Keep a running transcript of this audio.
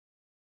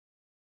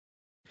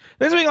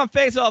This week on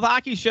Face Off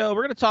Hockey Show,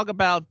 we're going to talk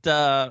about,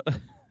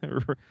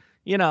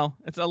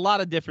 it's a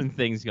lot of different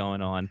things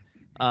going on.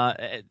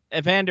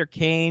 Evander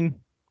Kane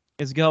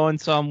is going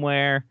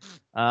somewhere.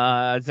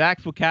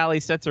 Zach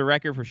Fucale sets a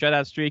record for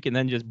shutout streak and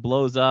then just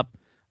blows up.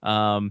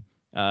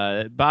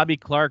 Bobby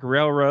Clark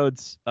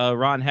railroads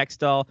Ron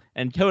Hextall,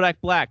 and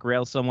Kodak Black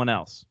rails someone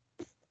else.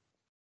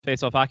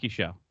 Face Off Hockey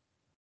Show.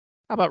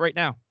 How about right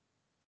now?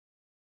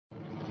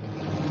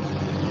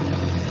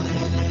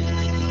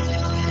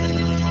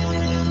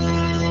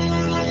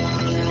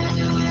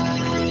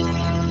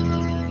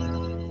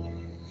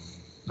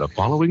 The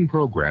following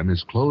program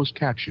is closed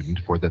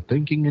captioned for the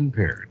thinking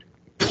impaired.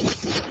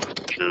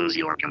 Choose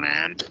your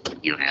command.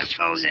 You have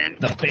chosen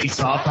the Face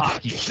Off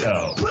Hockey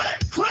Show.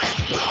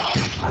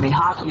 I mean,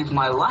 hockey is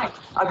my life.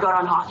 I've got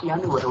on hockey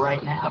underwear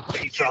right now.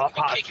 Face Off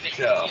Hockey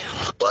Show.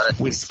 What?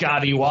 With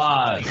Scotty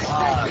Waz.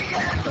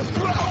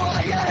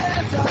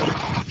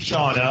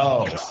 Sean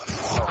O.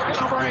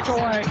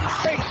 Breakaway.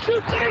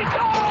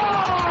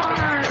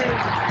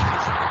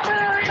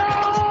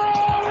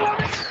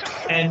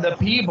 And the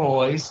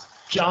P-Boys,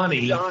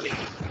 Johnny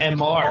and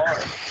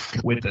Mark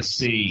with the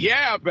C.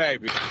 Yeah,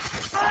 baby.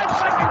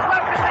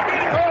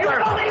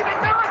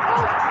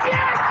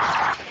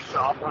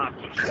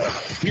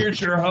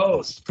 Here's your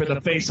host for the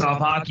Face Off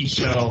Hockey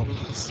Show,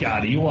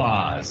 Scotty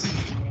Waz.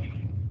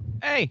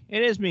 Hey,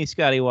 it is me,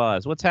 Scotty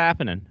Waz. What's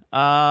happening?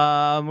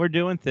 We're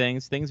doing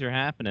things. Things are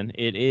happening.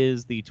 It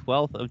is the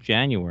 12th of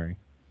January.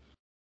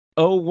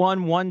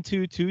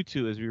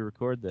 011222 as we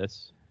record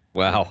this.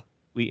 Wow.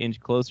 We inch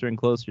closer and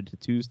closer to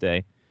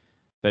Tuesday,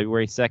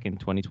 February 2nd,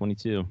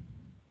 2022.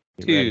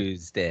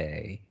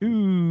 Tuesday.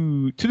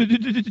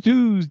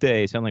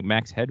 Tuesday. Sound like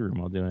Max Headroom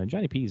while doing it.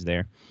 Johnny P's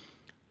there.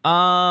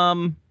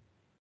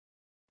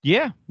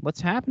 Yeah,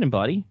 what's happening,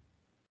 buddy?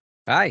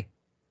 Hi.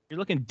 You're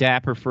looking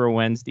dapper for a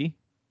Wednesday.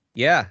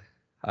 Yeah,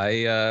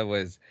 I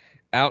was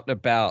out and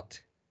about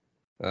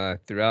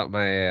throughout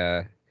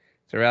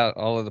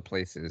all of the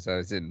places. I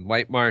was in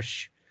White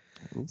Marsh.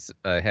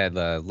 I had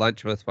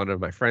lunch with one of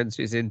my friends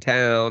who's in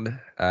town.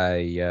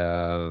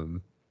 I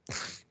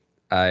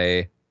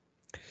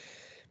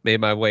made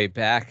my way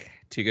back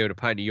to go to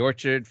Piney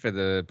Orchard for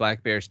the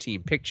Black Bears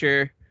team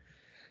picture.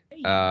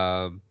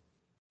 And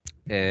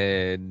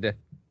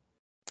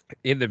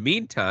in the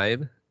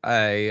meantime,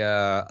 I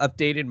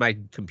updated my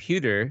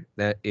computer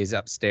that is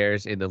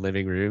upstairs in the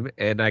living room,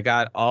 and I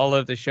got all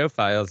of the show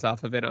files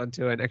off of it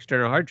onto an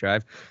external hard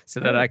drive so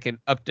that I can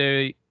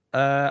update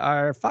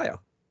our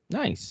file.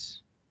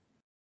 Nice.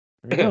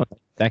 There you go.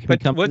 That can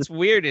But what's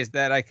weird is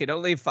that I could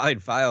only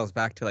find files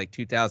back to like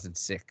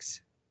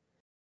 2006.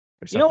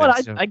 You know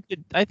what?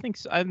 I think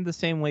I'm the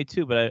same way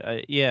too. But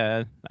I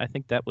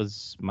think that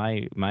was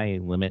my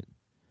limit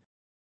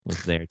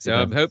was there. So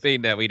I'm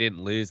hoping that we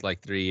didn't lose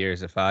like 3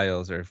 years of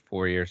files or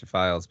 4 years of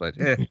files, but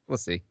we'll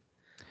see.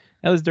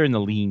 That was during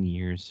the lean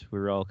years. We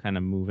were all kind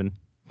of moving.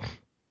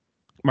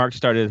 Mark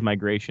started his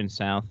migration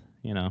south.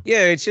 Yeah,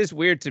 it's just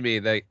weird to me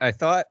that I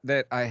thought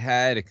that I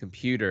had a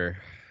computer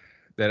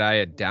that I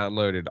had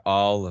downloaded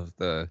all of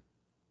the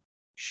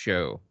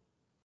show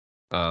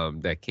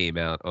that came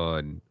out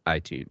on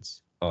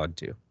iTunes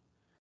onto.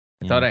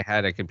 I thought I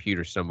had a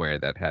computer somewhere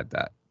that had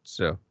that.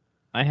 So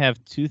I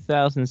have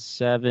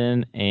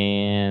 2007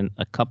 and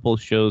a couple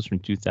shows from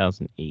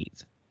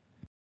 2008.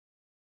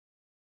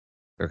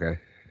 Okay.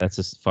 That's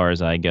as far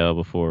as I go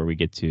before we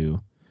get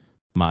to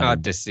modern. I'll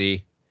have to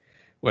see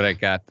what I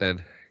got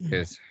then.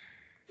 Because,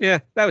 yeah,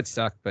 that would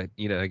suck. But,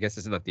 I guess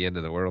it's not the end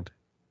of the world.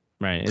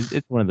 Right.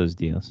 It's one of those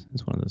deals.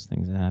 It's one of those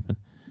things that happen.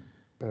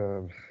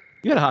 You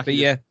got a hockey. But,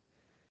 yeah,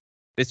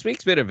 this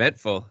week's been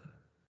eventful.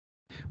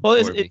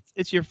 Well,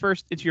 it's your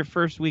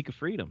first week of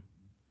freedom.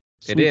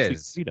 It is. Week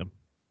of freedom.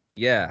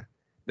 Yeah.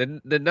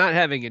 The not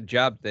having a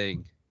job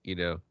thing,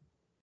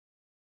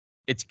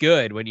 it's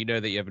good when you know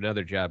that you have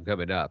another job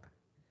coming up.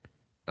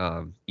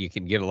 You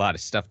can get a lot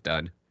of stuff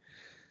done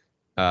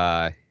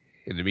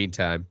in the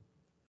meantime.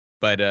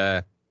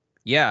 But,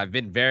 yeah, I've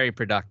been very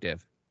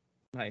productive.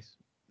 Nice.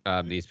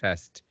 These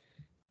past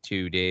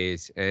 2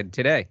 days and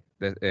today.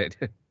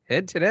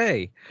 And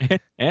today.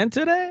 And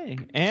today.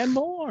 And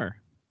more.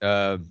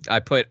 I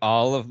put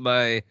all of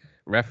my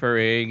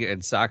refereeing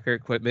and soccer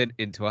equipment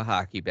into a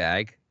hockey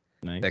bag.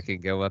 Nice. That can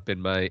go up in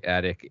my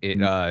attic. It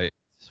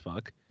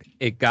fuck.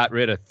 It got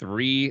rid of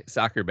 3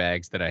 soccer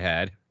bags that I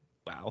had.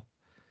 Wow.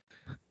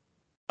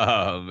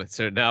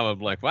 So now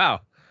I'm like,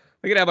 wow,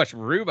 look at how much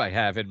room I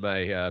have in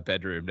my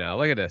bedroom now.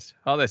 Look at this,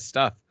 all this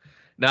stuff.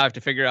 Now I have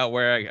to figure out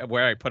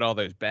where I put all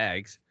those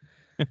bags.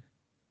 So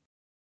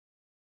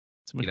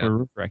much more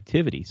room for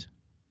activities.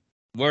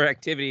 More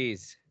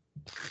activities.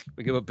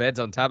 We can put beds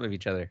on top of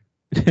each other.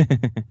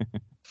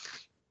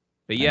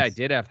 But yeah, nice. I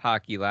did have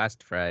hockey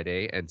last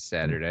Friday and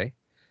Saturday.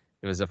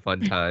 It was a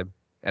fun time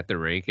at the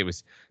rink. It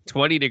was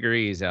 20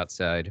 degrees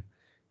outside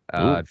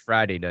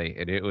Friday night,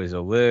 and it was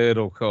a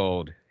little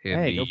cold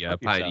in the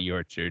Piney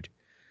Orchard.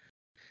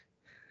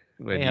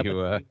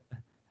 How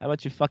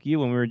about you fuck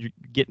you when we were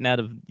getting out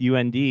of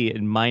UND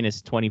in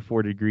minus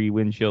 24 degree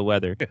wind chill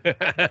weather?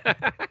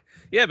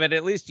 Yeah, but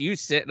at least you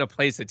sit in a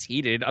place that's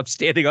heated. I'm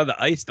standing on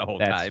the ice the whole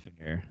That's time.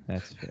 fair.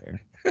 That's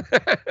fair.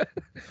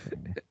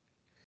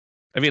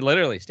 I mean,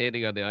 literally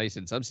standing on the ice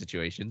in some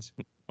situations.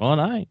 Well,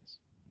 nice.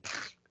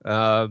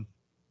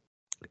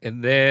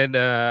 And then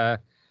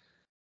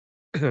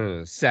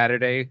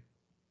Saturday,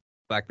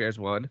 Black Bears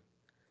won.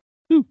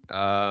 Woo.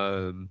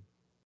 I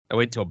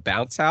went to a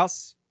bounce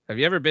house. Have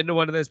you ever been to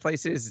one of those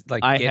places?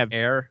 Like I Get have.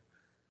 Air?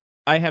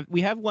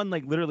 We have one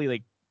like literally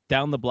like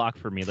down the block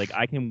for me. Like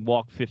I can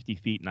walk 50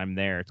 feet and I'm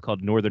there. It's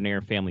called Northern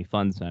Air Family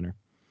Fun Center.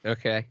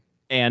 Okay.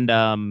 And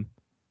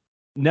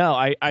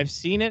no, I've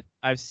seen it.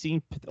 I've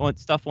seen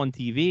stuff on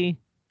TV.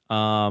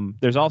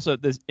 There's also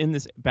in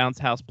this bounce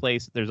house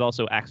place. There's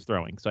also axe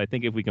throwing. So I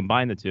think if we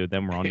combine the two,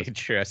 then we're on.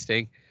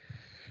 Interesting.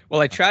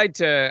 Well, I tried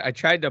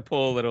to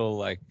pull a little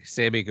like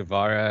Sammy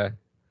Guevara,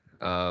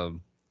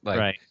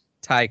 Right.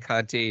 Ty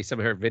Conti, some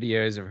of her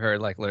videos of her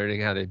like learning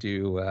how to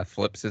do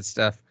flips and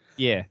stuff.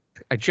 Yeah.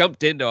 I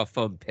jumped into a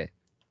foam pit.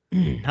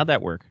 How'd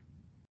that work?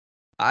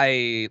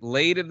 I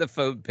laid in the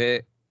foam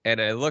pit and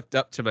I looked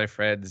up to my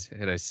friends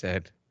and I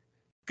said,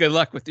 "Good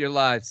luck with your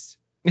lives.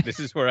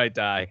 This is where I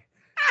die."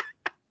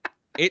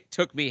 It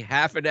took me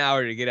half an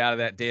hour to get out of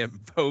that damn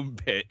foam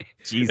pit.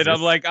 Jesus. And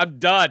I'm like, I'm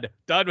done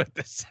with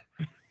this.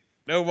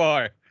 No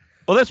more.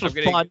 Well, this was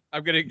fun.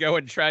 I'm gonna go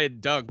and try and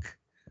dunk.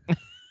 I'm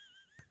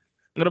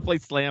gonna play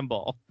slam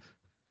ball.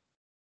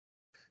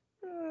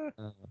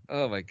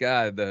 Oh my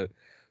god, the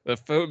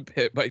foam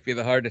pit might be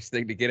the hardest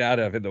thing to get out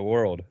of in the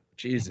world.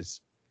 Jesus.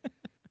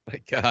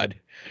 My god.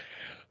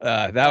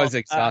 That was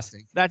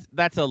exhausting.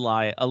 That's a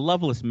lie. A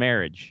loveless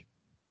marriage.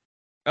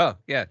 Oh,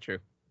 yeah, true.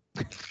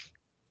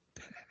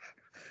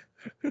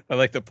 I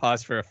like the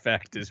pause for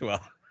effect as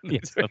well.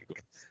 Yes.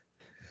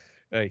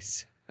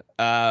 Nice.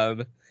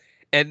 And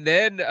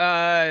then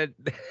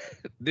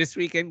this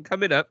weekend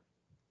coming up,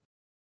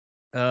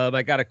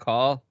 I got a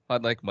call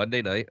on like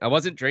Monday night. I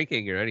wasn't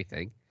drinking or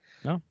anything.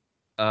 No.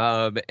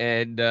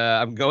 And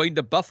I'm going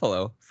to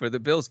Buffalo for the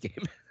Bills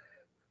game.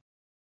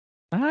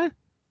 Huh?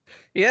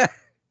 Yeah.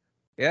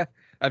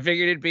 I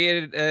figured it'd be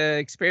an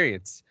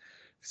experience.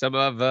 Some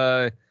of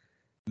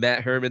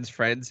Matt Herman's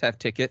friends have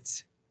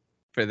tickets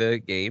for the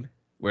game.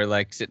 We're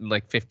like sitting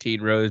like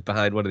 15 rows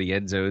behind one of the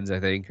end zones, I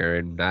think, or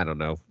in, I don't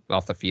know,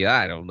 off the field.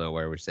 I don't know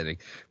where we're sitting,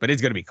 but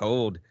it's gonna be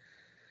cold.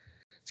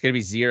 It's gonna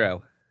be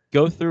 0.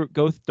 Don't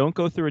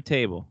go through a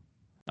table.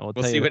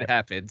 We'll see what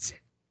happens.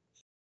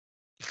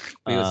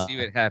 We will see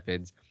what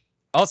happens.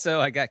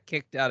 Also, I got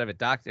kicked out of a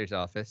doctor's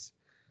office.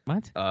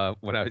 What?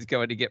 When I was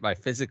going to get my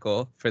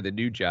physical for the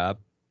new job.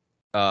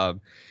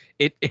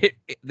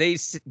 They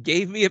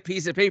gave me a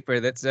piece of paper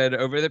that said,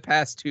 over the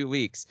past 2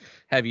 weeks,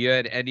 have you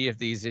had any of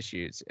these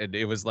issues? And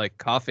it was like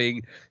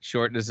coughing,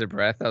 shortness of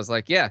breath. I was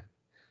like, yeah.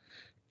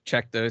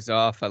 Check those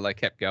off. I like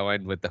kept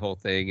going with the whole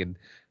thing, and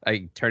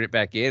I turn it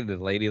back in, and the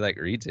lady like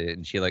reads it,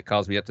 and she like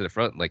calls me up to the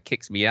front and like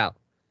kicks me out.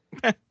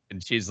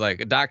 And she's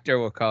like, a doctor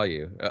will call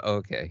you.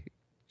 Okay.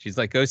 She's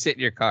like, go sit in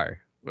your car.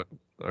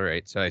 All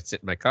right. So I sit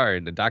in my car,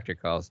 and the doctor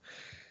calls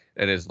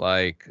and is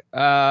like,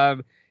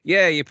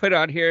 yeah, you put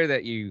on here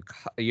that you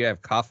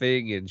have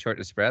coughing and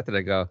shortness of breath. And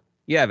I go,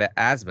 yeah, I have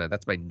asthma.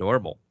 That's my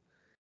normal.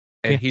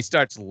 And he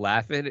starts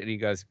laughing, and he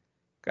goes,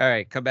 all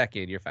right, come back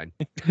in. You're fine.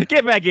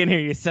 Get back in here,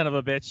 you son of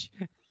a bitch.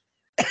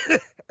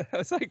 I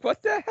was like,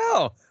 what the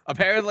hell?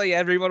 Apparently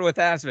everyone with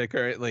asthma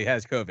currently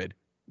has COVID,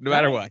 no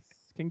matter what.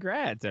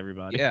 Congrats,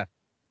 everybody. Yeah.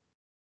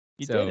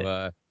 You did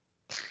it.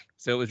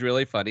 So it was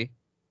really funny.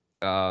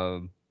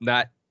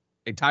 Not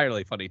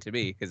entirely funny to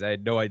me because I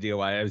had no idea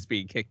why I was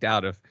being kicked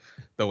out of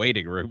the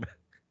waiting room.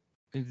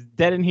 It's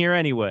dead in here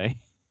anyway.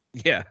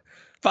 Yeah.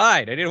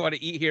 Fine. I didn't want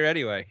to eat here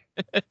anyway.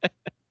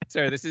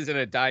 Sir, this isn't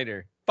a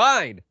diner.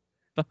 Fine.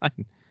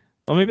 Fine.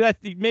 Well,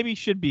 maybe it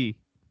should be.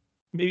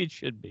 Maybe it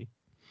should be.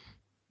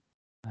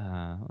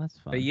 That's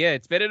fun. But yeah,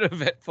 it's been an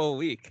eventful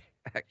week,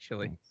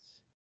 actually.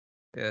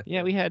 Nice.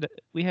 Yeah, we had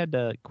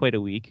quite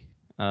a week.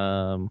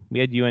 We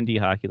had UND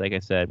hockey, like I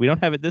said. We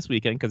don't have it this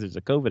weekend because there's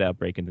a COVID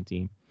outbreak in the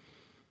team.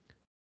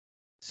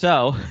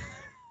 So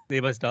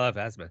they must all have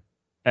asthma.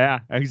 Yeah,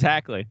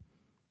 exactly.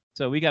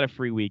 So we got a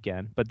free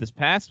weekend. But this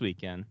past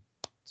weekend,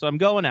 so I'm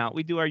going out.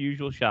 We do our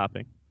usual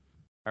shopping,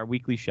 our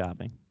weekly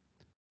shopping.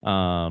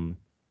 I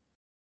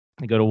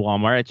go to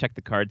Walmart. I check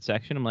the card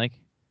section. I'm like,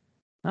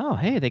 oh,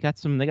 hey, they got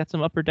some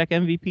Upper Deck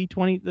MVP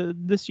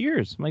this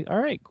year's. I'm like, all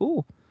right,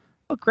 cool.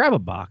 I'll grab a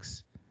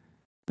box.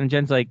 And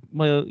Jen's like,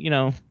 well,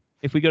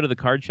 if we go to the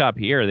card shop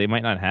here, they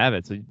might not have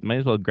it, so you might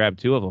as well grab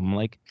 2 of them. I'm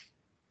like,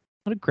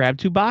 I'm gonna grab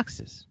 2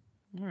 boxes.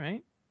 All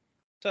right.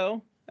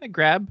 So I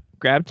grab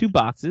 2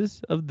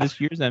 boxes of this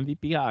year's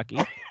MVP hockey.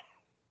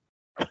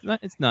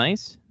 It's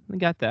nice. We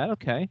got that.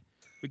 Okay.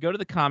 We go to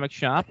the comic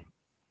shop.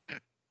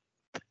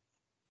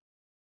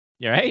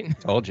 You right?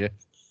 Told you.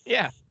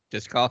 Yeah.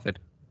 Just coughing.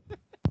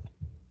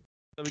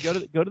 So we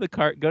go to the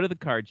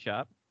card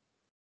shop,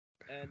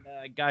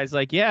 and guy's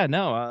like, yeah,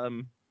 no.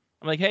 I'm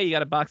like, hey, you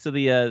got a box of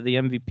the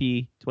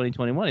MVP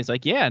 2021? He's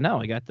like, yeah, no,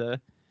 I got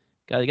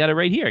it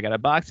right here. I got a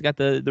box. I got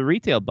the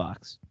retail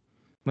box.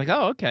 I'm like,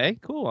 oh, okay,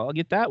 cool. I'll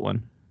get that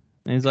one.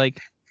 And he's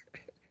like,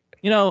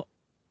 You know,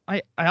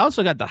 I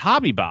also got the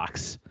hobby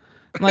box.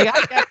 Like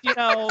I got, you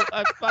know,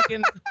 a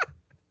fucking.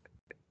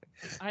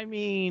 I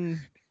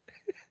mean,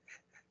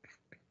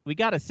 we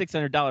got a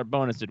 $600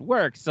 bonus at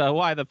work, so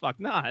why the fuck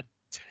not?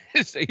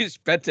 So you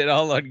spent it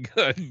all on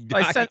good.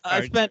 I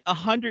cards. spent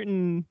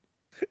 $180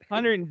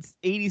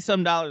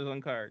 some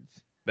on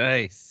cards.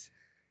 Nice.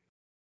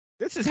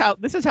 This is how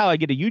I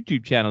get a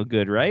YouTube channel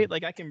good, right?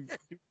 Like I can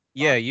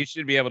Yeah, you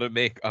should be able to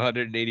make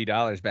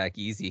 $180 back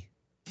easy.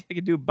 I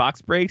can do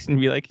box breaks and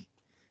be like,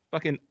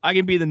 fucking, I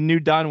can be the new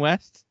Don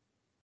West.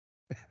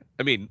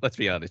 I mean, let's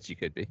be honest, you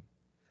could be.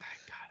 God,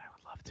 I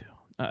would love to.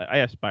 I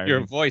aspire. Your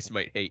to. voice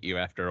might hate you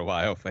after a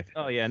while, but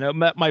Oh yeah, no,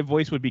 my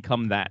voice would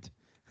become that.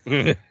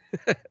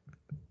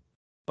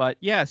 But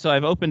yeah, so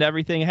I've opened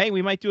everything. Hey,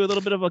 we might do a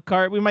little bit of a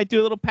card. We might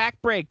do a little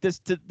pack break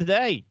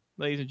today,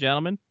 ladies and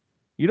gentlemen.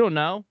 You don't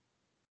know.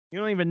 You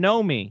don't even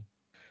know me.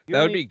 You That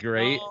don't would be even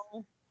great.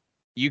 know.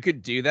 You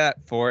could do that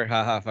for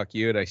haha fuck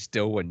you, and I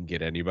still wouldn't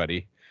get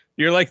anybody.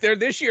 You're like, they're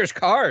this year's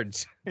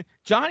cards.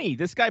 Johnny,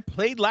 this guy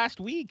played last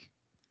week.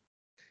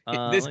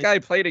 This guy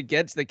played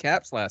against the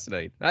Caps last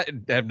night. I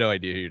have no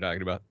idea who you're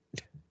talking about.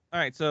 All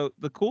right, so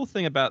the cool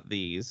thing about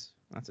these,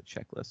 that's a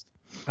checklist.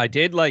 I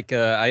did like,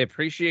 I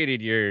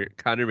appreciated your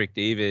Connor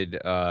McDavid,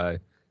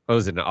 what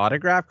was it, an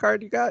autograph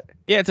card you got?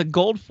 Yeah, it's a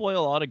gold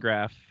foil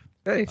autograph.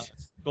 Nice.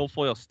 Gold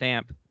foil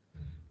stamp.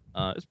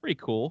 It's pretty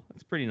cool.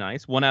 It's pretty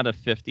nice. 1 out of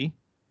 50.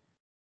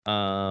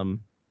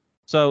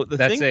 So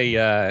That's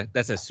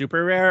a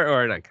super rare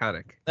or an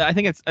iconic? I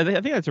think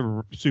that's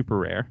a super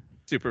rare.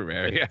 Super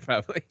rare, yeah,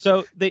 probably.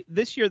 So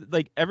this year,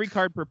 like every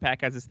card per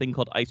pack has this thing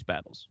called ice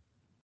battles.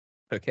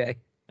 Okay.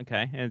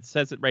 Okay, and it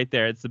says it right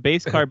there. It's the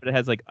base card, but it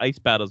has like ice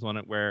battles on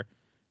it, where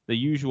the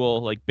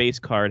usual like base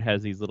card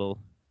has these little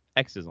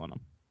X's on them.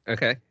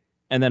 Okay.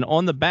 And then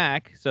on the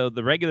back, so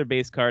the regular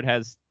base card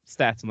has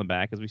stats on the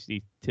back, as we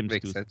see Tim's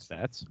Makes do sense.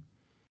 stats.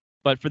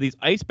 But for these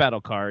ice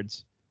battle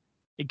cards,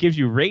 it gives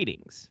you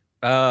ratings.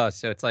 Oh,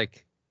 so it's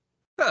like,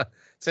 huh.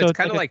 So it's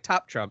kind of like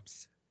Top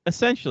Trumps.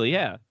 Essentially,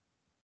 yeah.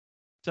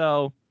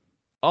 So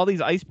all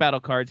these ice battle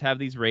cards have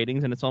these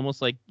ratings, and it's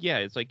almost like, yeah,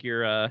 it's like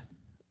your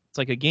it's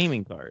like a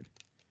gaming card.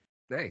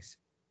 Nice.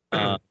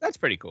 Uh, That's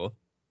pretty cool.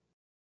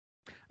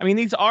 I mean,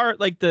 these are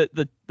like the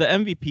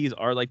MVPs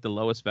are like the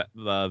lowest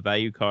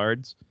value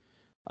cards.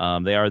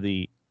 They are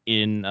the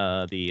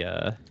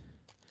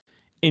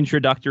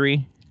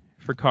introductory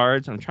for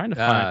cards. I'm trying to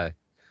find.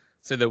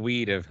 So the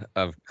weed of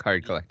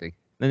card collecting.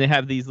 Then they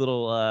have these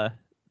little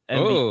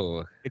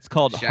Oh, it's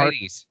called Heart.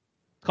 shinies.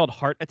 It's called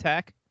Heart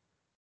Attack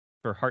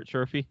for Heart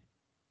Trophy.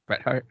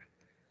 Bret Hart.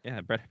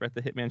 Yeah, Bret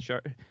the Hitman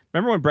Shark.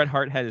 Remember when Bret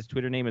Hart had his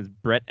Twitter name as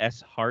Bret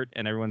S. Hart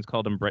and everyone's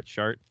called him Bret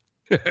Shart?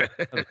 That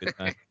was a good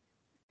time.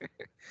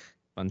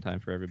 Fun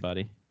time for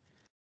everybody.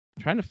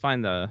 I'm trying to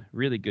find the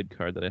really good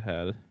card that I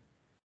had. I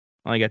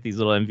only got these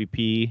little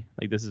MVP.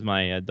 Like this is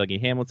my Dougie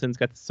Hamilton's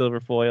got the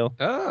silver foil.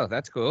 Oh,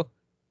 that's cool.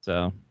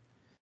 So,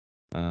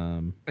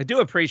 I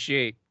do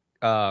appreciate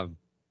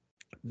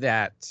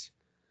that.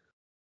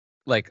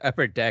 Like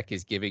Upper Deck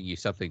is giving you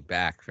something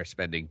back for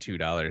spending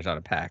 $2 on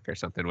a pack or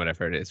something,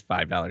 whatever it is,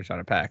 $5 on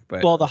a pack.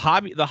 But well, the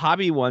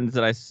hobby ones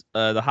that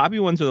the hobby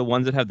ones are the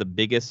ones that have the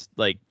biggest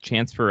like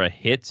chance for a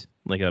hit,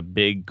 like a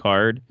big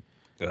card.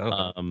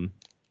 oh,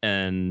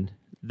 And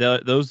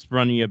those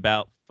run you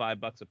about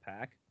 $5 a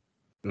pack.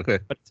 okay.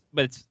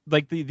 But it's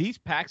like these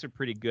packs are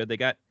pretty good. They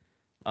got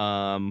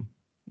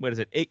what is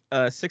it?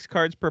 6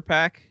 cards per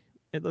pack.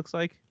 It looks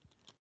like,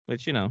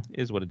 which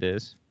is what it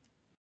is.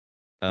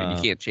 And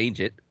you can't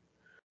change it.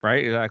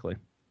 Right, exactly.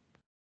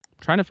 I'm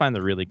trying to find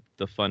the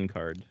fun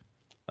card.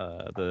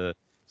 So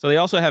they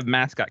also have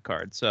mascot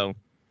cards. So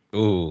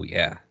Oh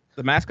yeah.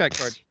 the mascot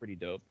card's pretty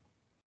dope.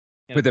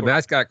 And But of the course-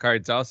 mascot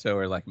cards also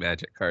are like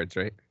Magic cards,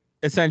 right?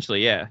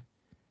 essentially, yeah.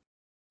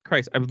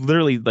 Christ, I've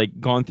literally like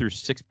gone through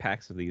 6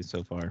 packs of these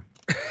so far,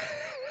 and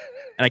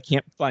I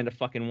can't find a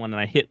fucking one. And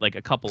I hit like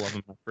a couple of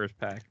them in the first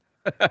pack.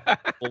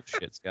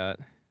 Bullshit, Scott.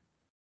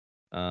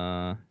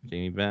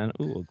 Jamie Benn.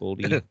 Ooh, a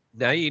Goldie.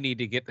 Now you need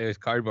to get those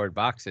cardboard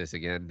boxes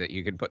again that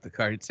you can put the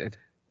cards in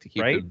to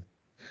keep Right? them.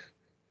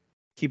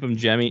 Keep them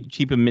gemmy,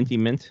 keep them minty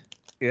mint.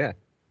 Yeah.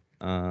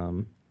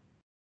 Oh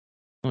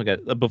my god,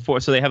 a before.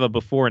 So they have a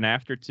before and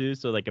after too.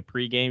 So like a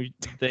pre-game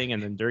thing,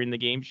 and then during the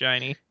game,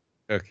 shiny.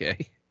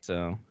 Okay.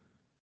 So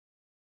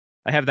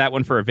I have that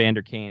one for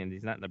Evander Kane, and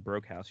he's not in the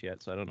broke house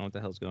yet. So I don't know what the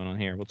hell's going on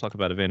here. We'll talk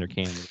about Evander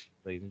Kane,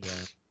 ladies and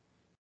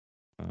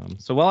gentlemen.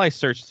 So while I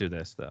search through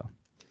this, though,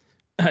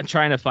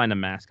 trying to find a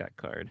mascot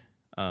card.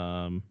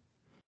 Johnny,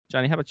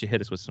 how about you hit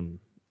us with some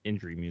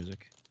injury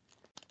music?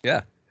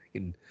 Yeah.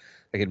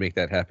 I can make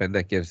that happen.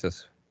 That gives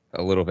us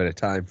a little bit of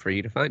time for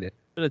you to find it.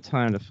 Bit of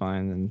time to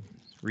find and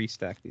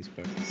restack these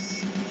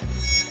cards.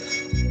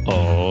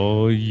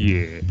 Oh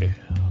yeah.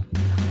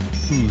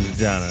 Who's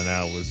down and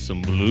out with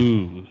some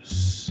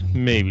blues?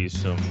 Maybe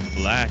some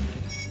black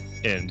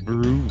and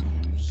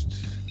bruised.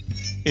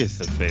 It's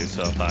the Face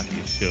Off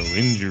Hockey Show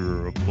injury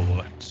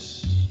report.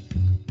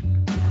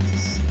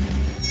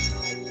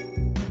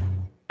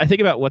 I think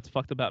about what's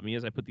fucked about me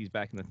is I put these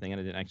back in the thing and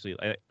I didn't actually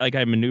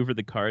I maneuvered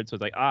the card, so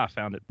it's like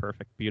found it,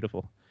 perfect,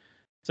 beautiful.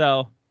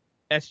 So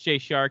SJ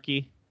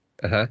Sharkey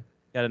Uh-huh.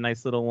 got a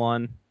nice little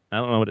one. I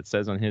don't know what it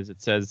says on his.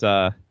 It says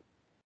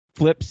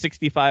flip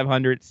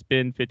 6,500,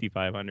 spin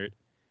 5,500.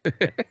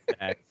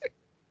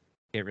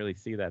 Can't really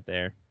see that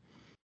there,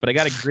 but I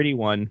got a gritty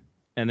one,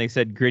 and they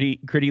said gritty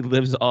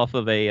lives off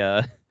of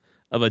a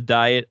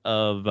diet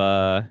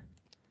of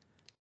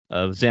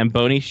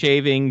Zamboni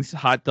shavings,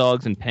 hot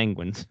dogs, and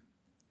penguins.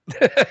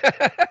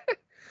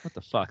 What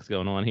the fuck's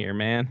going on here,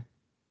 man?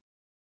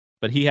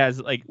 But he has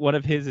like one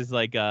of his is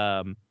like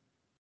I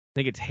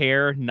think it's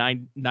hair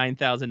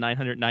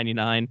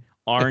 9,999,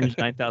 orange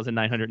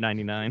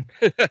 9,999.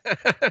 And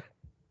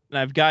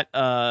I've got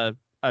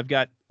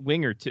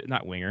Winger too,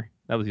 not Winger.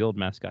 That was the old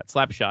mascot.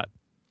 Slapshot.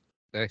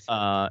 Nice.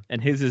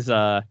 And his is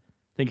I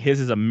think his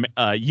is a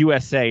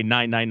USA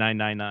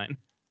 99999.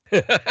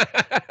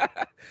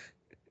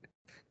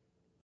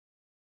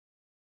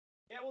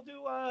 Yeah, we'll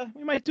do.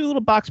 We might do a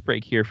little box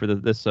break here for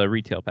this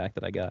retail pack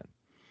that I got.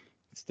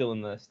 It's still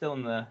in the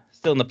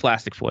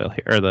plastic foil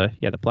here, or the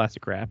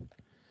plastic wrap.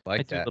 Like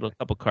Might do that. a little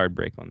couple card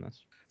break on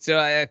this. So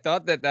I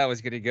thought that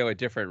was going to go a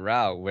different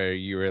route, where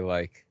you were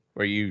like,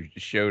 where you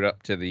showed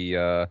up to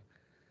the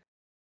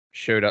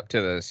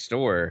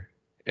store,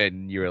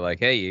 and you were like,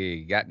 "Hey,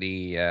 you got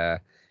any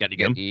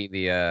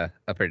the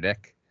upper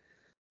deck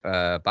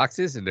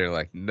boxes?" And they're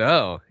like,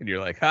 "No," and you're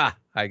like, "Ha,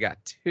 I got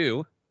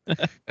 2," and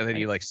then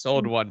you like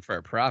sold one for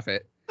a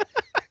profit.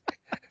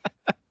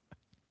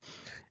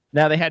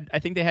 Now I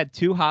think they had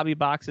 2 hobby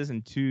boxes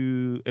and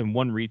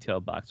 1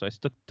 retail box. So I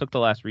took the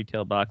last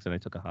retail box and I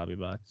took a hobby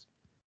box.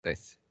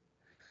 Nice.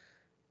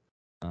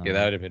 Yeah,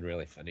 that would have been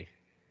really funny.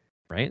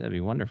 Right? That'd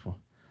be wonderful.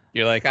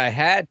 You're like, I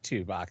had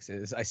 2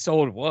 boxes, I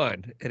sold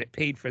one, and it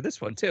paid for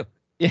this one too.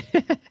 Yeah.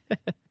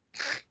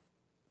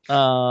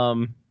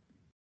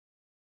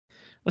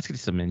 Let's get to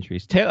some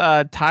injuries.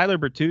 Tyler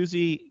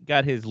Bertuzzi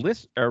got his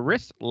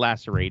wrist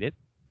lacerated.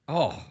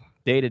 Oh,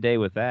 Day to day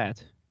with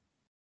that.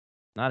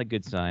 Not a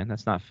good sign.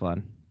 That's not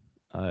fun.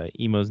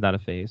 Emo's not a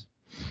phase.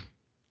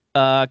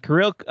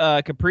 Kirill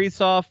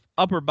Kaprizov,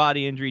 upper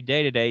body injury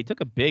day to day.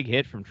 Took a big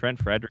hit from Trent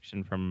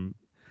Fredrickson from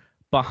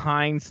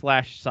behind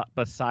 /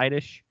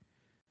 beside-ish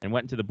and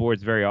went into the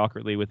boards very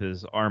awkwardly with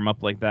his arm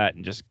up like that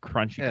and just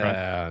crunchy.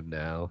 oh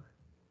no.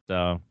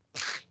 So,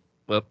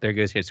 Well, there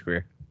goes his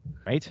career.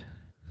 right?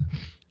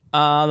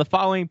 The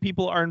following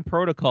people are in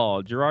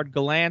protocol: Gerard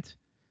Gallant,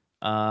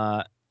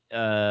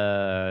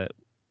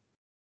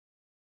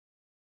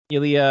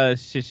 Ilya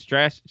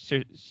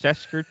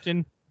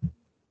Shesterkin,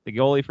 the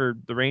goalie for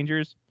the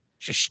Rangers.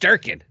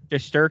 Shesterkin.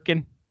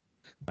 Shesterkin.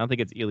 I don't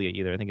think it's Ilya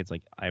either. I think it's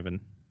like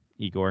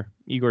Igor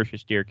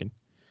Shesterkin.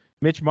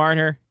 Mitch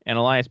Marner and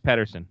Elias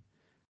Pettersson.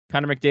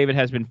 Connor McDavid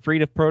has been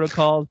freed of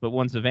protocols, but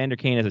wants Evander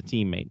Kane as a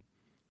teammate.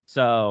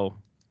 So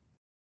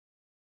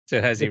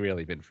has he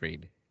really been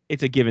freed?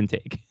 it's a give and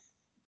take.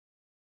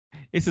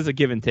 This is a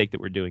give and take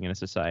that we're doing in a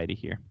society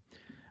here.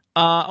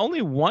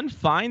 Only one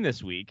fine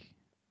this week.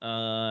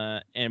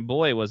 And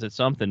boy, was it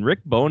something. Rick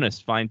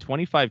Bowness fined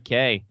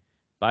 $25,000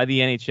 by the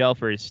NHL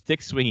for his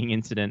stick swinging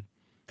incident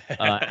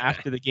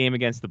after the game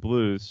against the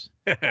Blues.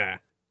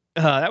 That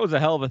was a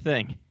hell of a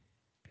thing.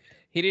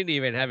 He didn't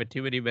even have a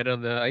too many men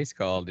on the ice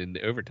called in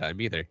overtime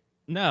either.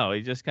 No,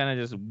 he just kind of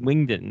just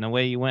winged it and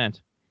away he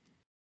went.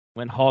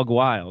 Went hog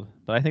wild.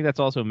 But I think that's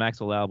also max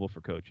allowable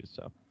for coaches.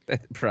 So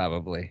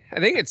Probably. I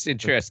think it's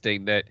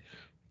interesting that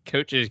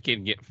coaches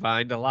can get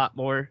fined a lot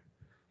more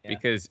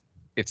because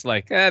it's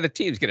like, the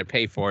team's going to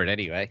pay for it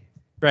anyway.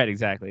 right,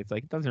 exactly. It's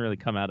like it doesn't really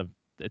come out of.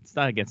 It's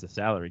not against the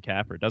salary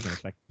cap or it doesn't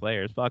affect the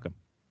players. Fuck them.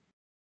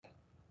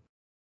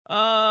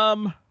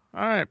 All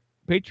right,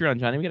 Patreon,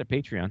 Johnny. We got a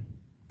Patreon.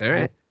 All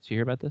right. Did you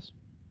hear about this?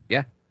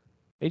 Yeah.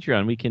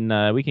 Patreon.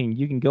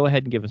 You can go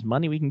ahead and give us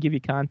money. We can give you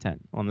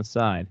content on the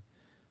side.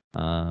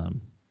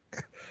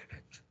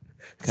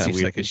 Seems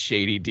weird. like a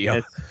shady deal.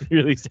 It's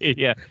really,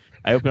 yeah.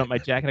 I opened up my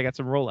jacket. I got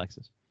some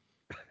Rolexes.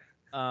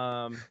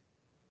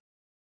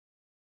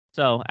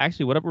 So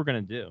actually, what we're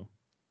gonna do,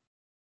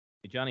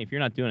 hey, Johnny, if you're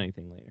not doing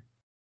anything later,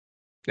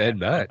 I'm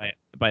not.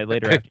 by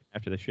later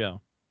after the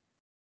show.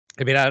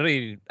 I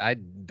mean, I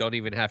don't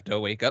even have to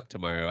wake up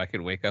tomorrow. I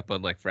can wake up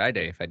on like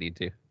Friday if I need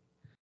to.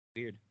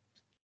 Weird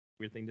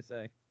thing to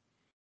say.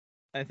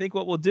 I think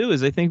what we'll do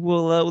is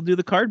we'll do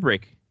the card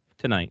break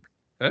tonight.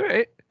 All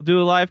right. We'll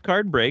do a live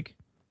card break.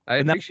 I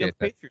appreciate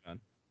that. Patreon.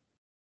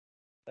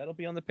 That'll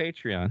be on the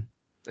Patreon.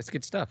 That's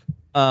good stuff.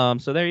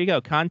 So there you go,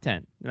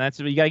 content. And that's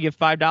you got to give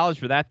 $5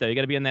 for that though. You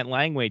got to be on that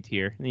Langway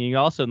tier. And you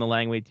also in the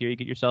Langway tier, you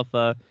get yourself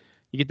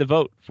you get the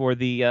vote for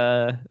the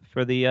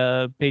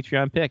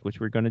Patreon pick, which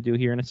we're going to do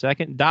here in a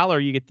second.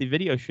 $1, you get the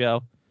video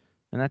show,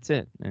 and that's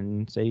it.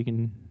 And so you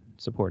can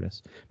support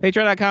us.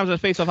 Patreon.com is a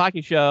Face Off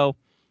Hockey Show.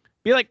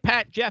 Be like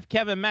Pat, Jeff,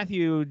 Kevin,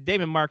 Matthew,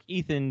 Damon, Mark,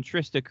 Ethan,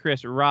 Trista,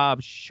 Chris,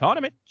 Rob,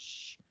 Sean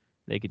Mitch.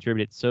 They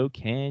contributed. So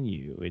can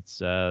you. It's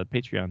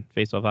Patreon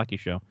Face Off Hockey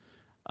Show.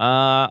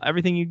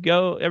 Everything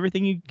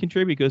you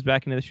contribute goes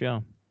back into the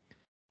show.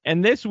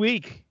 And this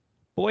week,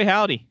 boy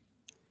howdy,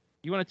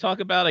 You want to talk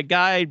about a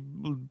guy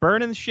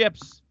burning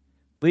ships,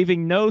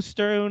 leaving no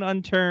stone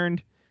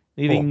unturned,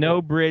 leaving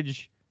no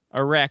bridge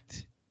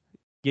erect.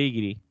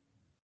 Giggity.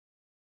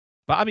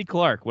 Bobby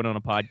Clark went on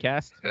a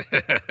podcast,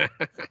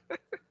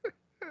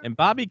 and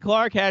Bobby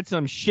Clark had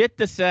some shit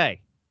to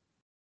say.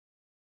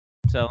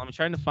 So I'm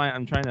trying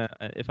to.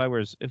 If I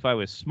was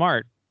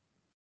smart,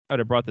 I would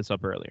have brought this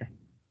up earlier,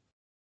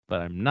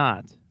 but I'm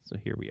not. So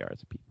here we are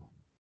as a people.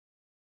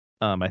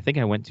 I think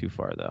I went too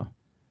far though.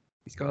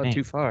 He's gone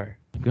too far.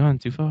 I'm going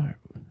too far.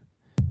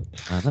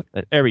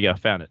 There we go.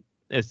 Found it.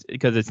 It's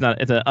because it's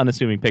an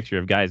unassuming picture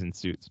of guys in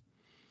suits.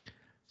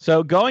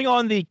 So going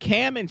on the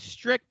Cam and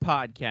Strick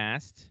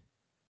podcast.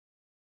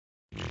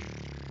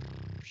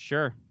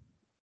 Sure.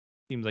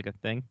 Seems like a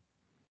thing.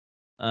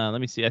 Let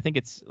me see.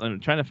 I'm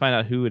trying to find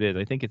out who it is.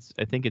 I think it's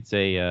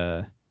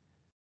a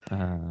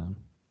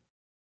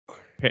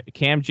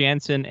Cam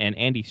Jansen and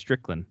Andy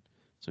Strickland.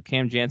 So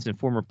Cam Jansen,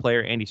 former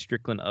player, Andy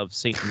Strickland of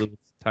St. Louis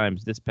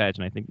Times-Dispatch,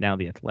 and I think now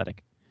The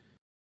Athletic.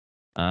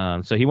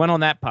 So he went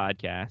on that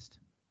podcast.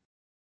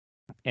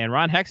 And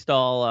Ron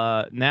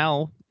Hextall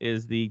now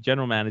is the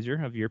general manager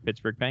of your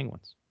Pittsburgh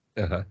Penguins.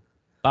 Uh-huh.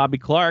 Bobby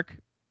Clark,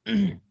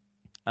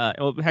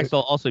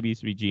 Hextall also used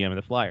to be GM of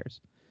the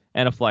Flyers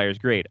and a Flyers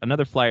great.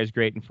 Another Flyers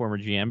great and former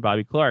GM,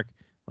 Bobby Clark,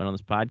 went on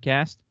this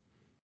podcast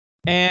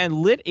and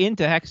lit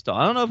into Hextall.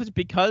 I don't know if it's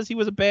because he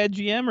was a bad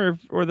GM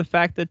or the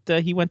fact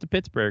that he went to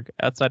Pittsburgh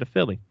outside of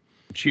Philly.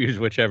 Choose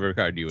whichever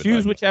card you would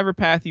Choose like. whichever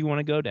path you want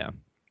to go down.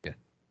 Yeah.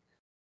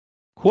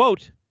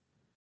 Quote,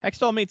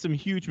 Hextall made some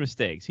huge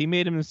mistakes. He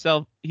made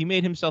himself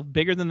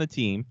bigger than the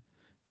team.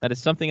 That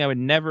is something I would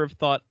never have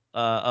thought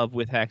of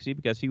with Hexy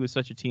because he was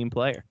such a team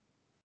player.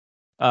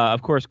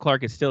 Of course,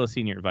 Clark is still a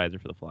senior advisor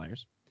for the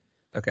Flyers.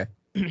 Okay.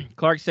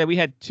 Clark said we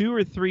had 2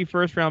 or 3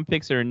 first-round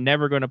picks that are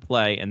never going to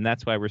play, and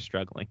that's why we're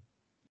struggling.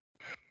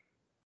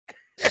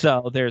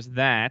 So there's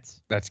that.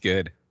 That's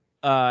good.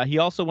 He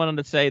also went on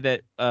to say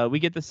that we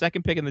get the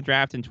second pick in the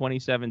draft in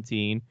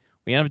 2017.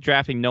 We end up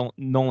drafting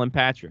Nolan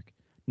Patrick.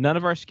 None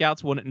of our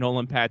scouts wanted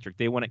Nolan Patrick.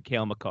 They wanted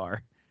Cale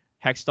Makar.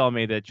 Hextall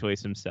made that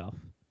choice himself.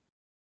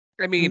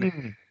 I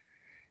mean,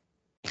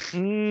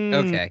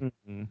 okay.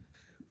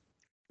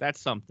 That's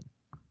something.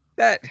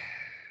 That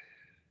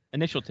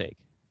Initial take.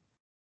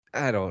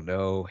 I don't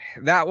know.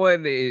 That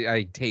one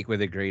I take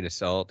with a grain of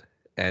salt.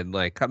 And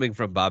like coming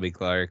from Bobby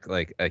Clark,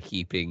 like a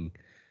heaping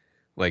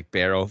like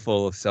barrel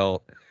full of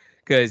salt.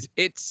 Because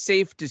it's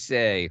safe to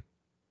say,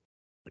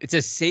 it's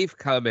a safe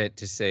comment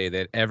to say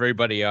that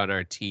everybody on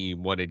our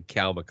team wanted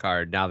Cale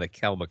Makar now that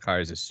Cale Makar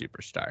is a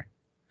superstar.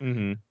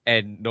 Mm-hmm.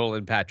 And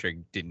Nolan Patrick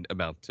didn't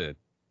amount to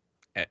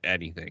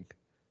anything,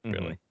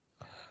 really.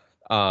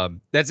 Mm-hmm.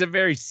 That's a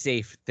very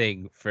safe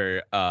thing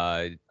for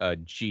a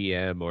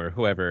GM or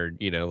whoever,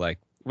 like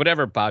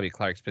whatever Bobby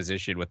Clark's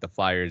position with the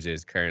Flyers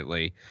is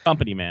currently.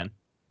 Company man.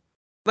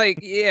 Like,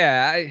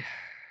 yeah.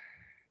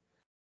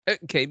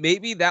 Okay,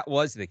 maybe that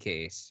was the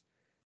case.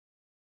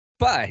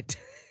 But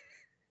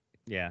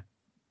yeah,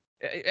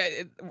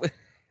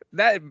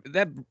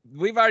 that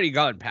we've already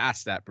gone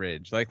past that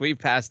bridge. Like we've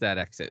passed that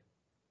exit.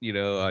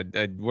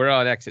 We're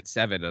on exit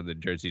 7 on the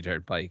Jersey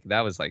Turnpike.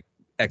 That was like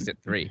exit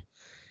 3.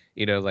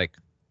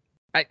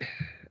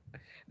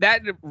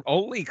 That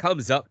only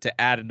comes up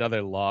to add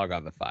another log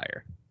on the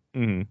fire.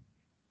 Mm-hmm.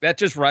 That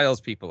just riles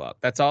people up.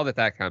 That's all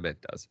that comment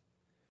does.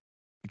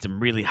 It's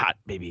really hot,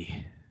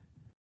 baby.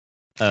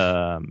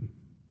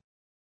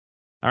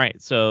 All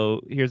right,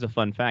 so here's a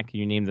fun fact. Can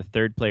you name the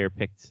third player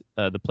picked,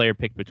 the player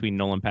picked between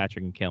Nolan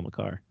Patrick and Cale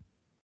Makar?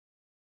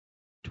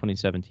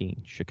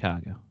 2017,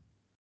 Chicago.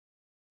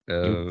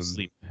 You would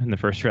sleep in the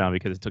first round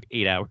because it took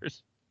 8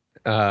 hours.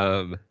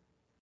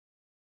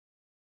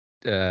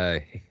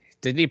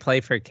 Didn't he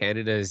play for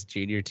Canada's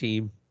junior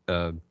team?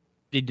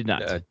 He did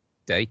not.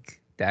 Dak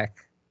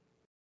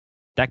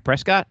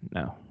Prescott?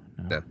 No.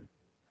 And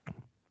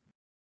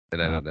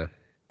I don't know.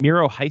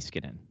 Miro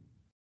Heiskanen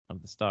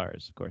of the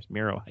Stars, of course.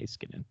 Miro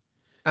Heiskanen.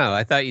 Oh,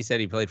 I thought you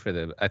said he played for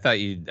them. I thought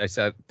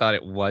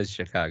it was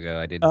Chicago.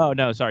 I didn't. Oh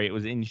no, sorry, it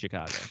was in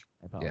Chicago.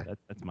 I apologize. Yeah.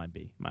 That's my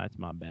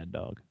bad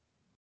dog.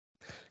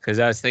 Because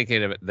I was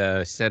thinking of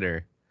the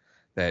center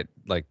that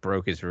like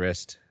broke his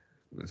wrist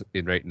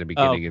right in the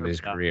beginning of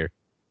his career.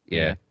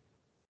 Yeah.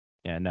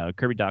 Yeah, no,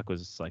 Kirby Doc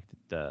was like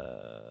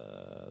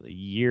the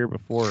year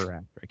before or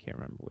after. I can't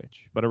remember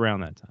which, but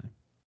around that time.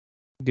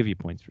 I'll give you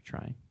points for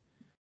trying.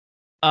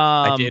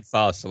 I did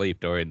fall asleep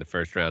during the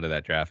first round of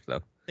that draft, though.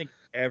 I think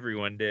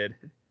everyone did.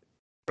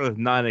 It was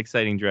not an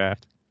exciting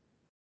draft.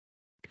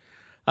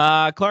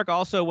 Clark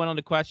also went on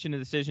to question the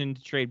decision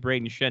to trade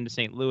Braden Shen to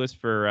St. Louis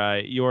for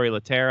Yori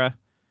Laterra,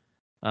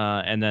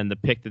 and then the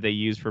pick that they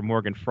used for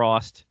Morgan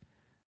Frost.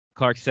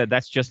 Clark said,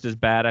 that's just as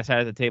bad. I sat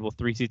at the table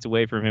 3 seats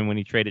away from him when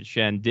he traded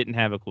Shen. Didn't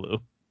have a clue.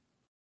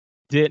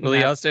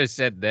 He also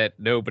said that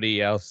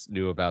nobody else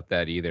knew about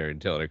that either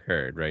until it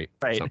occurred, right?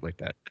 Something like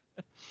that.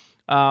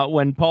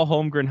 When Paul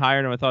Holmgren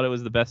hired him, I thought it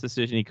was the best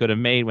decision he could have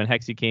made. When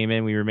Hexy came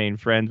in, we remained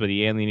friends, but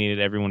he alienated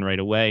everyone right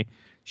away.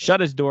 Shut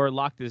his door,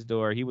 locked his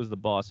door. He was the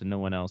boss, and no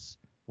one else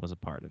was a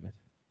part of it.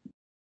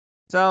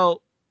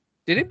 So,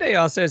 Didn't they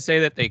also say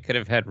that they could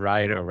have had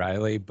Ryan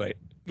O'Reilly, but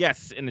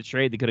Yes, in the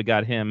trade they could have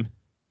got him.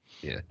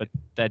 Yeah. But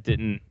that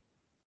didn't,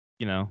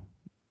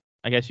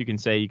 I guess you can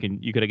say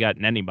you could have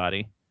gotten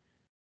anybody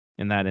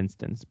in that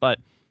instance. But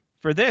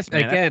for this,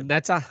 man, again,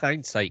 that's a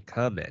hindsight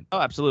comment. oh,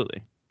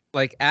 absolutely.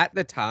 Like at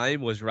the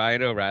time, was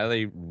Ryan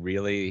O'Reilly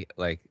really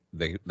like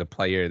the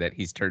player that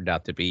he's turned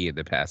out to be in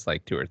the past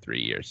like 2 or 3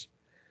 years?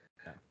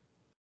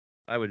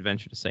 I would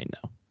venture to say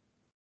no.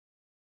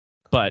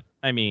 But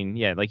I mean,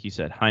 yeah, like you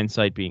said,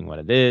 hindsight being what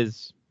it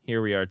is,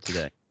 here we are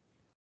today.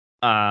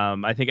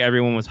 I think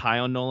everyone was high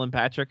on Nolan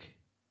Patrick.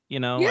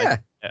 Yeah.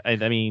 I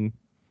mean,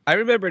 I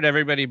remembered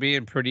everybody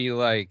being pretty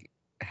like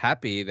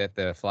happy that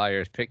the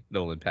Flyers picked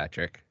Nolan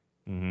Patrick.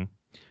 mhm.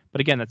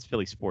 But again, that's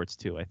Philly sports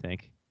too, I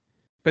think.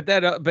 But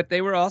but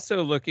they were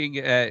also looking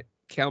at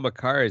Cal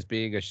McCarr as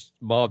being a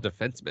small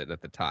defenseman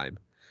at the time.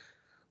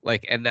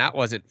 Like, and that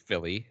wasn't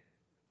Philly.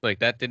 Like,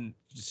 that didn't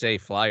say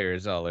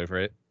Flyers all over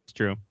it. It's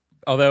true.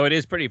 Although it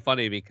is pretty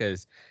funny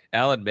because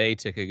Alan May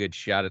took a good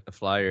shot at the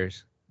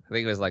Flyers. I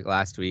think it was like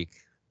last week.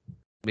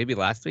 Maybe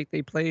last week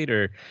they played,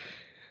 or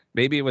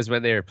maybe it was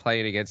when they were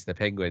playing against the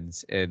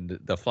Penguins and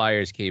the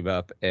Flyers came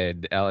up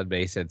and Alan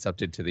May said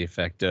something to the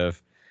effect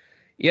of,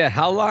 yeah,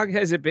 how long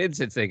has it been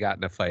since they got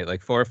in a fight?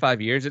 Like 4 or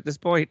 5 years at this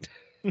point?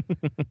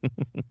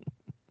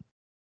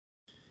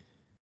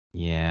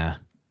 Yeah.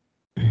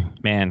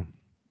 Man.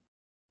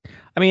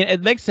 I mean,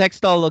 it makes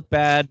Hextall look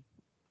bad.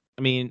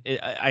 I mean,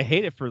 I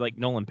hate it for like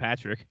Nolan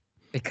Patrick.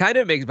 It kind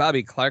of makes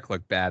Bobby Clark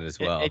look bad as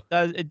well.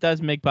 It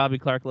does make Bobby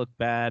Clark look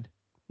bad.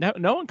 No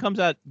one comes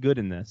out good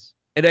in this.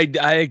 And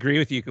I agree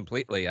with you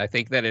completely. I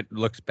think that it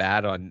looks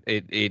bad on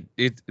it.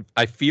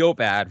 I feel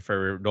bad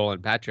for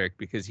Nolan Patrick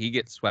because he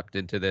gets swept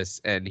into this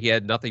and he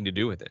had nothing to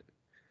do with it.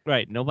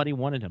 Right. Nobody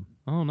wanted him.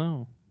 Oh,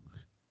 no.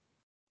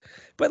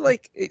 But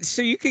like,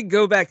 so you can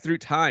go back through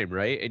time,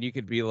 right? And you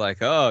could be like,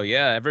 oh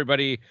yeah,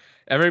 everybody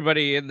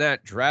in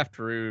that draft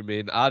room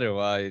in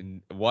Ottawa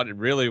and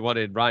really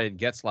wanted Ryan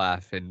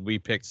Getzlaf, and we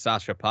picked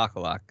Sasha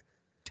Pakalak.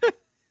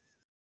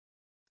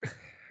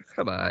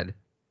 Come on.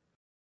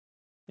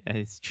 Yeah,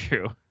 it's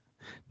true.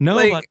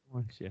 Nobody Like,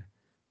 wants you.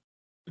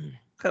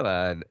 Come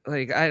on.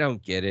 Like, I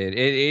don't get it.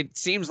 It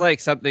seems like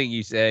something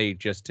you say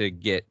just to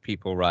get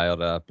people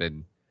riled up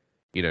and,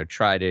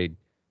 try to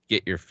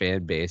get your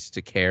fan base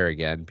to care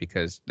again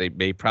because they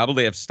may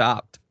probably have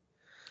stopped.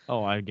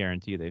 Oh, I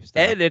guarantee they've stopped.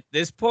 And at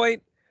this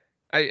point,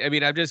 I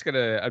mean, I'm just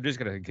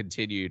gonna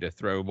continue to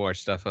throw more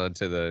stuff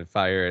onto the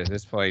fire. At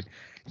this point,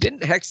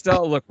 didn't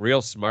Hextall look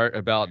real smart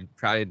about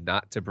trying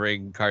not to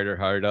bring Carter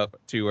Hart up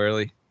too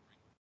early?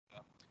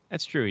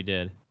 That's true, he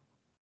did.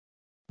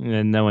 And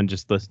then no one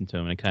just listened to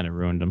him, and it kind of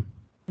ruined him.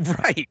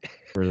 Right.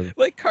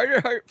 Like,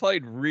 Carter Hart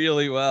played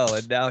really well,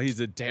 and now he's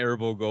a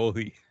terrible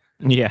goalie.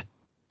 Yeah.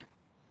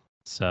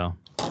 So,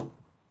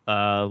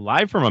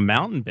 live from a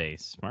mountain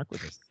base, Mark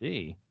with a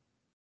C.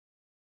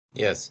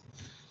 Yes.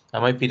 I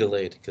might be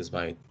delayed because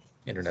my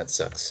internet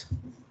sucks.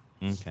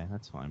 Okay,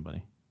 that's fine,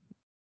 buddy.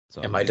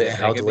 So,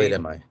 How delayed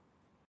am I?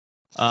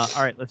 all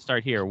right, let's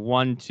start here.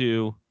 1,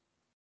 2.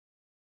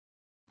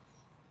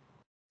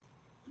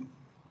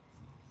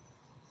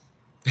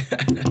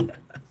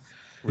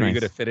 Were you Nice.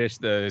 going to finish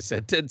the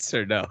sentence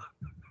or no? All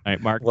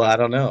right, Mark. Well, I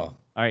don't know.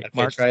 All right, Okay,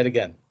 Mark. try it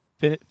again.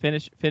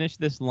 Finish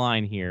this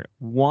line here.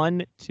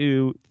 1,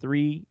 2,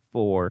 3,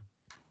 4.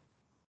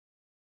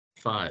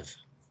 5,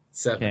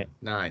 7, Okay.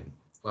 9,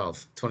 12,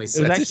 It 26.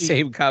 was That's actually- the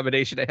same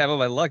combination I have on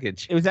my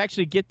luggage. It was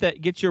actually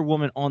get your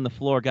woman on the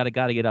floor. Gotta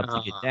get up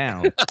to get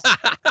down.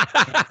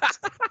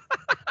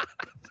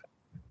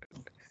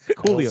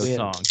 Coolio win.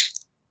 song.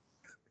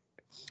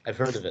 I've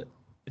heard of it.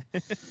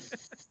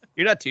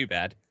 You're not too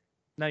bad.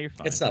 No, you're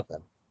fine. It's not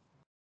bad.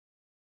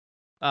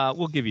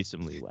 We'll give you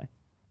some leeway.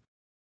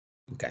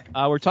 Okay.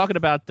 We're talking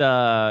about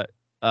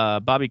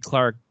Bobby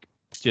Clark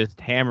just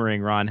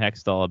hammering Ron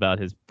Hextall about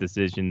his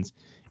decisions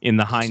in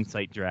the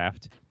hindsight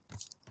draft.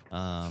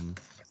 Oh,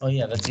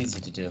 yeah, that's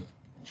easy to do.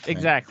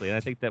 Exactly. And I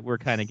think that we're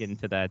kind of getting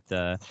to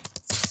that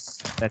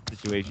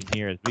situation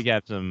here. As we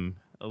got a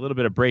little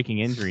bit of breaking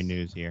injury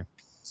news here.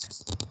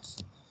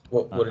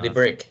 What did he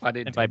break? I And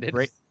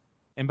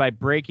didn't by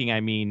breaking, I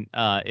mean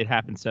it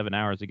happened 7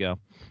 hours ago.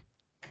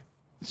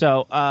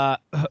 So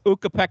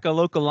Ukko-Pekka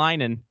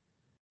Lokalainen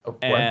Oh,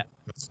 what?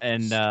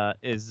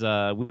 is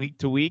week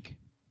to week,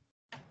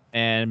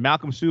 and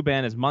Malcolm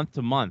Subban is month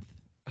to month.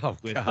 Oh,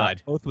 With,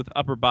 God. both with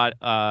upper body.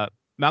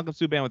 Malcolm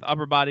Subban with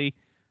upper body,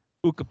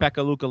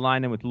 Ukko-Pekka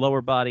Lokalainen with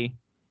lower body.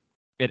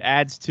 It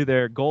adds to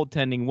their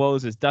goaltending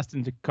woes as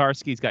Dustin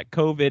Tokarski's got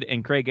COVID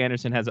and Craig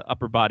Anderson has an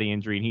upper body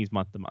injury and he's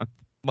month to month.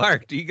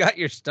 Mark, do you got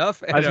your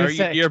stuff? I was And gonna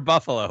say- you're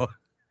Buffalo?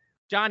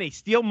 Johnny,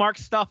 steal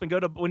Mark's stuff and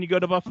when you go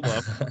to Buffalo.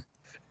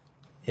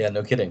 Yeah,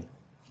 no kidding.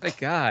 My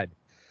God.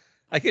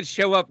 I could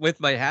show up with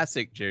my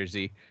Hasek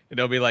jersey and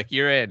they'll be like,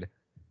 you're in.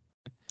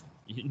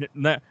 You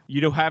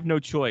don't have no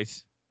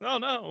choice. Oh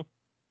no.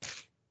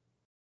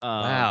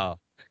 Wow.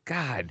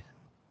 God.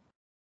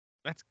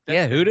 That's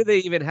Yeah, who do they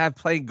even have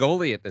playing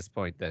goalie at this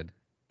point then?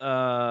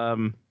 I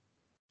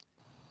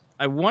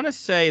want to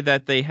say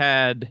that they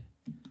had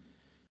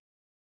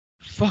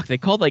Fuck, they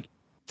called like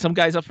some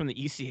guys up from the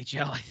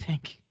ECHL, I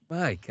think.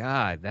 My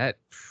God,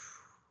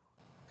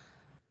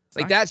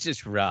 Sorry. that's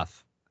just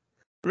rough.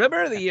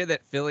 Remember the year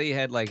that Philly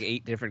had like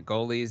 8 different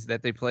goalies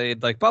that they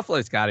played? Like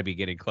Buffalo's got to be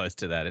getting close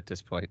to that at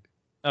this point.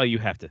 Oh, you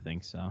have to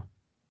think so.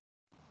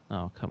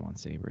 Oh, come on,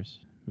 Sabres.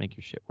 Make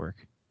your shit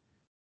work.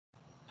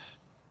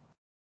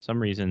 Some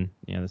reason,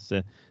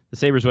 the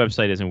Sabres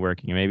website isn't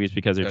working. Maybe it's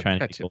because they're trying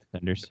to be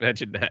goaltenders,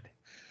 Imagine that.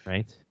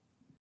 right?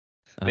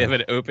 They have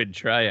an open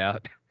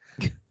tryout.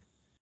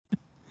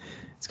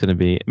 It's going to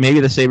be... Maybe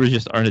the Sabres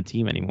just aren't a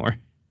team anymore.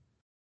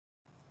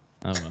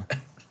 I don't know.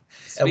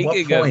 At what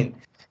Speaking of- point,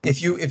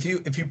 if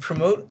you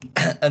promote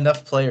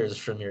enough players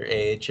from your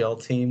AHL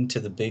team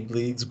to the big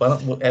leagues,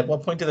 at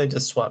what point do they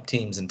just swap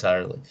teams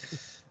entirely?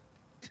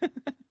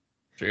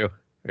 True.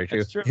 Very true.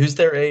 That's true. Who's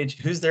their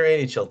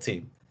AHL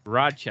team?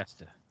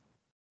 Rochester.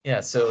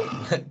 Yeah, so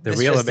The this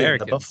Real just in,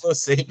 Americans. the Buffalo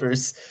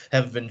Sabres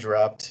have been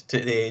dropped to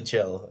the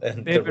AHL,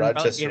 and They've the been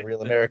Rochester relegated.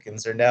 Real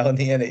Americans are now in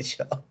the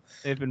NHL.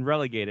 They've been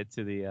relegated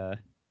to the...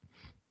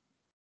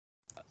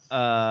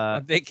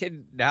 They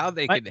can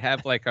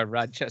have like a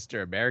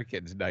Rochester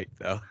Americans night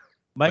though.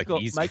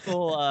 Michael easy.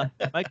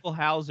 Michael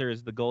Hauser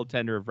is the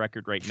goaltender of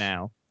record right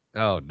now.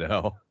 Oh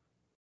no.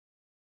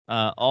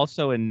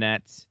 Also in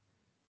nets,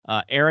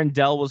 Aaron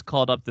Dell was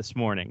called up this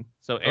morning.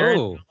 So Aaron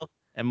Dell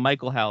and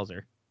Michael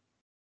Hauser.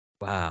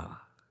 Wow.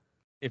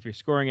 If you're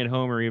scoring at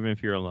home or even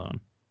if you're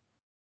alone.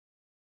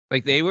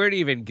 Like they weren't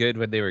even good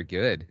when they were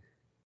good.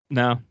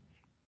 No.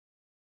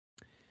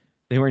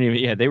 They weren't even.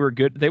 Yeah, they were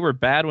good. They were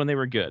bad when they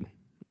were good.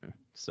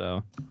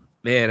 So.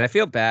 Man, I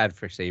feel bad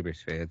for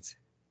Sabres fans.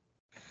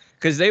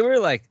 Because they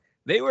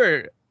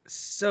were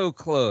so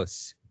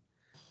close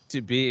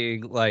to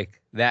being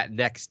like that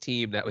next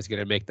team that was going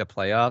to make the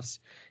playoffs,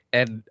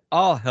 and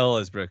all hell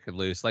is broken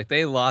loose. Like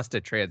they lost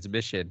a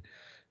transmission,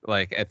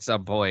 like at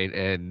some point,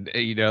 and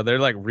they're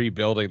like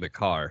rebuilding the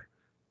car,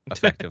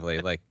 effectively.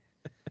 Like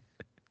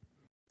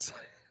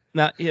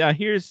now,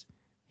 here's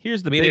the.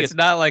 I mean, biggest, it's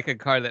not like a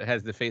car that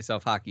has the Face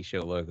Off Hockey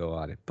Show logo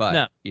on it,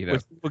 but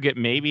which we'll get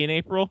maybe in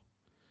April.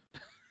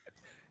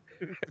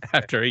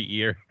 After a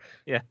year.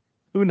 Yeah.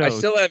 Who knows? I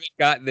still haven't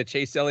gotten the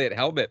Chase Elliott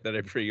helmet that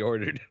I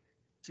pre-ordered.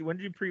 See, when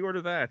did you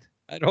pre-order that?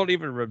 I don't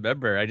even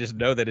remember. I just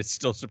know that it's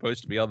still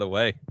supposed to be on the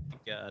way.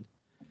 God.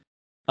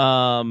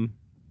 I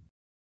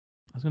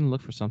was gonna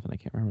look for something. I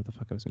can't remember what the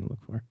fuck I was gonna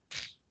look for.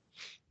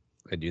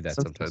 I do that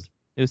sometimes.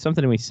 It was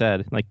something we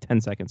said like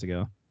 10 seconds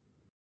ago.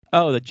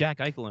 Oh, the Jack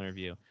Eichel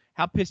interview.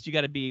 How pissed you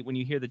got to be when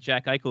you hear the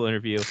Jack Eichel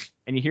interview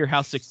and you hear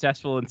how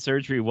successful in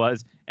surgery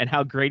was and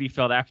how great he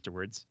felt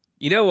afterwards.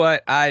 You know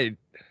what? As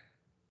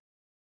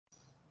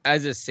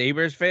a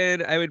Sabres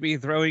fan, I would be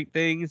throwing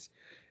things.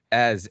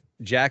 As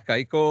Jack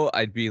Eichel,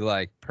 I'd be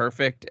like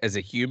perfect as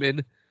a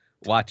human.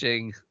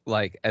 Watching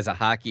like as a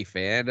hockey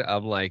fan,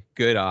 I'm like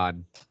good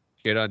on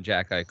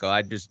Jack Eichel.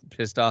 I'm just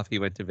pissed off he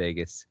went to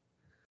Vegas.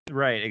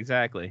 Right,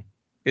 exactly.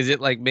 Because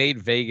it like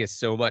made Vegas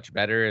so much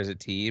better as a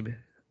team.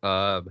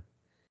 And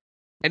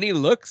he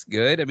looks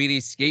good. I mean,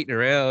 he's skating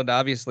around.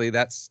 Obviously,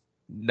 that's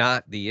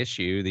not the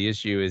issue. The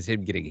issue is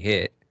him getting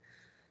hit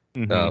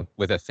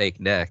with a fake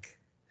neck.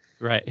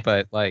 Right.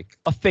 But like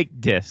a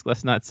fake disc.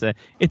 Let's not say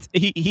it's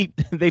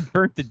they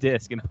burnt the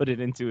disc and put it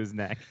into his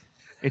neck.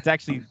 It's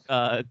actually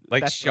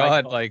like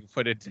Sean like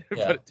put it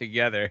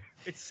together.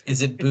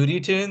 Is it Booty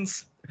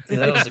Tunes?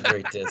 That was a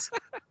great disc.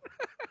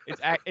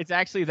 It's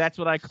actually that's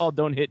what I call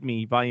Don't Hit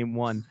Me Volume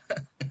 1.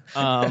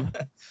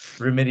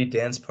 Remedy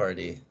Dance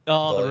Party.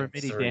 Oh, the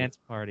Remedy Dance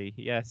Party.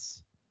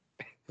 Yes.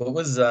 What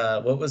was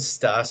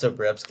Stas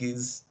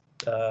Obrevsky's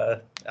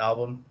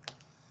album?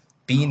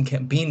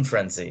 Bean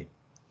Frenzy.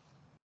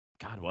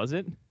 God, was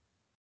it?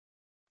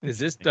 Is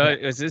this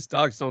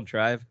Dogs Don't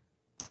Drive?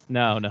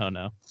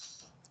 No.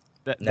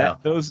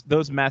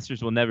 Those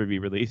masters will never be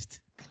released.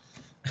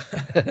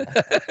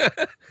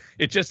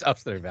 It just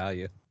ups their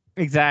value.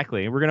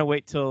 Exactly. We're gonna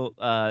wait till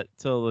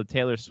the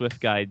Taylor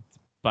Swift guy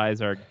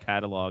buys our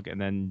catalog and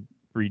then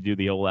redo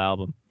the whole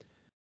album.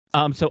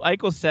 So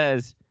Eichel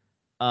says,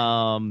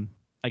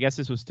 I guess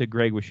this was to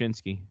Greg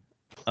Wyshynski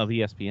of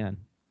ESPN.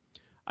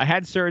 I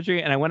had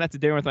surgery and I went out to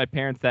dinner with my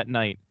parents that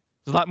night.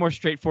 It was a lot more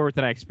straightforward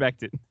than I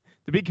expected.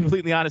 To be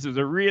completely honest, it was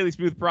a really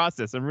smooth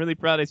process. I'm really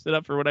proud I stood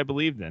up for what I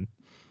believed in.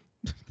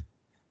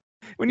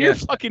 When you're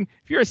if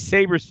you're a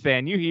Sabres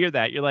fan, you hear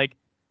that, you're like,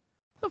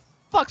 the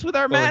fuck's with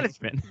our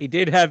management? He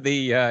did have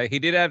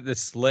the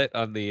slit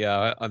on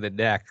the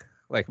neck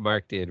like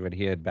Mark did when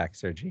he had back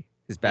surgery.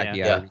 His back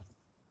Yeah.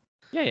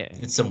 Yeah.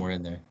 It's somewhere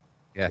in there.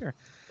 Yeah. Sure.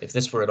 If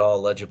this were at all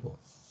legible.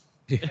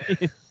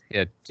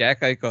 Yeah,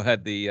 Jack Eichel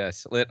had the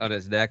slit on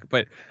his neck.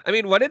 But, I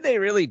mean, what did they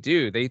really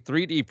do? They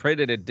 3D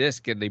printed a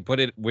disc and they put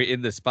it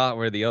in the spot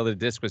where the other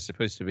disc was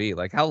supposed to be.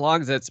 Like, how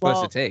long is that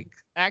supposed to take?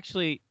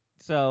 Actually,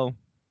 so,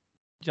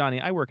 Johnny,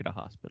 I work at a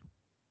hospital.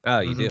 Oh,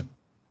 you do?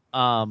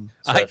 I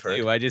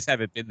do. I just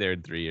haven't been there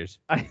in 3 years.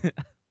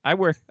 I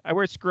wear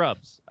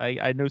scrubs.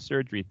 I know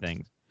surgery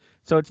things.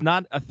 So it's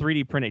not a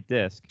 3D printed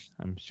disc.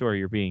 I'm sure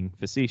you're being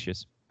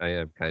facetious. I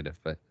am kind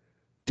of, but...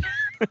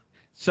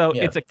 So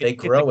they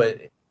grow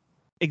it.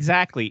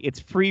 Exactly. It's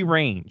free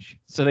range.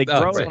 So they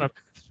Oh, grow right. it on a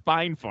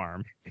spine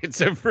farm.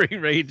 It's a free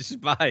range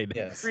spine.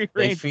 Yes. Free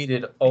They range. feed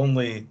it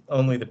only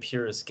the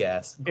purest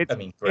grass.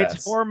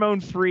 It's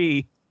hormone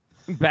free.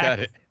 Got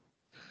it.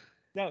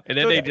 No, And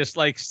then so they just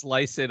like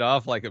slice it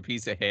off like a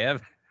piece of ham.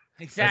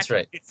 exactly.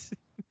 right.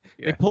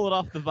 They Yeah. pull it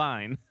off the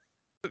vine.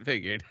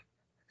 Figured.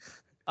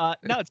 No,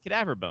 it's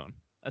cadaver bone.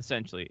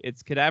 Essentially,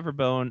 it's cadaver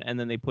bone, and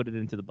then they put it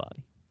into the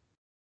body.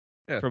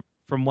 Yeah.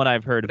 From what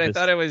I've heard But of I this.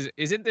 thought it was.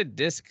 Isn't the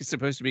disc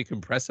supposed to be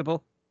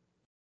compressible?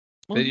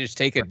 Well, Then you just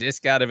take a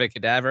disc out of a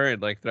cadaver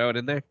and like throw it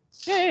in there.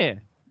 yeah.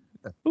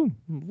 Boom.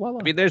 Voila.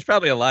 I mean, there's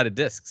probably a lot of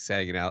discs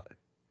hanging out.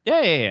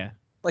 yeah.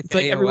 Like It's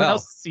like AOL. everyone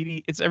else's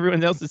CD. It's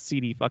everyone else's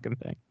CD fucking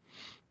thing.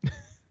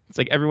 It's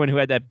like everyone who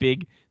had that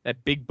big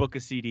book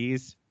of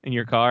CDs in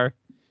your car.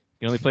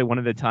 You only play one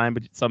at a time,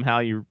 but somehow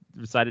you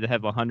decided to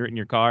have 100 in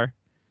your car.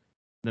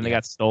 Then they Yeah.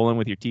 got stolen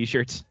with your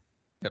T-shirts.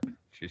 Yep.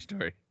 True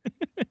story.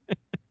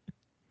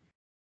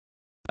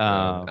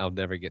 Unfortunately, I'll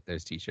never get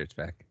those T-shirts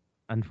back.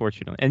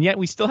 and yet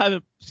we still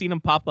haven't seen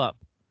them pop up.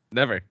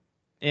 Never.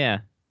 Yeah.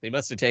 They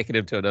must have taken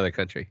him to another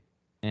country.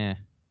 Yeah.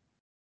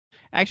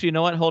 Actually, you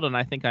know what? Hold on.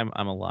 I think I'm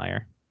a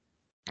liar.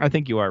 I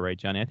think you are right,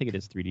 Johnny. I think it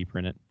is 3D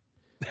printed.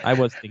 I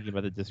was thinking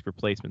about the disc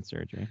replacement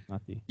surgery,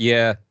 not the.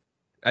 Yeah.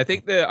 I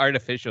think the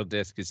artificial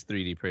disc is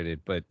 3D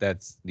printed, but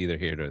that's neither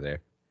here nor there.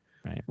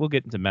 Right. We'll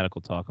get into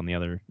medical talk on the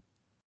other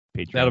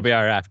Patreon. That'll be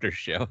our after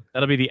show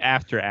That'll be the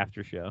after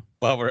show.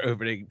 while we're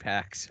opening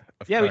packs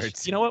of Yeah,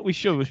 cards. you know what? We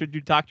should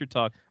do doctor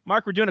talk.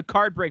 Mark, we're doing a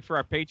card break for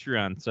our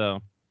Patreon,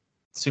 so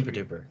Super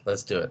duper.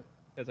 Let's do it.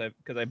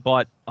 because I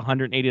bought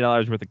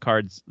 $180 worth of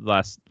cards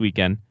last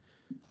weekend,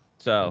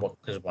 so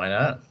Because why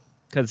not?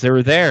 because they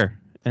were there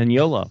and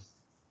YOLO.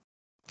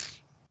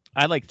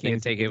 I like Can't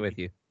things. take it with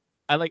you.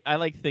 I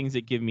like things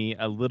that give me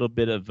a little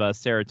bit of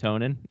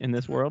serotonin in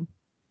this world.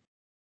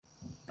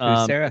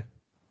 Who's Sarah?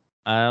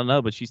 I don't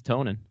know, but she's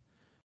toning.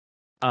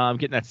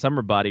 Getting that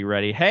summer body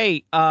ready.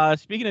 Hey,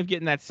 speaking of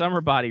getting that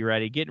summer body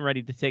ready, getting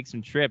ready to take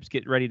some trips,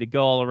 getting ready to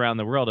go all around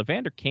the world,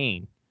 Evander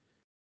Kane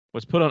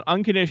was put on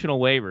unconditional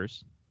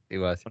waivers He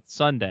was. on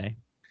Sunday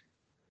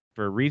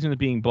for a reason of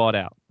being bought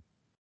out.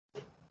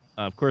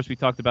 Of course, we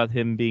talked about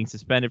him being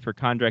suspended for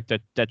contract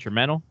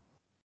detrimental.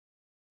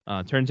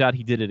 Turns out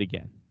he did it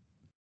again.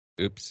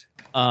 Oops.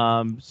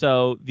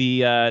 So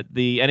the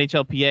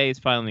NHLPA is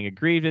filing a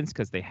grievance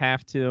because they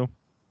have to.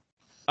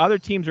 Other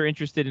teams are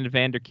interested in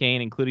Evander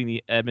Kane, including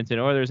the Edmonton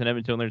Oilers, and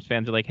Edmonton Oilers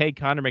fans are like, "Hey,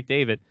 Connor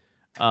McDavid,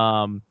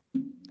 how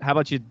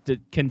about you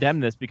condemn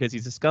this because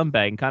he's a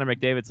scumbag?" And Connor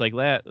McDavid's like,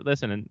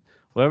 "Listen, and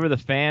whatever the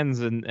fans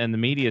and the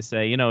media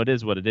say, it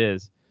is what it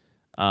is.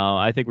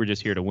 I think we're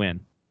just here to win."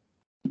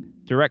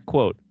 Direct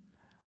quote.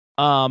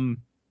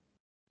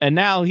 And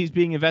now he's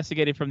being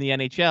investigated from the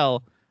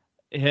NHL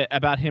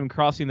about him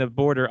crossing the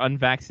border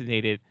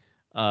unvaccinated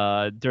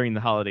during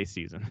the holiday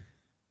season.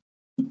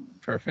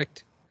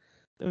 Perfect.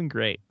 Doing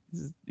great.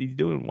 He's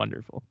doing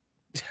wonderful.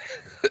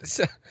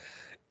 so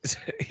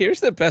here's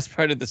the best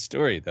part of the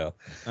story, though.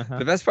 Uh-huh.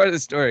 The best part of the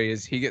story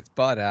is he gets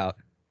bought out.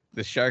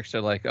 The Sharks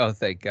are like, "Oh,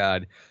 thank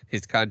God,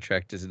 his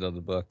contract isn't on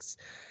the books."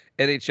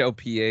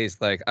 NHLPA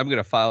is like, "I'm going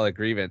to file a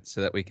grievance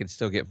so that we can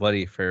still get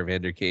money for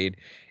Evander Kane."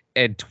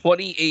 And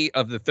 28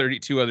 of the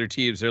 32 other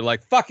teams are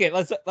like, "Fuck it,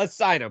 let's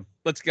sign him.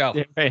 Let's go."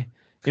 Yeah, hey,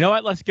 you know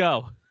what? Let's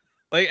go.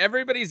 Like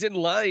everybody's in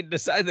line to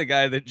sign the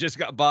guy that just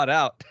got bought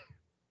out.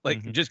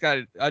 Like Mhm. just got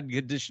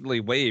unconditionally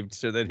waived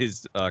so that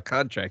his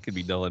contract could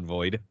be null and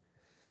void.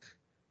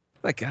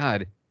 My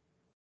God.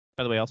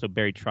 By the way, also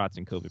Barry Trotz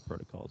in COVID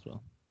protocol as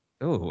well.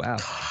 Oh, wow.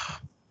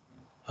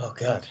 Oh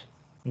God,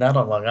 not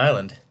on Long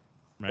Island.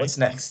 Right? What's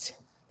next?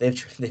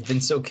 They've been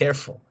so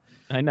careful.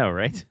 I know,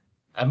 right?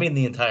 I mean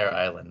the entire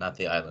island, not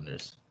the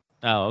Islanders.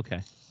 Oh,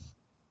 okay.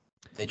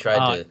 They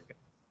tried to.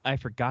 I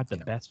forgot the You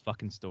know. best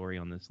fucking story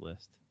on this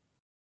list.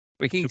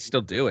 We can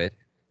still do it.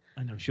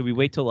 I know. Should we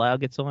wait till Lyle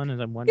gets on? As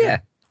I'm wondering. Yeah,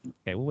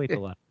 Okay, we'll wait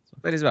till Lyle gets on.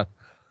 might as well.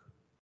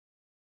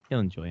 He'll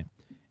enjoy it.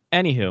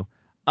 Anywho,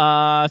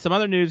 some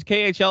other news: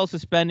 KHL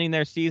suspending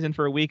their season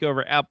for a week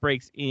over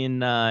outbreaks in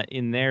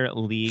their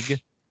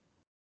league,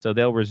 so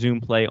they'll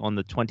resume play on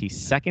the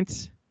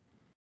 22nd.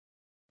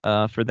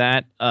 For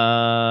that,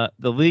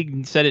 the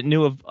league said it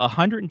knew of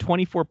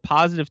 124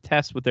 positive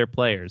tests with their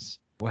players,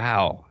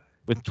 Wow.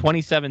 with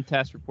 27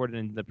 tests reported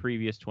in the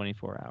previous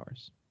 24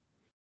 hours.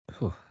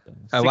 Whew. So,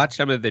 I six- watched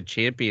some of the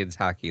Champions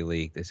Hockey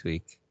League this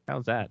week.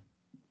 How's that?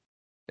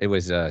 It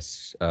was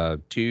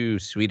two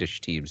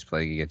Swedish teams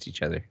playing against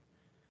each other.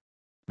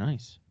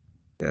 Nice.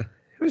 It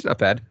was not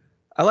bad.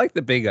 I like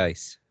the big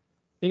ice.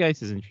 Big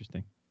ice is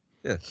interesting.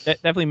 Yeah. It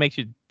definitely makes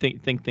you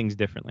think things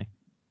differently.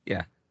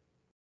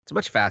 It's a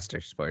much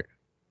faster sport.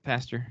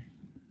 Faster,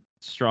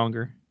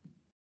 stronger,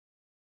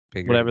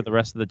 Bigger. whatever the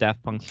rest of the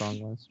Daft Punk song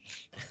was.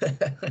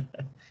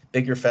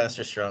 Bigger,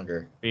 faster,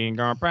 stronger. I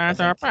I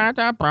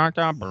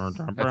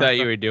thought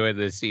you were doing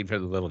the scene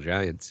from the Little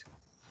Giants.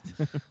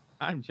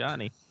 I'm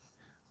Johnny.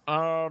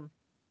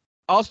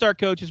 All-star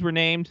coaches were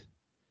named.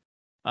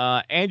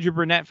 Andrew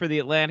Burnett for the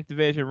Atlantic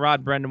Division,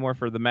 Rod Brendamore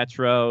for the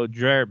Metro,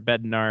 Jarrett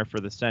Bednar for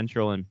the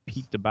Central, and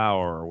Pete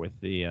DeBauer with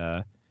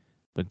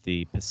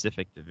the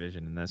Pacific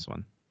Division in this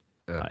one.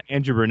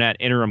 Andrew Burnett,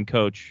 interim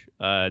coach,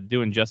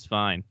 doing just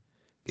fine.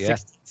 Yeah.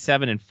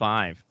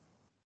 7-5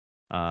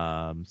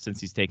 since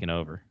he's taken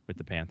over with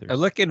the Panthers. I'm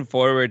looking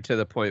forward to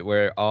the point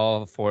where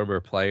all former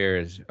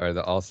players are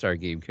the All-Star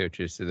game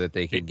coaches so that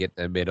they can get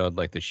them in on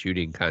like the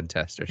shooting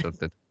contest or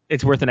something.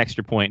 It's worth an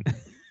extra point.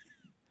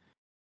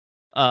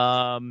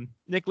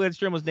 Nick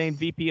Lidstrom was named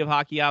VP of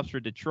Hockey Ops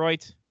for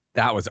Detroit.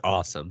 That was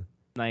awesome.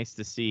 Nice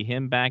to see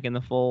him back in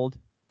the fold.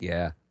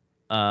 Yeah.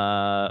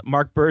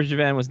 Mark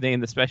Bergevin was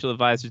named the special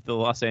advisor to the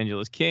Los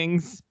Angeles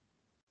Kings.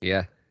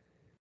 Yeah.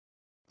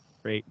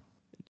 Great.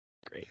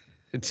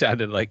 It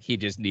sounded like he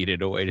just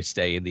needed a way to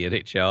stay in the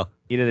NHL.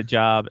 He did a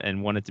job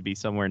and wanted to be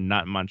somewhere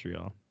not in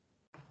Montreal.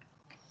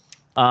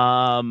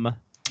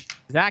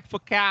 Zach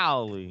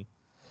Fucali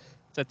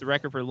set the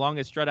record for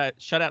longest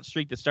shutout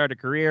streak to start a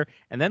career,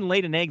 and then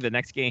laid an egg the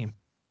next game.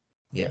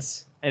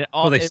 Yes. And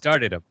They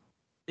started him.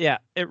 Yeah,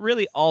 it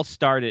really all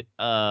started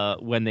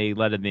when they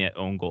let in the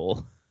own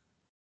goal.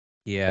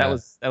 Yeah.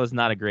 That was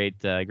not a great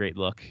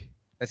look.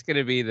 That's going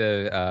to be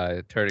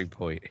the turning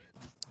point,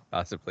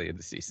 possibly, in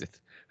the season.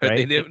 But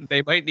Right?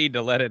 they might need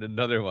to let in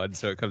another one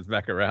so it comes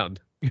back around.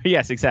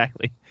 Yes,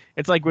 exactly.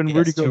 It's like when Yes,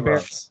 Rudy two Gobert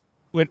runs.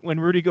 when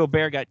Rudy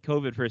Gobert got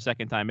COVID for a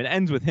second time. It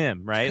ends with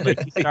him, right?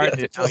 Like he started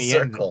Yeah, it, now he ends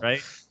it, circle.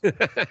 right?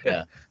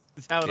 Yeah.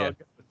 That's how it all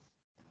goes.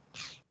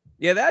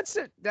 Yeah, that's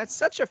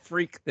such a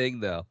freak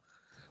thing, though.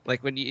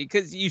 Like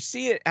because you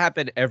see it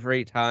happen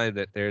every time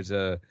that there's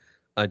a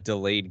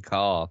delayed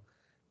call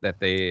that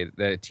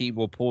a team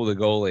will pull the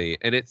goalie,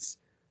 and it's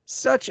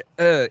such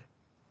a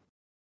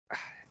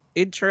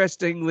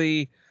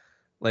interestingly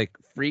like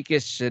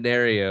freakish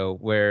scenario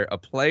where a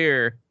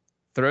player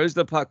throws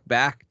the puck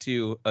back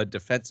to a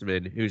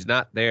defenseman who's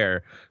not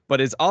there, but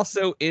is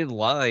also in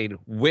line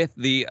with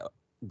the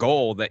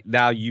goal that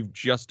now you've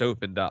just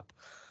opened up.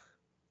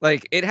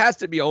 Like, it has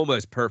to be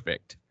almost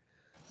perfect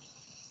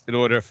in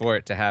order for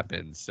it to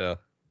happen. So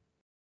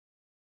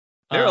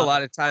there are a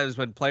lot of times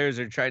when players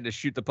are trying to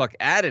shoot the puck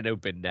at an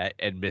open net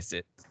and miss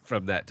it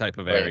from that type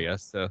of area.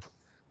 So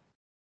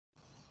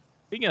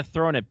Speaking of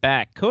throwing it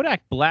back,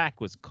 Kodak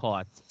Black was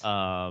caught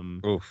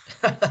oof.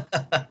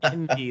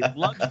 in the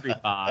luxury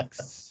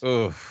box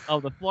Oof.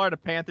 of the Florida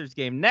Panthers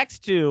game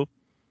next to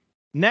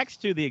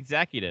the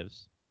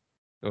executives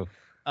Oof.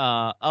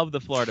 of the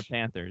Florida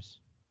Panthers.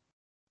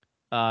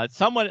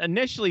 Someone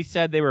initially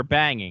said they were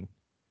banging.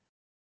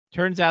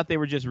 Turns out they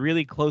were just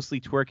really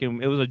closely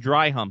twerking. It was a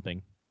dry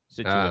humping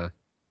situation.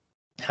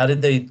 How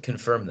did they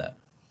confirm that?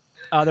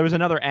 There was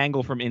another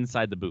angle from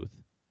inside the booth.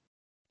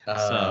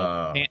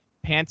 So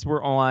pants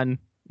were on.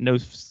 No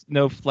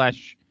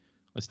flesh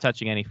was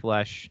touching any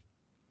flesh.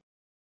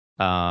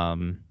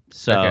 So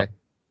Okay.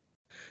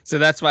 So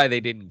that's why they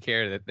didn't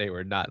care that they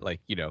were not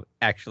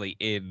actually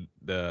in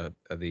the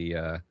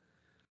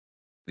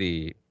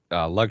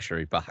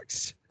luxury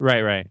box.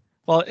 Right.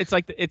 Well, it's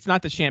like it's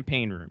not the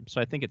champagne room, so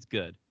I think it's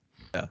good.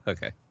 Oh,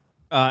 okay.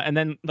 And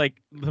then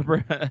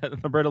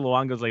Roberto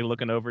Luongo's like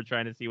looking over,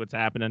 trying to see what's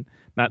happening,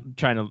 not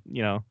trying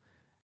to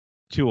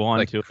chew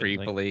on to it.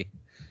 Creepily.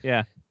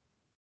 Yeah.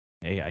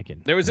 Hey, I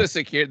can. There was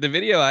the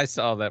video I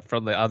saw that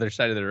from the other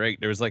side of the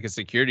rink, there was like a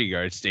security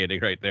guard standing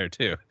right there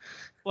too.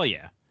 Well,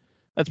 yeah,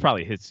 that's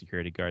probably his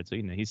security guard, so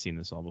he's seen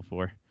this all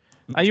before.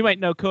 You might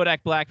know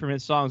Kodak Black from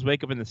his songs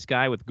 "Wake Up in the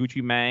Sky" with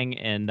Gucci Mane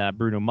and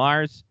Bruno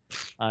Mars,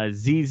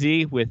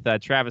 ZZ with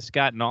Travis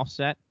Scott and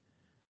Offset,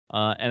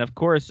 and of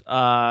course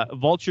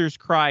Vultures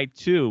Cry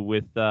 2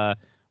 with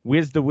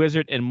Wiz the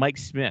Wizard and Mike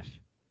Smith.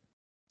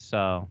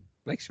 So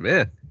Mike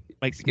Smith.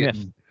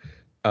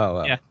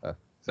 Oh, yeah.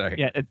 Sorry.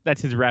 Yeah,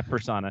 that's his rap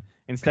persona.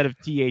 Instead of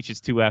TH,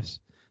 it's 2 Fs.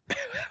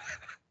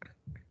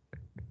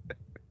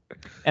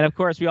 And of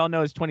course, we all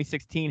know his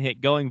 2016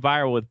 hit "Going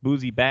Viral" with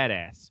Boozy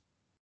Badass.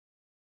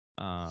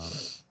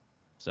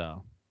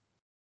 So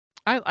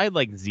I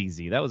like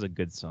ZZ. That was a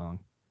good song.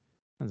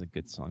 That was a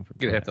good song for.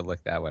 You're gonna have to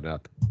look that one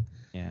up.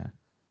 Yeah.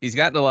 He's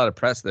gotten a lot of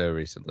press though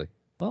recently.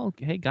 Well,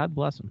 hey, God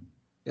bless him.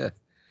 Yeah.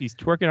 He's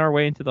twerking our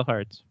way into the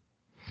hearts.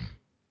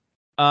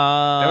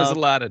 That was a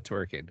lot of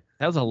twerking.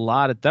 That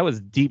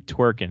was deep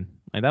twerking.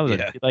 Like that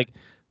was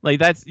like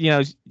that's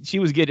she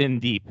was getting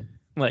deep.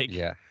 Like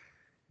Yeah.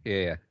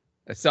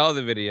 I saw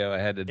the video. I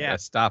had to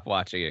stop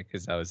watching it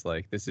because I was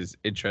like, this is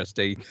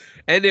interesting.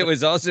 And it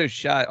was also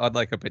shot on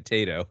like a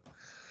potato.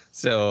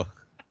 So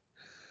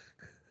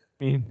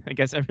I mean, I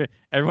guess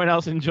everyone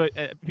else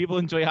people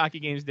enjoy hockey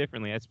games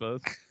differently, I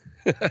suppose.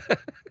 Do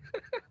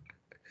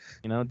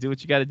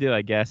what you got to do,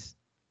 I guess.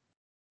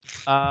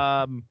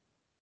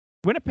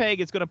 Winnipeg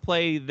is going to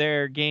play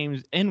their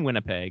games in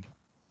Winnipeg,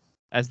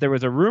 as there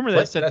was a rumor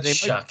that said that's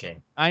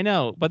shocking. I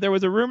know, but there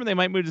was a rumor they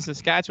might move to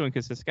Saskatchewan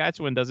because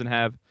Saskatchewan doesn't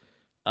have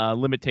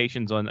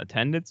limitations on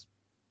attendance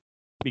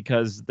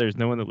because there's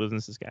no one that lives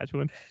in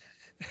Saskatchewan.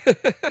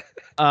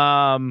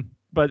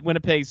 But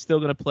Winnipeg's still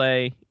going to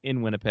play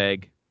in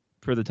Winnipeg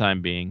for the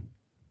time being,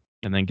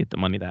 and then get the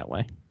money that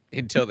way.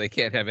 until they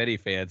can't have any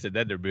fans, and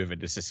then they're moving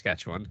to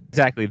Saskatchewan.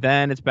 Exactly.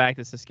 Then it's back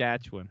to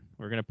Saskatchewan.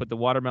 We're gonna put the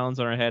watermelons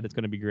on our head. It's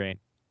gonna be great.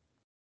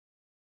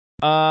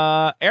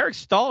 Eric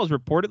Stahl is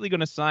reportedly going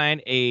to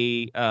sign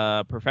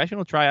a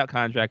professional tryout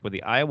contract with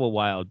the Iowa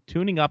Wild,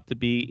 tuning up to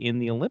be in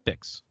the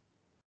Olympics.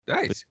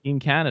 Nice. In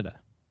Canada.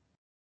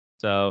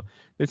 So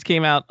this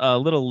came out a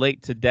little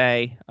late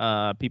today.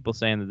 People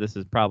saying that this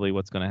is probably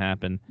what's going to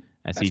happen.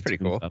 As That's pretty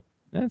cool. Up.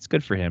 That's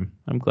good for him.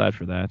 I'm glad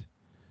for that.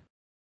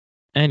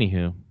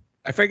 Anywho.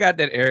 I forgot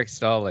that Eric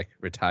Stahl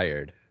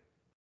retired.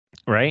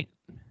 Right?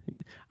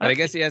 But I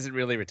guess he hasn't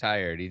really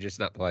retired. He's just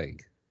not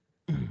playing.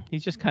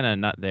 He's just kind of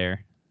not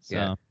there.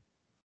 So.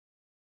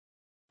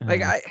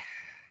 Yeah.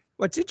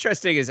 What's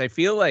interesting is I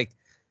feel like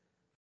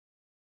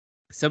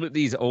some of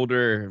these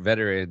older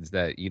veterans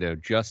that,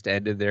 just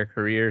ended their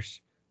careers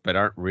but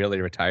aren't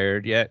really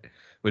retired yet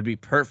would be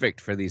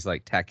perfect for these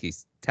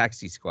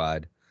taxi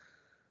squad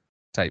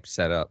type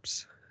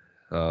setups,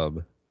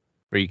 where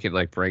you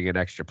can bring an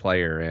extra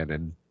player in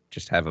and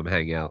just have them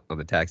hang out on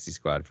the taxi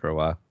squad for a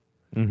while.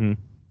 Mm-hmm.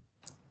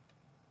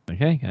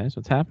 Okay, guys,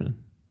 what's happening?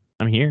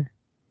 I'm here.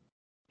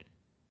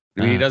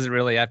 I mean, he doesn't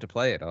really have to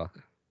play at all.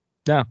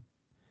 No.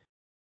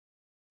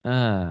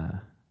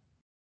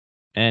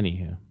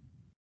 Anywho.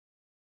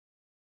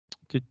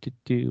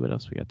 What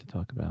else we got to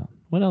talk about?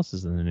 What else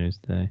is in the news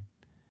today?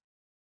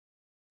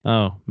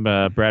 Oh,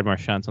 Brad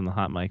Marchand's on the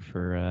hot mic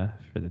for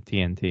the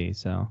TNT,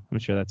 so I'm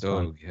sure that's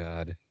fun. Oh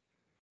God.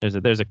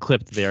 There's a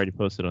clip that they already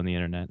posted on the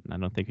internet, and I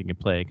don't think we can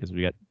play it because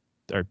we got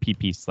our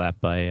PP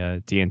slapped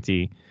by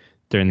TNT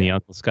during the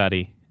Uncle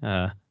Scotty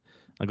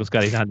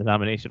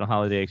non-denominational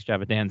holiday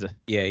extravaganza.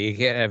 Yeah, you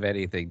can't have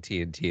anything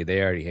TNT.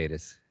 They already hate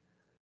us.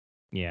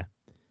 Yeah.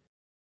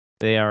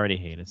 They already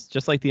hate us,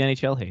 just like the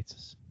NHL hates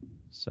us.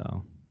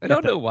 So I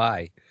don't know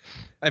why.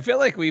 I feel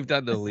like we've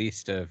done the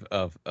least of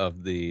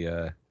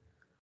the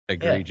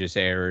egregious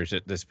errors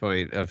at this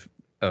point of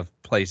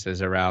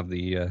places around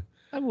the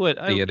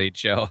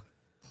NHL.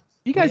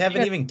 You guys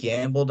haven't even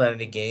gambled at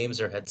any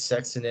games or had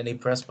sex in any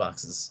press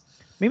boxes.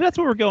 Maybe that's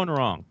where we're going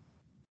wrong.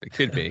 It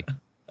could be.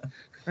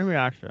 Maybe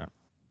actually.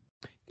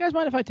 You guys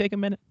mind if I take a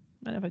minute?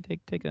 Mind if I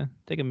take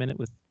a minute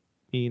with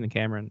me and the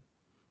camera? And you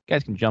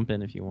guys can jump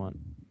in if you want.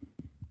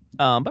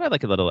 But I'd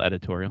like a little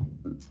editorial.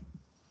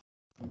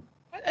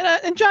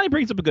 And Johnny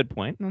brings up a good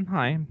point.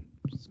 Hi, I'm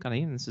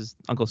Scotty, and this is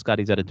Uncle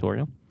Scotty's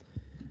editorial.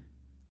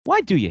 Why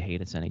do you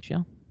hate us,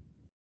 NHL?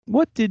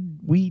 What did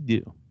we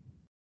do?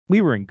 We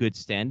were in good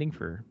standing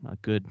for a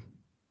good,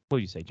 what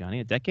do you say,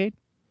 Johnny, a decade?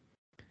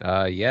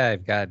 Yeah,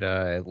 I've got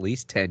at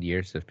least 10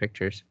 years of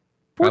pictures.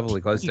 Probably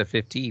close to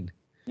 15.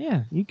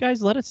 Yeah, you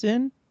guys let us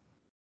in.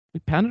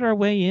 We pounded our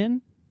way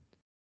in.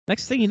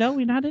 Next thing you know,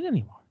 we're not in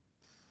anymore.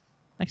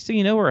 Next thing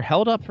you know, we're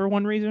held up for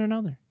one reason or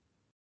another.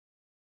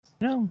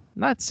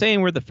 Not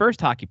saying we're the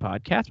first hockey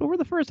podcast, but we're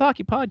the first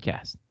hockey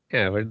podcast.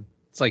 Yeah,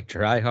 it's like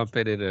dry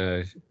humping in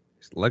a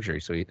luxury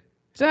suite.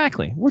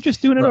 Exactly. We're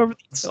just doing it over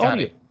the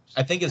audio.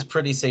 I think it's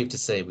pretty safe to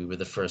say we were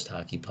the first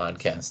hockey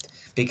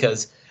podcast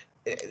because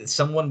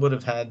someone would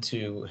have had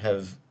to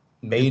have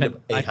made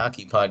a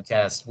hockey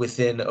podcast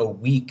within a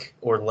week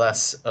or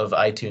less of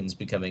iTunes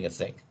becoming a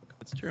thing.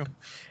 That's true.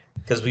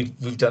 Because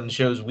we've done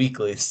shows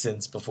weekly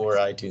since before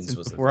iTunes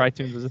was a thing.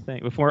 iTunes was a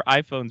thing. Before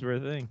iPhones were a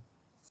thing.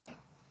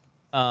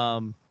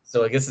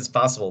 So I guess it's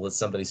possible that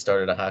somebody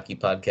started a hockey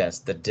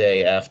podcast the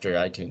day after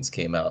iTunes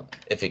came out,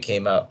 if it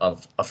came out on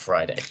a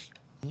Friday.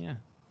 Yeah.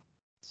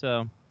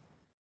 So,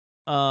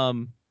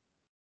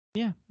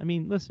 yeah. I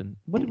mean, listen.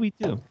 What did we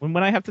do when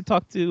I have to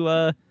talk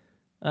to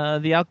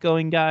the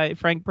outgoing guy,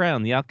 Frank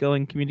Brown, the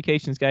outgoing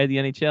communications guy of the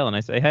NHL, and I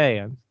say, "Hey,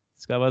 I'm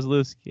Scott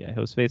Wasilewski. I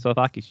host Face Off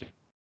Hockey Show."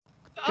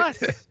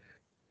 Us.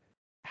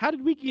 How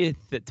did we get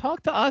that?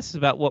 Talk to us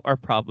about what our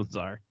problems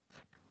are.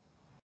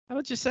 How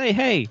about you say,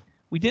 "Hey,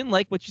 we didn't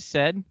like what you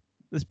said.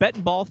 This bet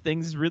and ball thing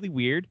is really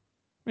weird.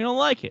 We don't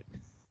like it."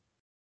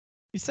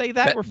 You say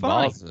that, we're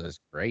fine. Balls is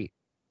great.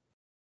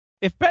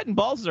 If bet and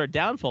balls is our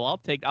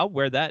downfall, I'll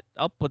wear that.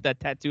 I'll put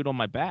that tattooed on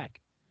my back.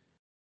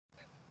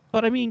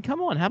 But I mean,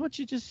 come on. How about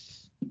you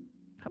just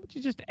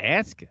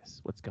ask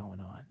us what's going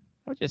on?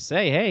 How about you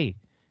say, "Hey,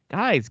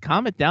 guys,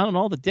 comment down on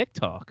all the dick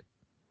talk."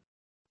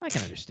 I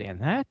can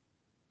understand that.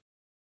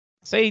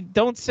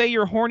 Don't say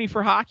you're horny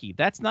for hockey.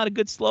 That's not a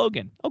good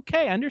slogan.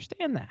 Okay, I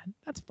understand that.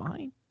 That's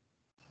fine.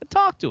 But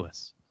talk to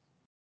us.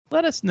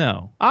 Let us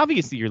know.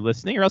 Obviously, you're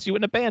listening, or else you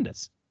wouldn't have banned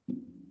us.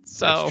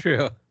 So that's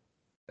true.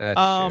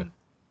 That's true.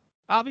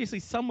 Obviously,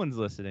 someone's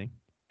listening,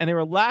 and they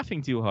were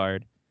laughing too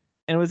hard,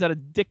 and it was at a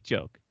dick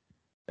joke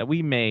that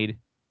we made,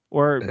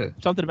 or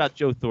something about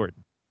Joe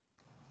Thornton.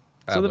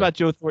 Something about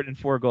Joe Thornton,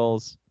 4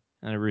 goals,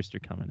 and a rooster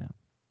coming out.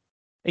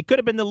 It could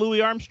have been the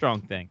Louis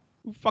Armstrong thing.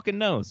 Who fucking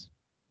knows?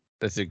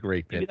 That's a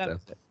great bit, though.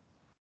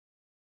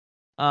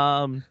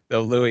 The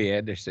Louis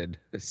Anderson.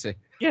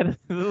 Yeah,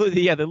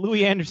 the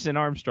Louis Anderson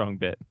Armstrong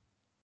bit.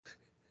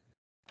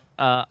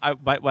 By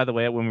the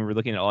way, when we were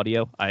looking at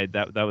audio,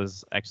 that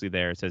was actually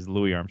there. It says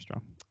Louis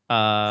Armstrong.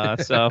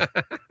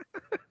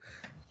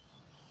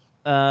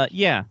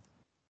 Yeah.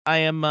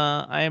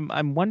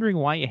 I'm wondering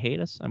why you hate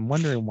us. I'm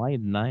wondering why you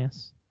deny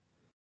us.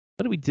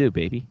 What do we do,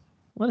 baby?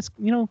 Let us,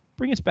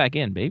 bring us back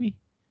in, baby.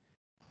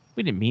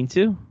 We didn't mean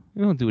to.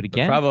 We won't do it The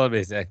again. problem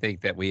is, I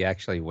think that we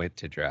actually went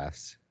to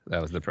drafts.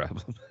 That was the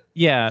problem.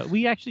 Yeah,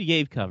 we actually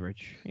gave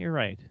coverage. You're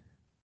right.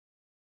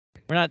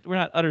 We're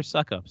not utter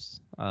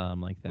suck-ups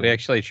like that. We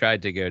actually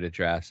tried to go to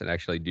drafts and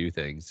actually do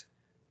things.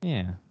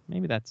 Yeah,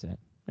 maybe that's it.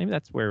 Maybe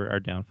that's where our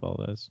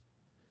downfall is.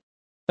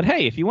 But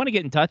hey, if you want to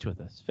get in touch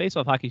with us,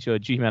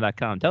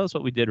 faceoffhockeyshow@gmail.com. Tell us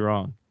what we did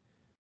wrong.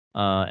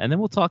 And then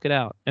we'll talk it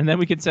out. And then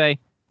we can say,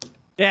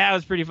 yeah, it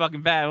was pretty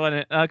fucking bad,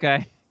 wasn't it?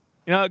 Okay.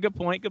 Good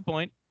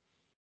point.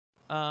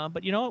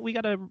 But you know what? We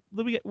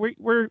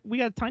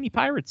got Tiny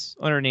Pirates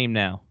on our name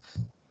now.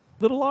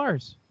 Little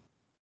R's.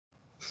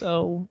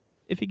 So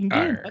if you can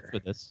get in touch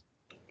with us,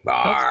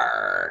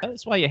 tell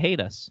us why you hate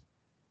us.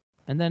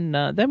 And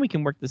then we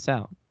can work this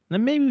out. And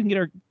then maybe we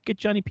can get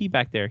Johnny P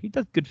back there. He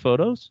does good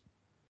photos.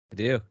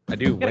 I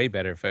do way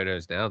better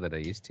photos now than I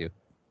used to.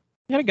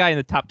 We got a guy in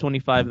the top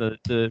 25 of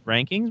the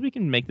rankings. We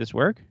can make this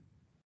work.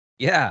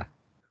 Yeah.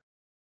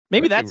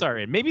 Maybe that's our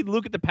in. Maybe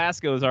Luke at the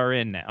Pascos are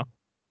in now.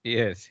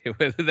 Yes.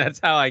 That's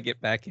how I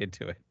get back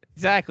into it.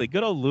 Exactly.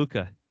 Good old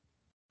Luca.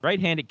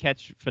 Right-handed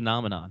catch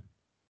phenomenon.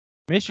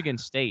 Michigan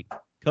State.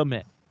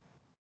 Commit.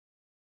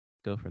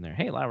 Go from there.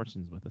 Hey,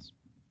 Lowerson's with us.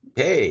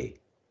 Hey.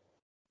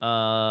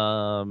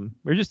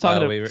 We're just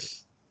talking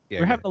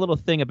we're having a little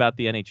thing about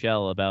the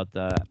NHL about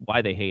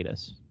why they hate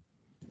us.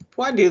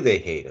 Why do they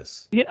hate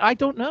us? Yeah, I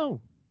don't know.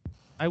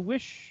 I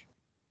wish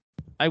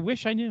I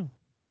knew.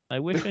 I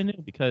wish I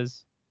knew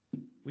because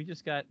we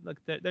just got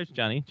there's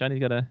Johnny. Johnny's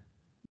got a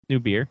new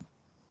beer.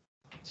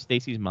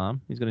 Stacy's mom.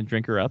 He's gonna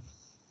drink her up.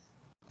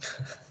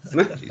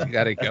 She's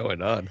got it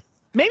going on.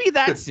 Maybe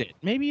that's it.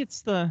 Maybe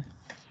it's the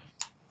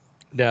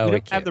No, we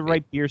don't have the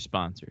right beer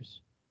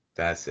sponsors.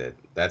 That's it.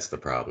 That's the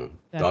problem.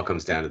 It Yeah. all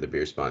comes down to the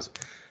beer sponsor.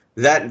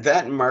 That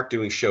and Mark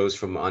doing shows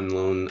from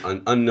unknown,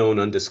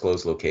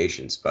 undisclosed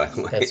locations. By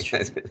the way, That's true.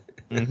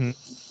 Mm-hmm.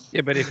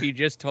 Yeah, but if you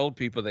just told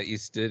people that you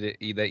stayed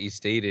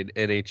in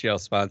NHL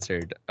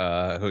sponsored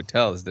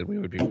hotels, then we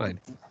would be fine.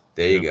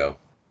 There you go.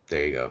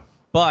 There you go.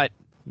 But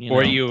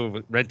Or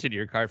you rented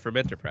your car from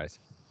Enterprise.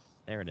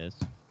 there it is.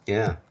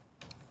 Yeah.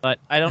 But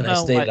I don't And I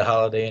know. stayed at a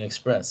Holiday Inn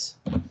Express.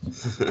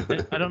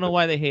 I don't know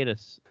why they hate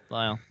us,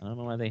 Lyle. I don't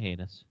know why they hate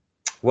us.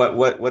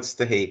 What's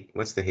the hate?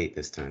 What's the hate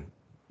this time?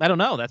 I don't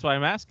know. That's why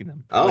I'm asking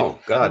them. Oh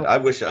God, I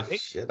wish. Hey.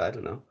 Shit, I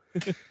don't know.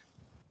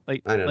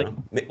 Like, I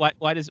don't know.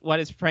 why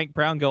does Frank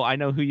Brown go, I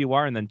know who you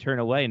are, and then turn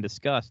away in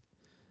disgust?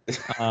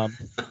 Not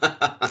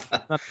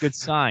a good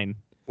sign.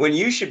 When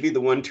you should be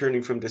the one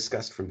turning from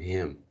disgust from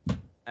him.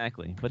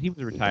 Exactly. But he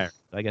was retired.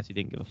 I guess he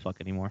didn't give a fuck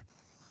anymore.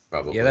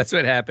 Probably. Yeah, that's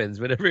what happens.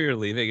 Whenever you're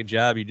leaving a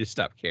job, you just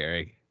stop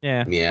caring.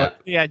 Yeah. Yeah.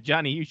 But, yeah,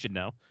 Johnny, you should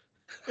know.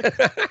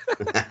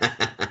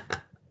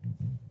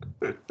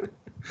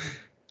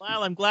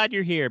 Well, I'm glad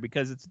you're here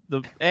because it's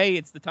the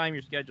time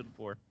you're scheduled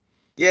for.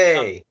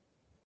 Yay.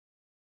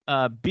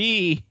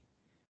 B,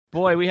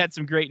 boy, we had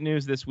some great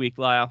news this week,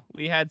 Lyle.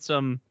 We had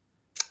some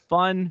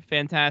fun,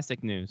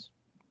 fantastic news.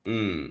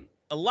 Mm.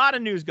 A lot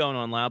of news going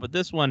on, Lyle, but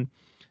this one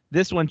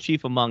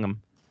chief among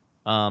them.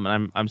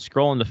 And I'm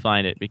scrolling to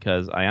find it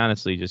because I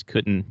honestly just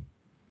couldn't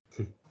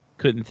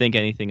think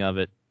anything of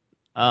it.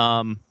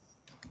 From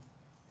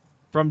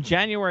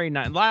January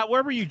 9th, Lyle,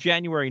 where were you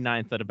January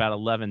 9th at about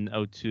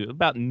 11:02,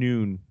 about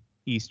noon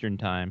Eastern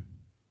time?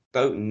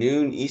 About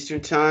noon Eastern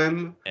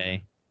time.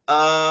 Okay.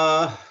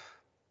 I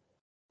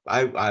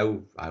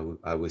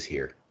was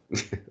here.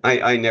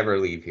 I never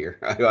leave here.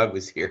 I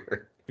was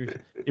here.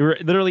 You were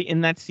literally in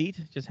that seat,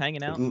 just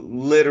hanging out.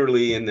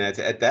 Literally in that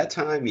at that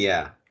time,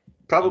 yeah.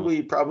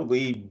 Probably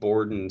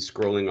bored and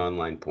scrolling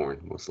online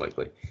porn, most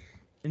likely.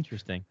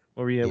 Interesting.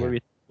 What were you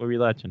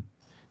watching?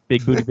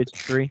 Big Booty Bitch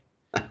 3?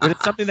 Was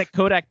it something that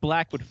Kodak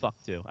Black would fuck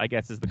to? I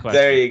guess is the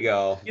question. There you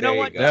go. You know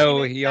what?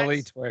 No, he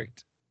only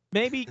twerked.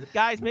 Maybe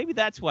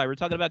that's why we're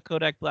talking about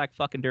Kodak Black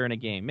fucking during a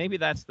game. Maybe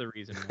that's the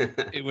reason.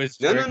 It was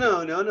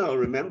No.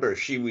 Remember,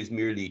 she was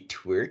merely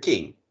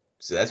twerking.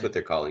 So that's what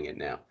they're calling it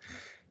now.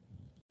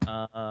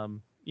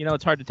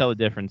 It's hard to tell the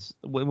difference.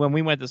 When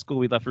we went to school,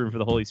 we left room for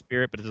the Holy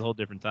Spirit, but it's a whole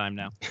different time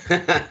now.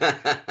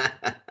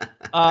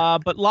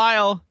 But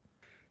Lyle,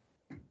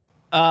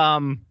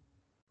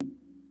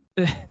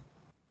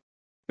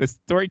 the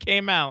story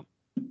came out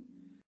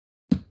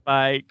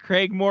by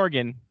Craig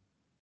Morgan,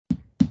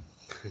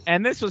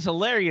 and this was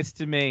hilarious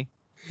to me,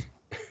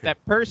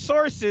 that per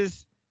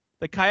sources,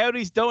 the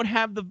Coyotes don't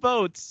have the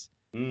votes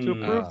to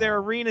approve their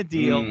arena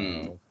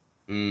deal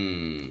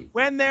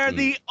when they're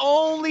the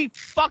only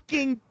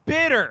fucking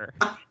bidder.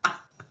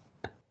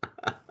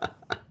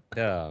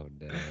 Oh,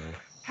 no.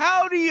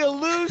 How do you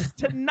lose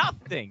to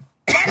nothing?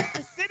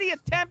 The city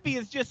of Tempe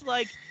is just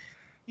like,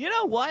 you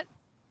know what?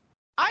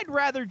 I'd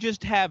rather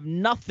just have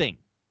nothing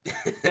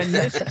than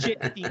this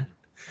shit team.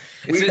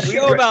 It's a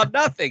show about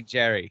nothing,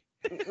 Jerry.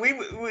 We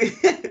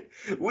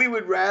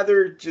would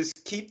rather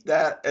just keep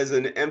that as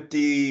an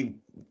empty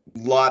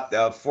lot,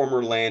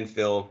 former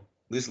landfill,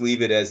 Just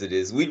leave it as it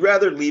is. We'd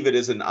rather leave it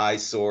as an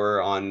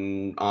eyesore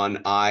on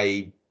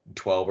I-12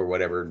 or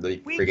whatever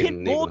the We friggin'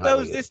 can Naval bulldoze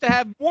Highway this is. to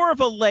have more of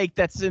a lake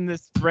that's in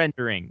this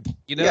rendering.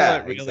 You know Yeah,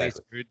 what really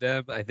exactly. screwed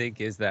them? I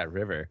think is that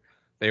river.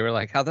 They were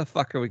like, "How the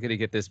fuck are we going to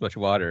get this much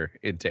water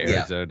into Yeah.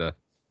 Arizona?"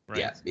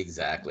 Yeah,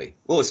 exactly.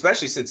 Well,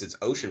 especially since it's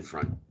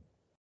oceanfront.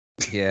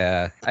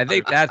 Yeah, I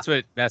think that's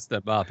what messed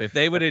them up. If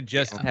they would have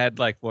just had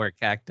like more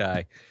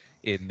cacti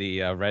in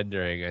the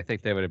rendering, I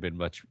think they would have been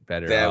much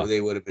better That off.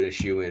 they would have been a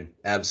shoe-in.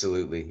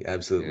 Absolutely,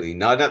 absolutely.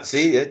 Not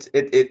see it.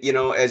 You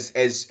know, as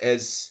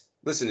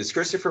listen, as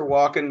Christopher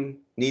Walken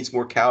needs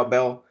more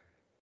cowbell,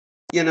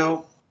 you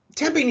know,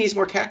 Tempe needs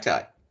more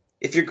cacti.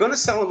 If you're going to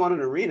sell them on an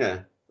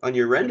arena on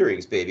your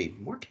renderings, baby,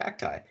 more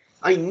cacti.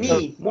 I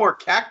need more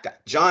cacti,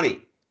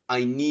 Johnny.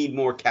 I need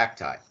more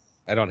cacti.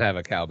 I don't have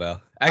a cowbell.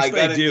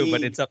 Actually, I do,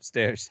 but it's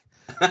upstairs.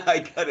 I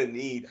got a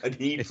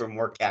need for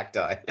more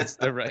cacti. It's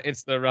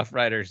the Rough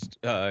Riders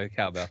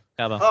cowbell.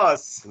 Oh,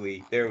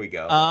 sweet. There we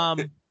go.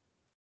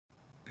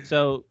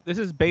 So this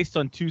is based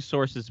on two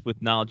sources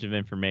with knowledge of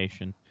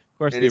information. Of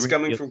course, and it's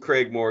coming from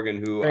Craig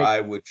Morgan, who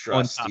I would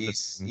trust.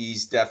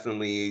 He's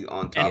definitely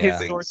on top and of his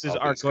things. sources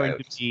are going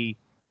to be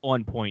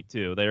on point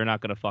too. They're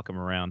not going to fuck him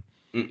around.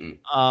 Mm-mm.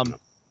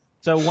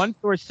 So one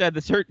source said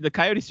the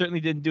Coyotes certainly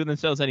didn't do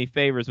themselves any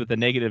favors with the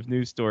negative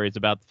news stories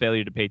about the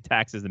failure to pay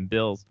taxes and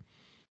bills.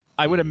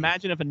 I would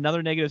imagine if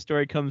another negative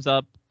story comes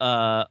up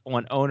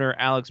on owner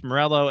Alex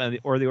Morello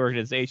or the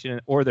organization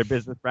or their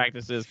business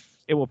practices,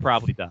 it will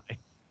probably die.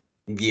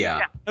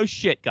 Yeah. No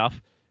shit, Guff.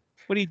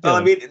 What are you doing?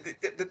 Well, I mean,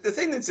 the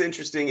thing that's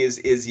interesting is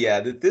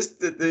that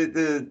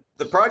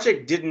the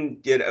project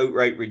didn't get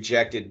outright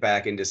rejected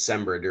back in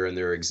December during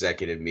their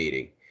executive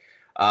meeting.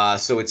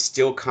 So it's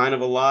still kind of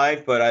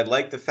alive, but I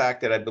like the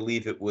fact that I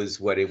believe there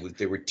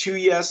were 2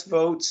 yes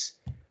votes.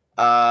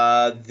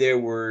 There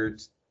were,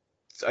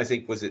 I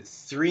think, was it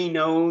 3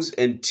 no's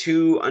and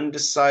 2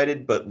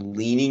 undecided, but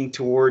leaning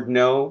toward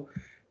no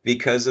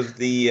because of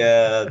the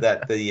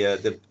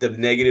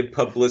negative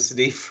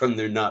publicity from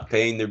their not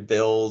paying their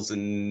bills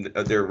and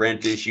their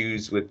rent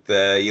issues with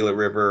Gila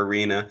River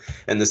Arena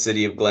and the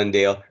city of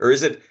Glendale. Or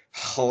is it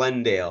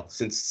Glendale,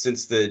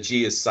 since the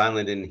G is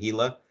silent in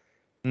Gila?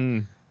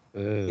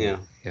 Yeah.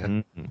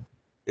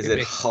 Is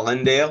it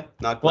Glendale?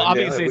 Not Glendale? Well,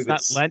 obviously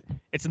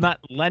it's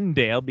not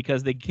Lendale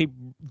because they keep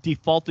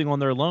defaulting on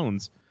their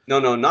loans.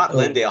 No, not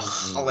Glendale.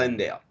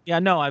 Glendale. Yeah,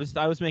 no, I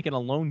was making a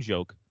loan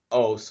joke.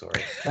 Oh,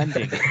 sorry.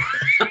 Lending.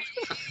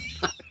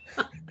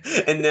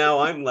 And now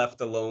I'm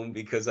left alone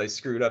because I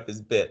screwed up his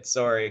bit.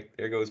 Sorry.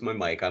 There goes my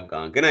mic. I'm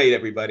gone. Good night,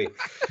 everybody.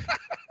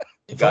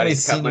 If only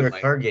Senior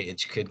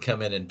Cargage could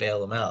come in and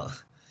bail him out.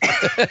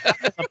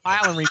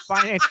 File and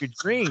refinance your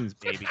dreams,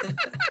 baby.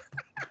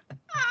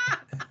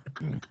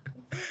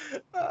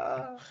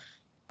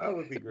 That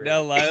would be great.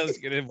 No, Lyle's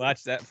gonna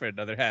watch that for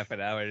another half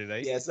an hour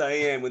tonight. Yes, I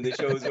am. When the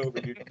show's over,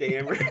 you're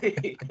damn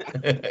right.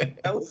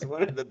 That was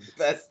one of the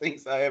best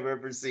things I have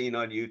ever seen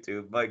on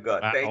YouTube. My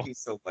God, Thank you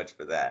so much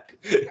for that.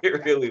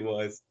 It really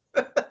was.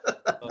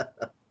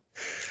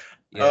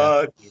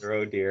 Oh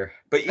dear.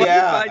 But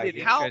yeah, I find it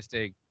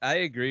interesting. I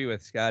agree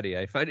with Scotty.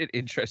 I find it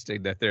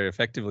interesting that they're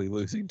effectively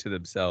losing to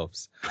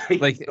themselves.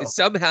 Like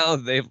somehow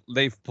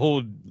they've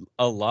pulled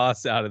a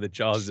loss out of the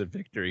jaws of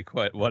victory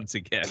once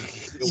again.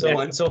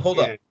 So hold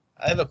on.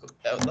 I have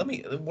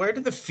where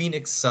do the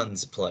Phoenix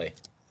Suns play?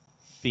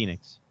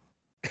 Phoenix.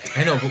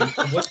 I know, but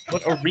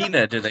what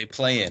arena do they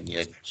play in,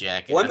 you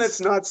jackass? One that's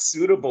not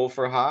suitable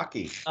for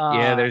hockey.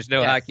 Yeah, there's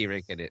no hockey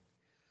rink in it.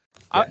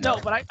 No,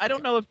 but I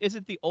don't know is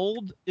it the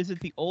old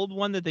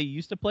one that they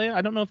used to play?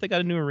 I don't know if they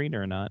got a new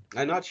arena or not.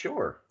 I'm not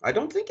sure. I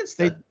don't think it's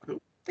that. I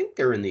don't think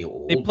they're in the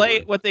old. They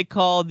play what they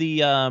call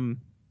the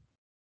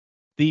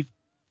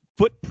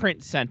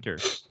Footprint Center.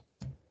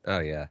 Oh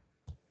yeah.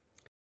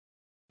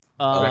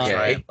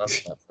 Okay.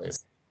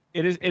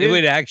 It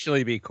would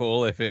actually be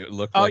cool if it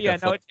looked. Oh like yeah,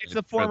 it's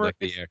a former.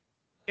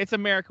 It's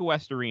America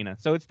West Arena,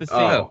 so it's the same.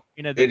 Oh,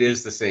 it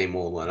is the same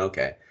old one.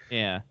 Okay.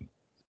 Yeah.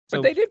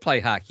 But they did play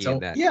hockey in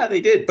that. Yeah,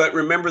 they did. But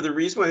remember, the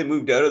reason why they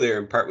moved out of there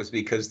in part was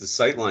because the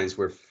sightlines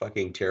were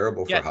fucking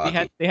terrible for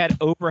hockey. They had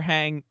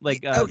overhang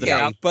like.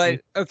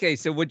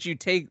 So would you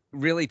take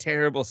really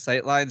terrible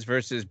sightlines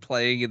versus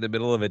playing in the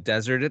middle of a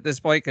desert at this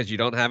point because you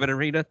don't have an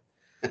arena?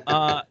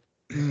 Well,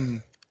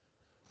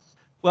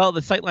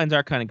 the sightlines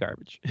are kind of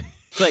garbage.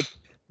 Like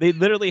they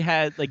literally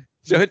had like.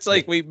 So it's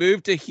like we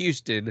moved to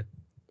Houston.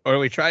 Or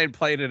we try and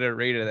play in an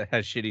arena that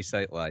has shitty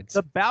sightlines.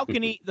 The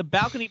balcony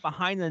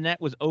behind the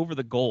net was over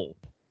the goal.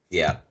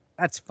 Yeah,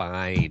 that's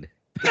fine.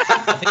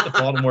 I think the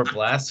Baltimore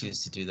Blast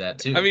used to do that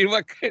too. I mean,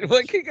 what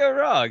could go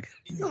wrong?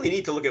 You only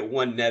need to look at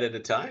one net at a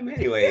time,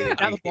 anyway. Yeah,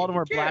 now the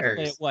Baltimore Blast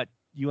play at what?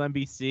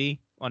 UMBC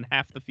on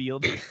half the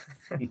field.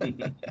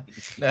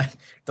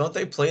 Don't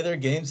they play their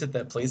games at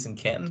that place in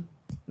Canton?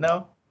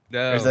 No.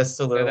 No, or is that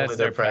still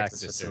their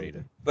practice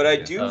facility? But I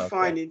do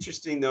find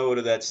interesting though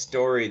to that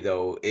story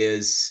though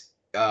is.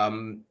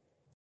 The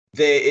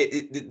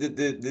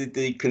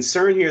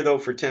concern here though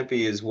for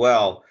Tempe as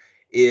well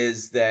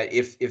is that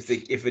if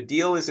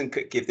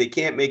they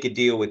can't make a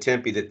deal with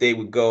Tempe, that they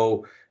would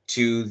go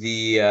to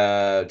the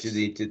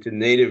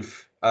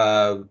native.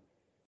 I'm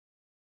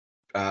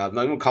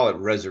gonna call it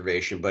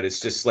reservation, but it's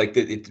just like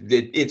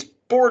it's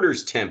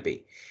borders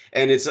Tempe,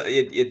 and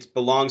it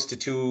belongs to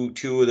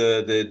two of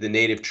the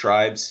native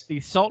tribes. The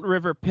Salt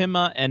River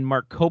Pima and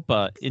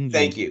Maricopa Indians.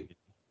 Thank you,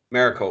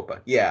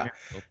 Maricopa. Yeah,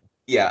 Maricopa.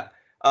 yeah.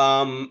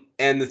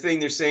 And the thing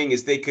they're saying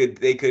is they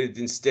could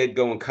instead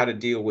go and cut a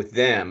deal with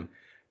them,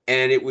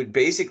 and it would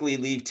basically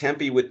leave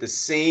Tempe with the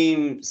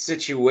same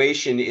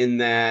situation in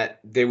that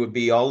there would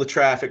be all the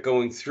traffic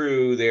going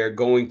through there,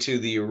 going to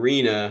the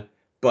arena.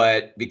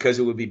 But because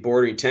it would be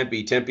bordering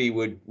Tempe, Tempe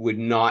would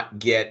not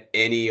get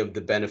any of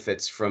the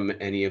benefits from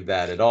any of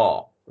that at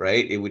all,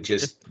 right? It would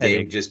it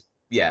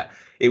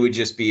would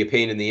just be a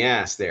pain in the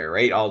ass there,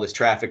 right? All this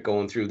traffic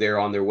going through there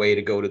on their way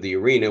to go to the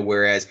arena.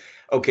 Whereas,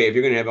 okay, if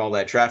you're going to have all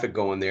that traffic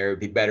going there,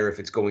 it'd be better if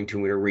it's going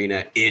to an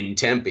arena in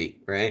Tempe,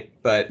 right?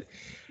 But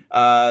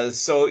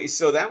so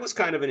that was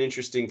kind of an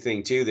interesting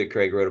thing too that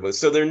Craig wrote about.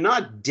 So they're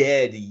not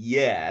dead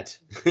yet.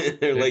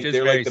 they're like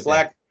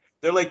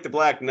the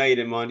Black Knight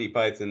in Monty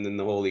Python and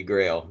the Holy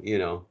Grail, you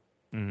know.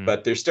 Mhm.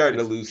 But they're starting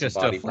to lose Just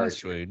body a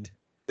parts. flesh wound.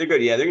 They're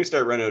good. Yeah, they're gonna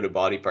start running out of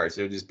body parts.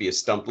 There'll just be a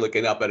stump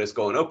looking up at us,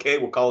 going, "Okay,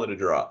 we'll call it a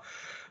draw."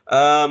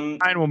 Fine,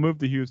 we'll move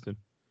to Houston.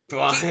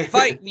 Keep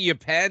fighting, you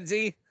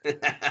pansy.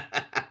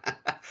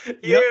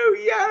 You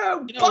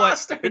know what?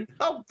 bastard!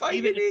 I'll bite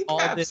Even your all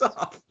kneecaps this-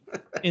 off.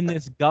 In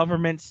this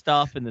government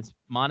stuff and this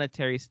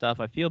monetary stuff,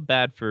 I feel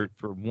bad for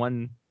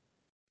one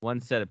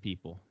set of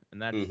people,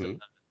 and that's Mhm.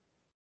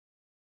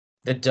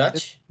 The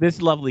Dutch? this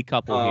lovely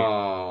couple here.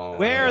 Oh,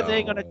 Where are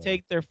they going to no.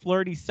 take their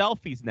flirty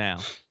selfies now?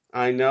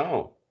 I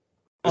know.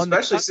 On the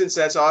Especially top- since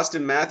that's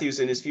Austin Matthews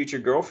and his future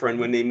girlfriend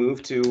when they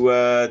move to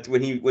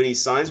when he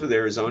signs with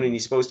Arizona and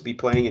he's supposed to be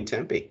playing in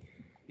Tempe.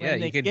 Yeah, When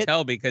they you can get-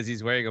 tell because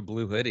he's wearing a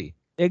blue hoodie.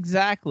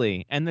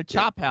 Exactly, and the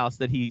chop house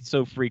that he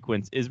so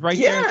frequents is right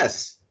there.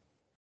 Yes.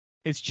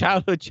 His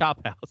childhood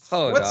chop house.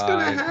 Hold What's going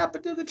to on.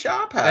 happen to the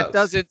chop house? That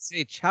doesn't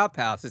say chop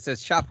house. It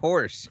says chop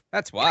horse.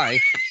 That's why.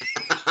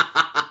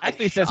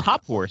 Actually, it says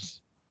hop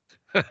horse.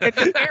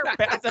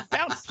 It's a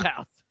bounce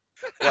house.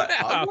 What,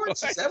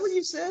 Hogwarts? Is that what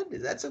you said?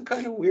 Is that some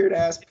kind of weird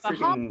ass It's a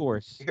hop freaking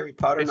horse. Harry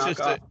Potter It's just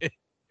knockoff?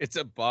 it's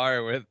a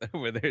bar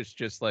where there's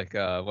just like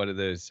one of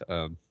those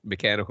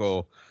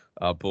mechanical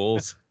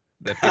bulls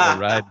that people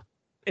ride.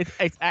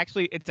 It's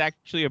actually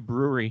a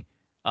brewery.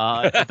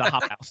 At the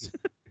hop house.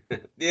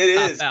 It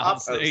is Hop Hop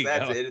House, House. there you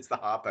That's go. it. It's the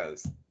Hop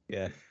House.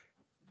 Yeah.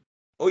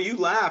 Oh, you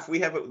laugh. We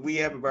have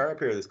a bar up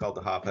here that's called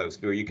the Hop House,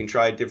 where you can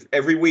try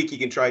every week. You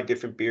can try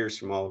different beers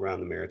from all around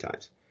the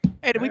Maritimes.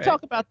 Hey, did we Alright.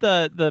 talk about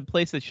the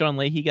place that Sean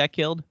Leahy got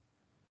killed?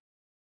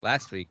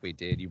 Last week we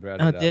did. You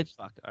brought Oh, it up. did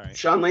fuck. All right.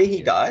 Sean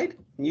Leahy died.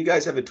 You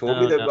guys haven't told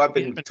me No, that no. I've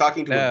been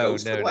talking to a No,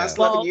 ghost for no, the no. last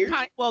 11 Well, years.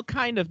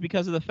 kind of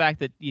because of the fact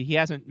that he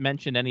hasn't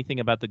mentioned anything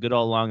about the good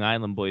old Long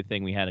Island boy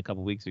thing we had a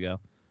couple weeks ago.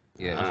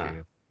 Yeah, Ah.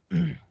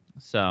 true.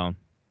 So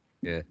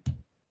Yeah.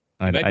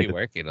 I, Might I, be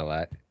working a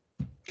lot.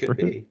 Could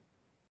be.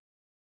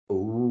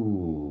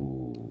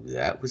 Ooh,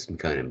 that was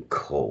kind of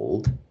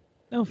cold.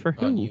 no for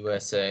On who?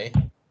 USA.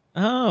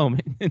 Oh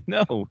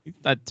no,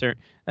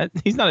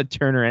 he's not a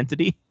Turner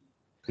entity.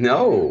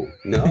 No,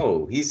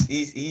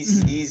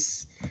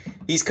 he's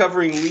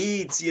covering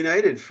Leeds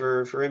United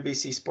for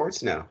NBC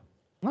Sports now.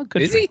 Well,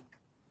 good Is for he? him.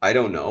 I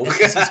don't know.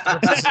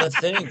 That's the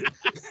thing.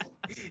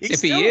 He's If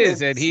still he in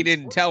is, and he NBC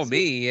didn't tell Sports.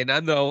 me, and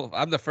I'm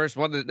the first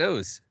one that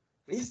knows.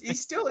 He's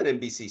still at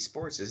NBC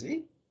Sports, isn't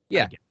he?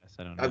 Yeah. I guess,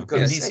 I don't know. I'm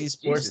gonna say, NBC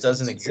Sports Jesus,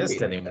 doesn't it's scary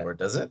exist like anymore,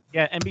 does it?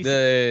 Yeah,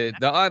 NBC.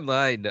 The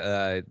online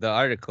the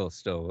article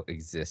still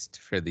exists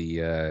for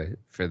the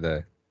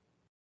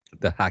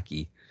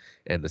hockey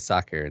and the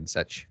soccer and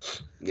such.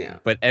 Yeah.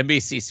 But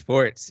NBC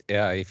Sports,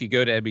 if you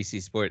go to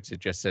NBC Sports, it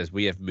just says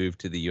we have moved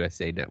to the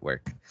USA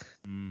Network,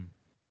 Mm.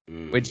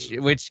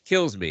 which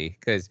kills me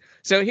because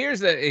so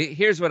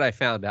here's what I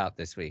found out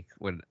this week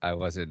when I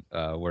wasn't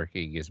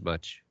working as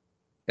much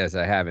as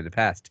I have in the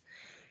past.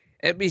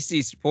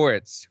 NBC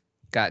Sports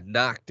got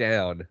knocked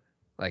down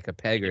like a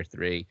peg or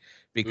three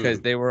because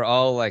they were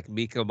all like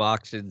Miko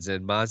Auctions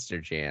and Monster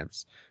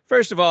Jams.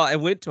 First of all, I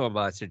went to a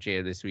Monster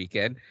Jam this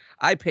weekend.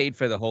 I paid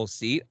for the whole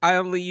seat. I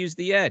only used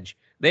the edge.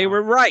 They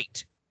were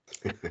right.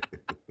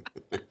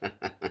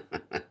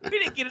 We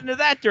didn't get into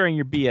that during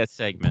your BS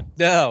segment.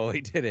 No,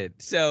 we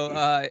didn't. So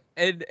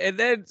and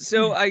then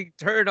so I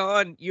turned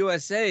on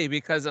USA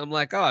because I'm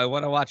like, oh, I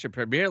want to watch a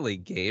Premier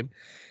League game.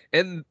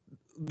 And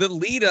the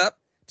lead up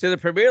to the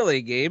Premier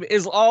League game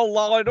is all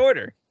Law and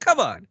Order. Come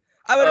on.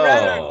 I would have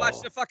rather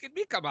watched the fucking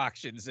Mecum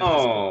auctions. Than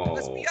this one.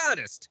 Let's be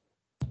honest.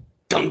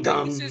 Dum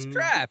dum. This is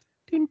crap.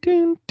 Dun,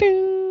 dun,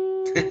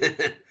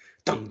 dun.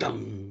 Dum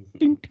dum.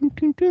 Dun, dun,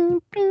 dun,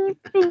 dun, dun,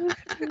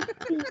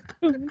 dun,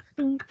 dun,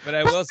 dun. But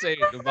I will say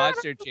the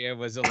Monster Jam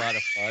was a lot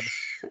of fun.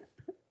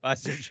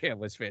 Monster Jam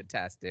was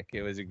fantastic.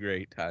 It was a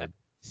great time.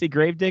 See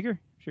Gravedigger? I'm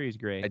sure he's I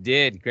great.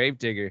 did.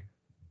 Gravedigger.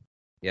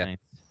 Yeah. Nice.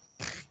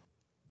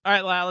 All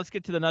right, Lyle, let's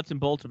get to the nuts and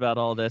bolts about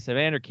all this.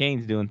 Evander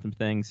Kane's doing some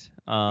things.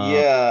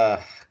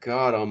 Yeah.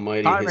 God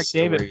Almighty. Connor his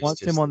McDavid story is wants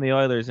just- him on the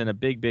Oilers in a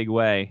big, big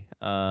way.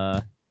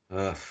 Ugh.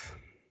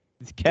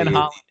 Ken Dude.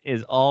 Holland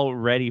is all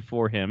ready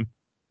for him.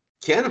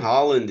 Ken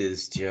Holland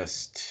is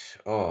just,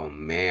 oh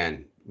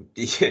man.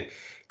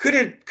 Could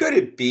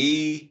it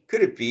be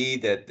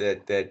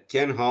that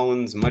Ken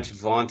Holland's much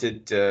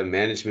vaunted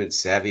management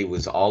savvy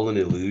was all an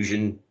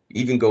illusion?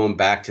 Even going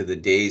back to the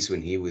days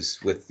when he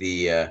was with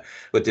the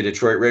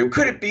Detroit Red Wings,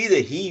 could it be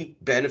that he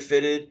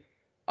benefited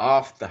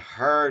off the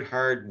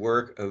hard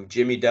work of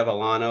Jimmy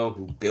Devellano,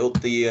 who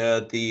built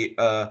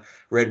the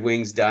Red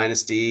Wings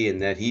dynasty,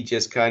 and that he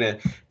just kind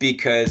of,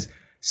 because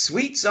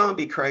sweet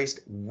zombie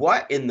Christ,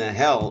 what in the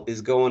hell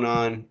is going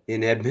on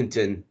in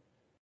Edmonton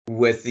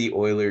with the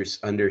Oilers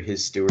under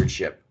his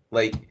stewardship?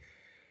 Like,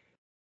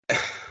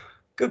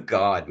 good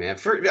God, man.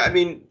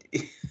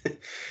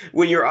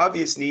 When your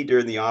obvious need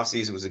during the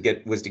offseason was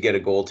to get a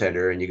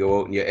goaltender, and you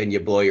go out and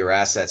you blow your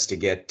assets to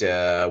get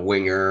a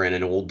winger and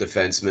an old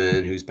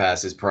defenseman who's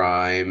past his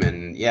prime,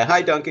 and yeah,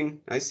 hi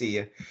Duncan, I see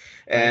you,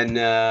 and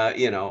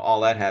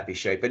all that happy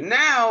shit. But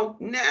now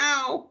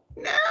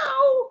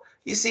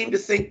you seem to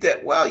think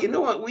that, well, you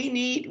know what we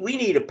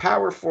need a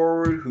power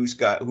forward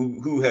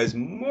who has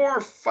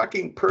more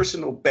fucking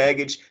personal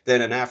baggage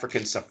than an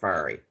African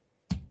safari.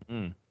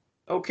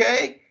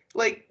 Okay?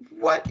 Like,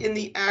 what in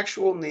the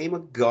actual name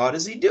of God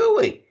is he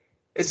doing?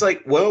 It's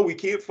like, well, we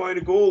can't find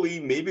a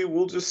goalie. Maybe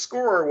we'll just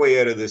score our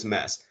way out of this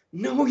mess.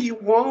 No, you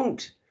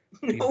won't.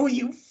 No,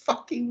 you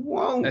fucking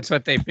won't. That's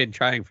what they've been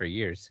trying for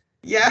years.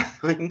 Yeah,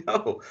 I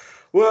know.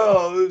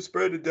 Well,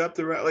 spread the depth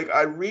around. Like,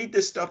 I read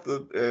this stuff.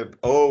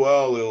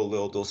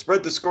 They'll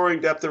spread the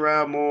scoring depth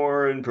around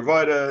more and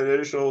provide an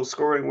additional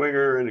scoring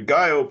winger and a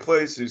guy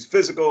who's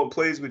physical and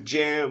plays with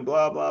jam,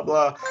 blah, blah,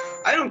 blah.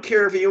 I don't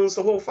care if he owns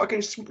the whole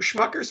fucking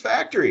Schmucker's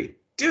factory.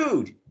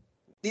 Dude,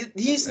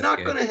 he's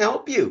not going to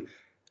help you.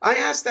 I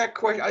asked that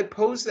question. I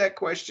posed that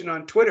question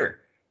on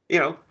Twitter.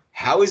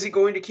 How is he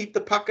going to keep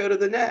the puck out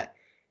of the net?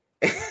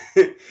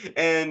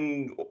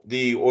 And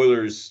the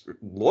Oilers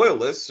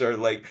loyalists are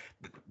like,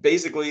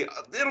 basically,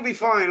 it'll be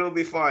fine.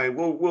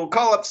 We'll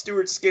call up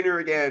Stuart Skinner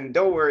again.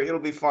 Don't worry, it'll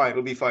be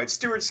fine.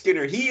 Stuart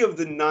Skinner, he of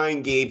the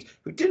 9 games,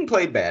 who didn't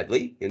play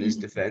badly in his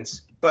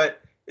defense,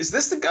 but is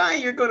this the guy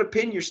you're going to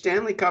pin your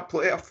Stanley Cup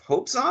playoff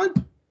hopes on?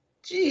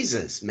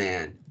 Jesus,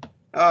 man.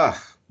 Oh,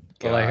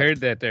 well, I heard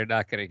that they're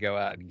not going to go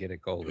out and get a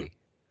goalie.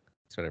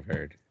 That's what I've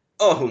heard.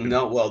 Oh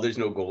no, well, there's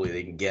no goalie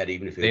they can get,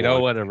 even if they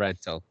don't want a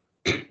rental.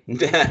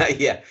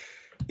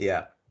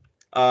 Yeah.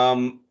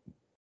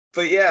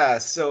 But yeah,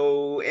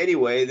 so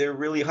anyway, they're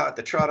really hot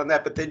to trot on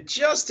that. But then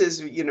just as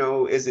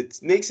it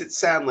makes it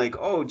sound like,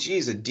 oh,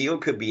 geez, a deal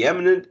could be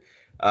imminent,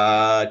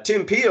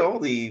 Tim Peel,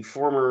 the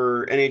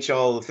former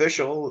NHL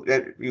official,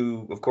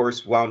 who, of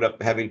course, wound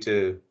up having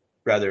to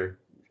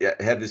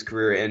have his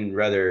career end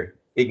rather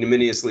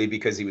ignominiously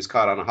because he was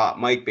caught on a hot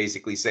mic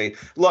basically saying,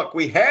 look,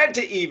 we had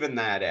to even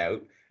that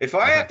out. If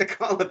I have to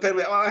call a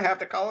penalty, I have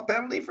to call a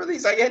penalty for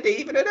these. I had to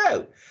even it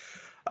out.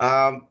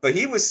 But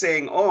he was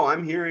saying,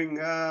 I'm hearing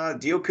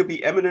deal could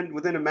be imminent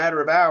within a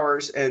matter of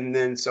hours. And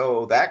then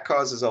so that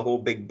causes a whole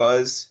big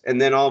buzz. And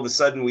then all of a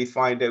sudden we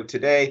find out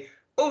today,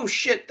 oh,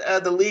 shit,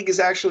 the league is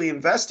actually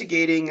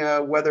investigating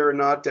whether or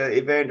not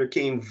Evander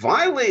Kane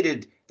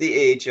violated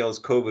the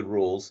AHL's COVID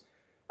rules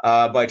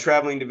by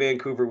traveling to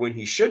Vancouver when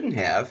he shouldn't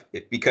have,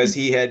 because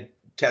he had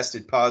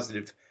tested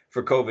positive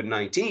for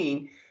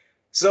COVID-19.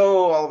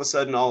 So all of a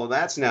sudden, all of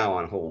that's now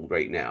on hold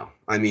right now.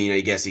 I mean, I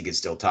guess he could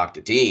still talk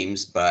to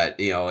teams, but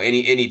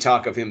any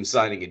talk of him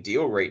signing a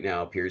deal right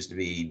now appears to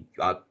be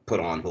put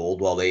on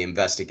hold while they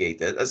investigate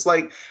that. It's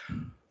like,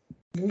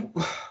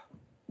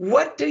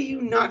 what do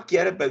you not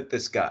get about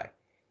this guy?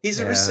 He's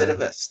a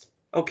recidivist,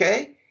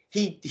 okay?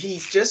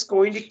 He's just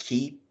going to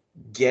keep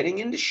getting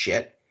into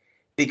shit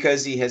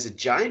because he has a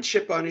giant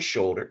chip on his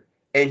shoulder,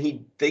 and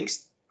he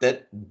thinks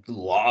that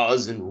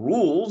laws and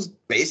rules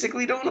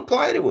basically don't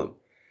apply to him.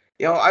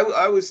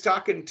 I was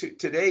talking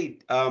today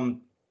with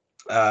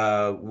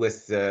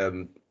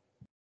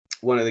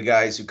one of the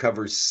guys who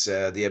covers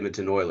the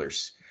Edmonton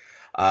Oilers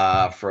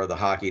for the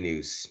Hockey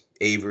News,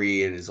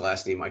 Avery, and his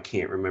last name I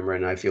can't remember,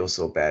 and I feel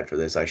so bad for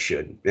this. I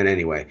should. And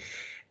anyway,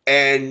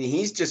 and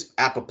he's just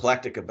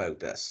apoplectic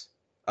about this,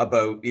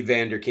 about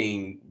Evander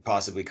Kane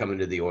possibly coming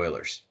to the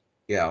Oilers.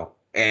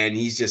 And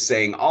he's just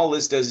saying all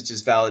this does is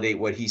just validate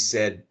what he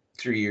said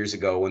 3 years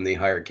ago when they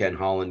hired Ken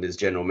Holland as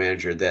general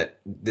manager, that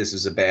this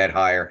was a bad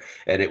hire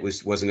and it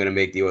wasn't going to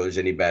make the Oilers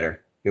any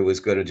better. It was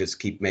going to just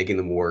keep making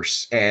them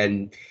worse.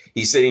 And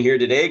he's sitting here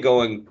today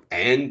going,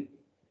 and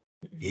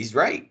he's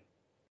right.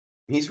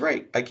 He's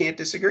right. I can't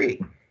disagree.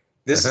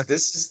 This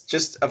is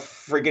just a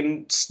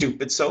friggin'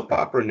 stupid soap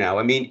opera now.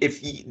 I mean,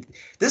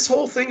 this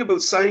whole thing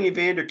about signing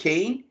Evander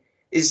Kane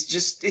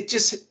is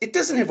it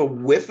doesn't have a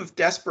whiff of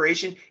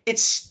desperation. It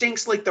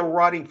stinks like the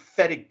rotting,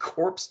 fetid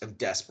corpse of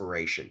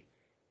desperation.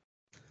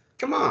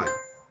 Come on,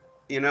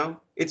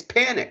 it's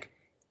panic.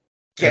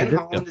 Ken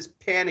Holland is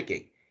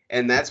panicking.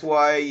 And that's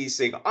why he's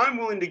saying, I'm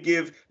willing to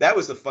give, that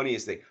was the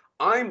funniest thing.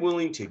 I'm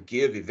willing to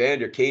give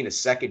Evander Kane a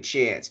second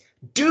chance.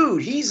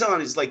 Dude, he's on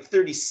his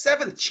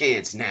 37th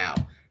chance now.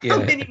 Yeah.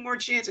 How many more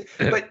chances?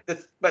 But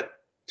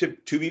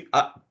to be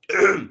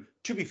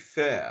to be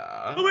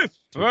fair,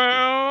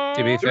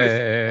 To be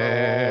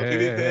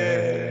fair.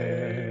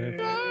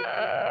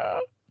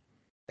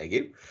 Thank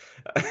you.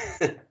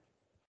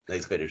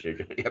 Nice finish there,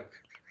 John. Yep.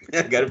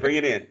 Got to bring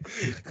it in.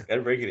 Got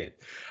to bring it in.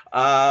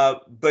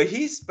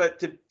 But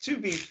to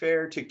be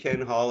fair to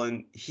Ken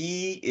Holland,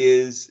 he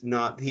is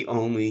not the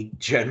only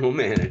general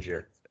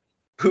manager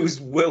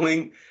who's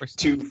willing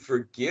to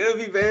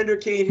forgive Evander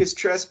Kane his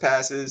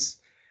trespasses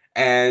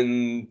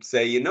and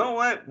say, you know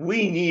what?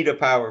 We need a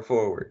power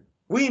forward.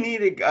 We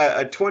need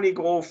a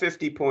 20-goal,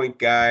 50-point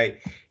guy.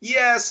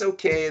 Yes,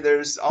 okay,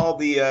 there's all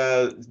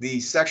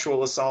the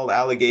sexual assault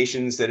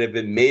allegations that have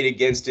been made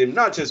against him,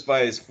 not just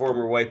by his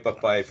former wife,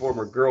 but by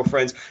former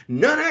girlfriends.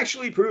 None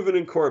actually proven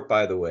in court,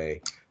 by the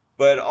way.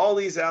 But all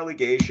these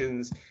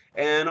allegations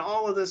and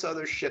all of this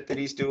other shit that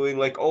he's doing,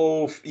 like,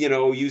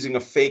 using a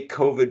fake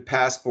COVID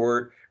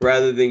passport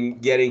rather than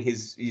getting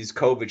his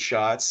COVID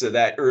shots. So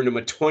that earned him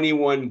a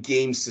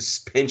 21-game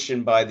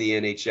suspension by the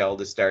NHL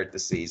to start the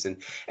season.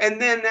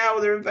 And then now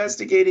they're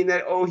investigating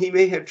that, he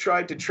may have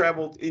tried to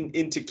travel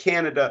into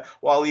Canada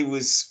while he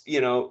was,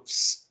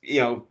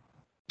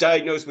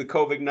 diagnosed with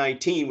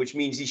COVID-19, which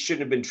means he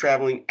shouldn't have been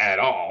traveling at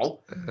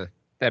all.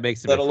 That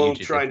makes him let alone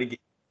trying to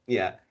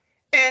get,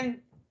 And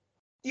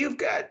you've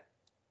got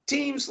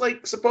teams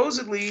like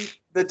supposedly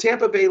the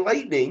Tampa Bay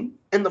Lightning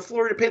and the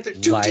Florida Panthers,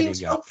 two teams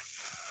who don't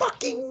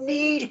fucking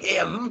need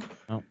him,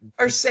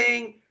 are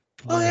saying,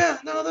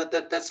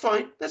 that's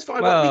fine. That's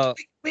fine. Well,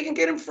 we can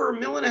get him for $1.5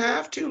 million,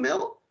 $2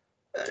 million.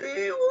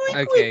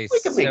 We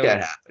can make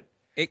that happen.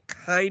 It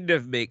kind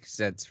of makes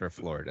sense for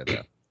Florida,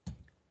 though.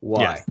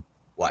 Why? Yes.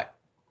 Why?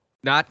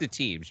 Not the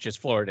teams, just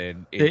Florida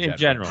in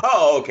general.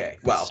 Oh, okay.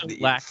 Well, So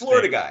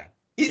Florida guy.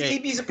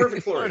 He's a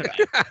perfect Florida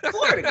guy.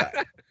 Florida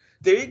guy.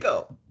 There you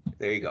go.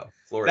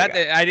 Florida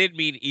guy. I didn't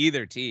mean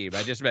either team.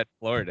 I just meant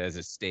Florida as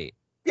a state.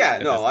 Yeah,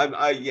 no,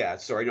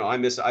 sorry, no, I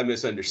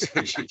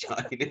misunderstood you,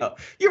 Johnny. No,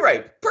 you're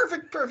right.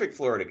 Perfect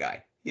Florida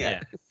guy.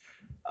 Yeah.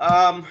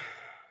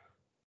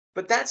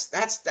 But that's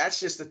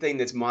just the thing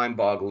that's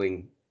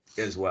mind-boggling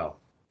as well.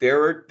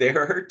 There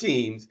are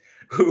teams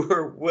who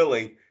are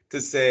willing to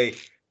say,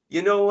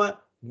 you know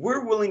what?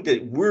 We're willing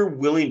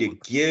to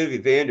give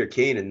Evander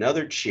Kane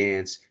another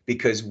chance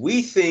because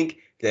we think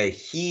that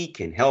he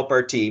can help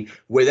our team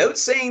without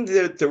saying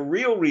the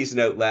real reason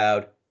out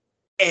loud,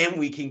 and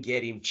we can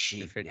get him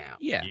cheap now.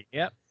 Yeah.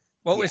 Yep.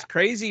 What was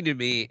crazy to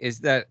me is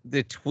that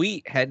the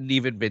tweet hadn't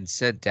even been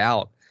sent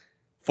out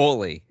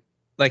fully.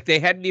 Like, they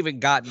hadn't even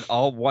gotten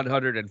all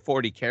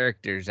 140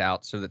 characters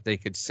out so that they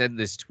could send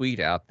this tweet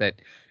out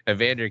that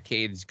Evander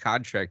Kane's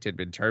contract had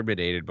been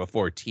terminated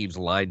before teams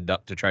lined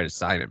up to try to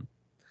sign him.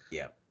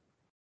 Yeah.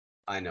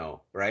 I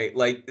know, right?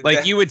 Like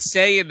you would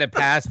say in the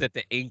past that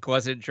the ink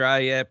wasn't dry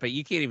yet, but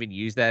you can't even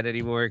use that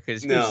anymore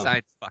because who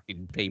signs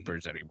fucking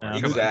papers anymore?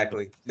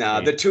 Exactly.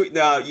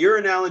 Your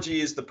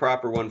analogy is the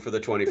proper one for the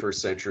 21st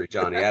century,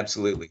 Johnny.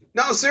 Absolutely.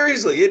 No,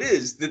 seriously, it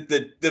is.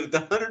 The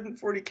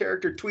 140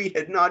 character tweet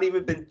had not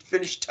even been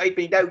finished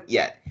typing out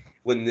yet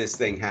when this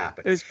thing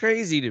happened. It was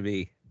crazy to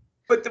me.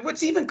 But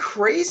what's even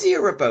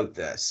crazier about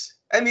this,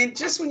 I mean,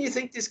 just when you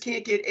think this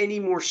can't get any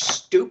more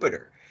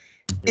stupider,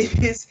 it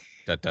is.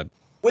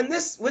 When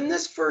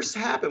this first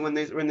happened, when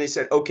they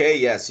said, okay,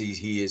 yes,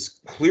 he is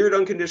cleared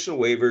unconditional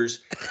waivers,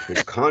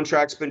 his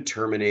contract's been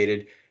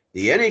terminated,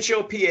 the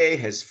NHLPA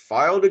has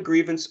filed a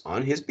grievance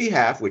on his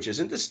behalf, which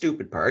isn't the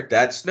stupid part.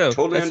 That's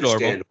totally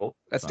understandable.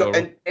 That's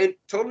normal. And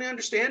totally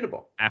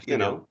understandable.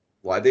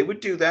 Why they would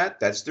do that.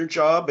 That's their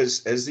job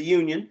as the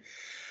union.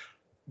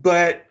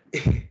 But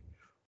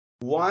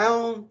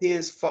while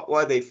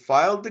they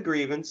filed the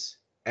grievance,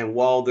 and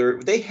while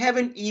they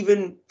haven't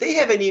even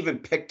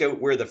picked out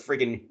where the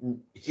friggin'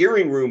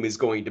 hearing room is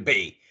going to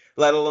be,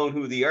 let alone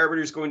who the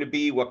arbiter is going to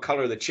be, what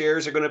color the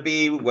chairs are going to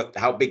be,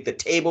 how big the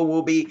table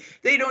will be.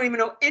 They don't even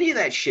know any of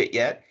that shit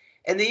yet.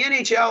 And the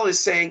NHL is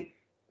saying,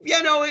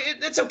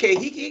 that's okay.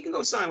 He can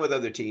go sign with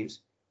other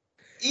teams.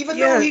 Even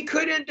though he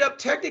could end up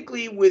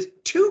technically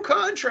with 2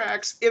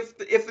 contracts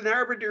if an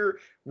arbiter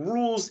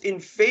rules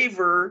in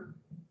favor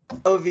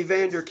of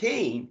Evander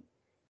Kane.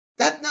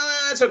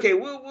 That's okay.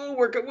 We'll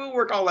work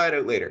all that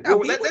out later.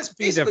 No, that's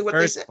basically what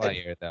they said.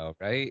 Player, though,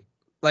 right?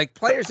 Like,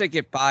 players that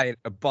get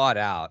bought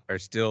out are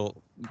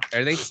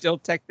they still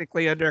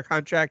technically under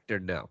contract or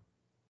no?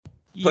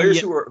 Players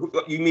who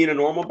you mean a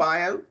normal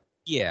buyout?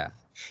 Yeah.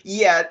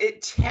 Yeah,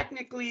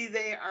 technically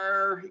they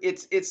are.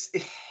 It's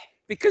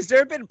because there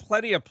have been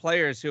plenty of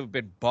players who have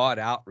been bought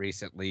out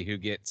recently who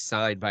get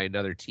signed by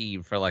another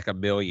team for like $1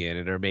 million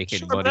and are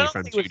making money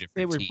from 2 different teams.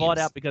 They were bought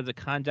out because of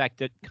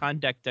conduct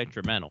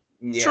detrimental.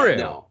 Yeah, True.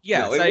 No.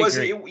 Yes, it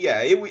wasn't.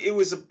 It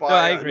was a buyout. No,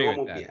 I agree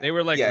with that. They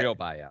were like real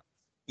buyouts.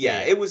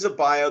 Yeah, it was a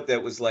buyout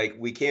that was like,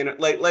 we can't,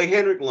 like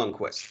Henrik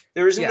Lundqvist.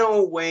 There is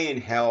no way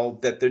in hell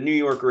that the New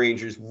York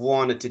Rangers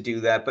wanted to do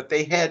that, but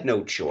they had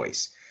no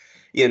choice.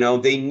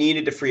 They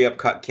needed to free up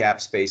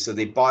cap space, so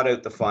they bought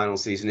out the final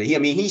season.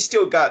 He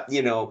still got,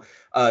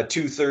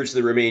 2/3 of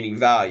the remaining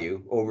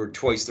value over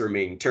twice the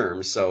remaining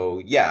term.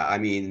 So,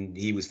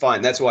 he was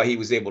fine. That's why he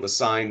was able to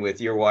sign with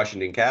your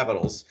Washington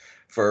Capitals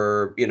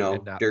for And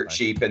not dirt play.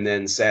 cheap, and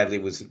then sadly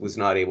was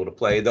not able to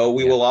play. Though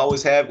we Yeah. will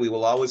always have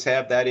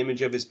that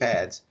image of his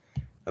pads,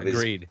 of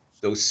Agreed.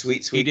 those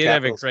sweet He did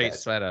have a Capitals great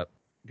pads. setup.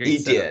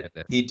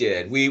 He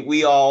did.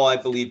 We all, I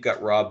believe,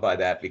 got robbed by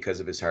that because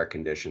of his heart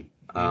condition.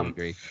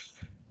 Agree.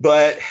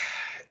 But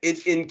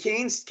in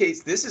Kane's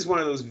case, this is one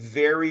of those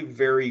very,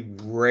 very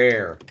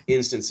rare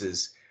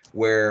instances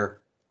where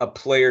a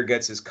player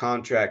gets his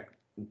contract,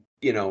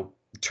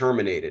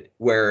 terminated,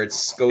 where it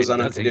goes It on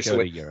doesn't unconditional.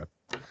 go to Europe.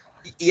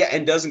 Yeah,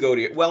 and doesn't go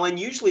to well, and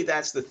usually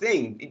that's the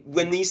thing.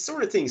 When these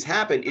sort of things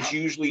happen, it's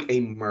usually a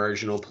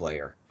marginal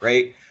player,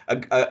 right?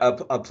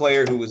 A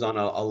player who was on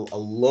a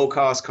low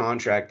cost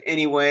contract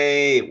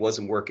anyway. It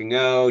wasn't working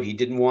out. He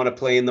didn't want to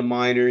play in the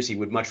minors. He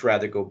would much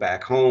rather go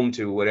back home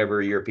to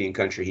whatever European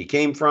country he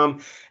came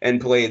from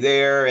and play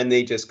there. And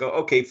they just go,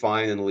 okay,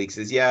 fine. And the league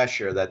says, yeah,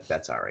 sure,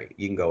 that's all right.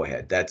 You can go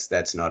ahead.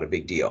 That's not a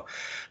big deal.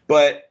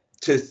 But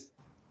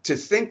to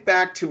think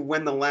back to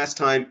when the last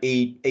time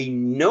a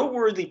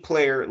noteworthy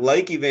player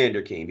like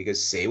Evander Kane,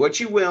 because say what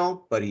you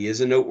will, but he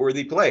is a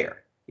noteworthy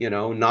player,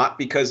 not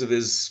because of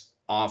his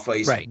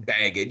off-ice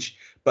baggage,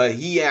 but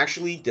he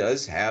actually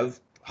does have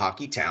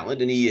hockey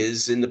talent, and he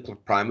is in the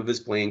prime of his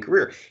playing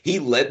career. He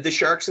led the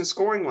Sharks in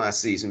scoring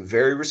last season,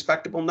 very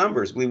respectable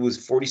numbers. I believe it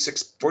was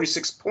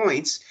 46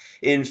 points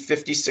in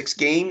 56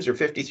 games or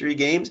 53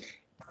 games.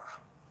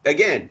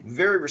 Again,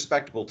 very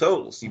respectable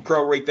totals. You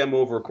prorate them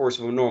over a course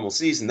of a normal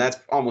season, that's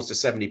almost a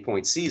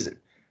 70-point season,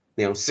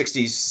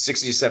 60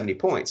 to 70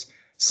 points.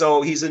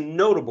 So he's a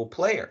notable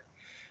player.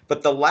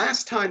 But the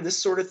last time this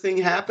sort of thing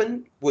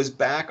happened was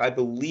back, I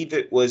believe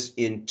it was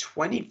in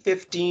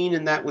 2015,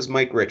 and that was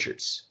Mike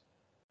Richards,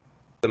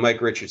 the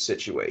Mike Richards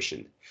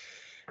situation.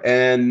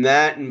 And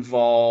that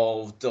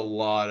involved a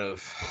lot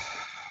of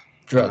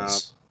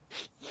drugs.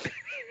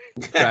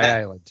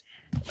 Dry Island.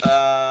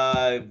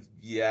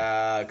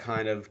 Yeah,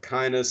 kind of,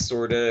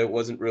 sort of. It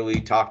wasn't really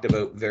talked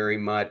about very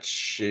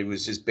much. It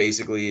was just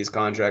basically his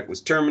contract was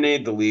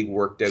terminated. The league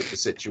worked out the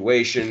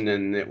situation,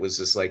 and it was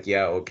just like,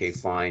 yeah, okay,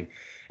 fine.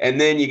 And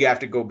then you have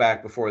to go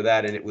back before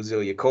that, and it was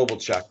Ilya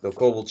Kovalchuk. Though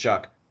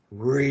Kovalchuk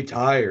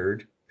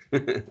retired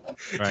to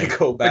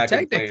go back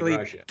and play in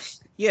Russia.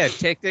 Yeah,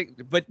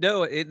 but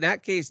no, in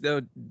that case,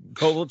 though,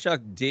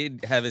 Kovalchuk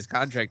did have his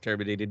contract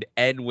terminated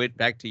and went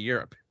back to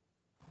Europe.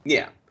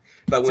 Yeah.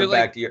 But went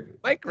back to your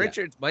Mike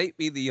Richards might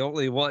be the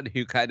only one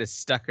who kind of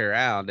stuck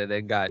around and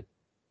then got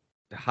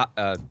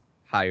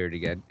hired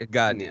again. It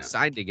got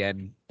signed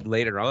again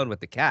later on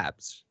with the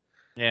Caps.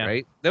 Yeah.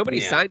 Right? Nobody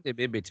signed him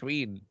in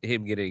between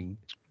him getting.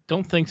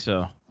 Don't think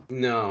so.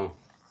 No,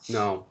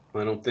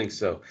 I don't think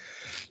so.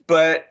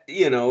 But,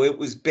 it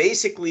was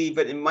basically,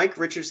 but in Mike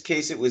Richards'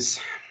 case, it was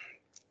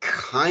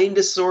kind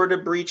of sort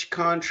of breach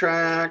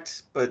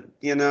contract, but,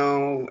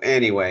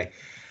 anyway.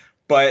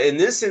 But in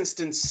this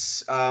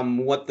instance,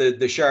 what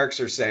the Sharks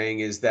are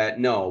saying is that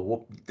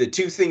no, the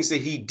two things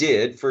that he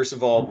did, first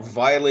of all,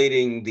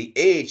 violating the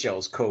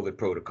AHL's COVID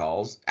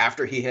protocols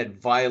after he had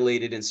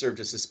violated and served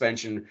a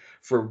suspension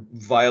for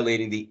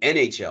violating the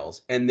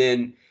NHL's. And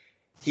then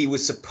he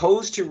was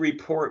supposed to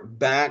report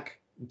back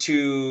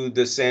to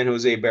the San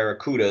Jose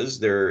Barracudas,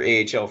 their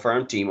AHL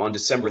farm team, on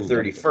December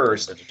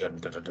 31st.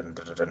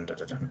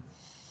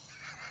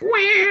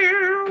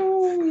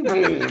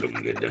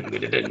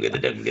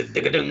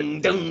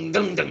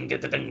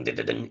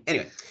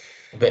 Anyway,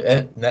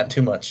 but not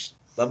too much.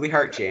 Lovely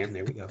Heart Jam.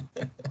 There we go.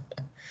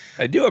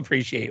 I do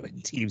appreciate when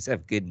teams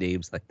have good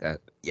names like that.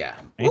 Yeah.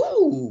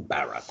 Ooh,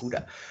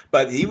 Barracuda.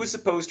 But he was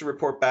supposed to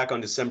report back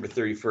on December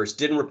 31st.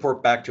 Didn't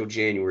report back till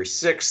January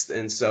 6th,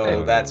 and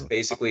so that's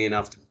basically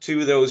enough.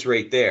 Two of those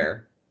right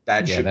there.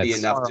 That should be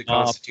enough to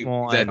constitute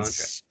that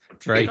contract.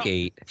 Strike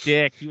 8.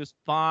 Dick, he was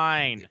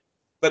fine.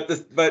 But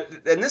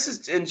this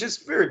is, and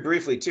just very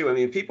briefly too, I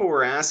mean, people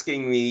were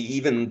asking me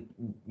even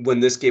when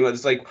this came out,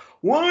 it's like,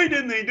 why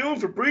didn't they do it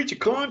for breach of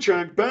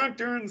contract back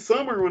during the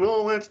summer when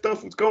all that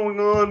stuff was going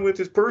on with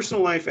his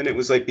personal life? And it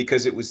was like,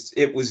 because it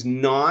was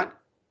not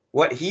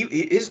what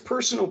his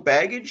personal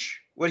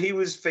baggage, what he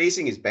was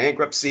facing, his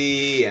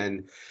bankruptcy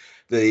and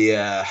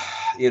the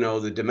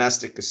the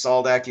domestic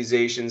assault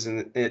accusations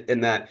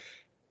and that,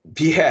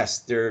 yes,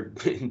 they're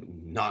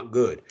not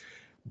good.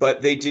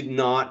 But they did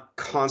not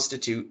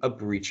constitute a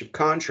breach of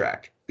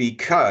contract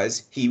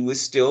because he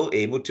was still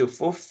able to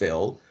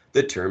fulfill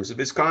the terms of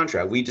his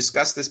contract. We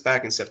discussed this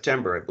back in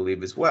September, I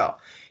believe, as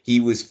well. He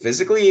was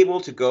physically able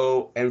to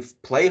go and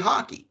play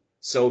hockey,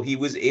 so he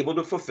was able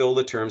to fulfill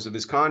the terms of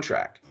his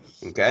contract.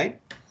 Okay,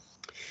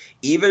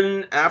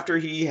 even after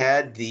he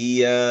had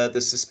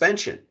the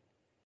suspension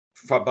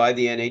by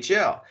the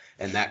NHL.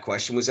 And that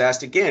question was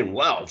asked again.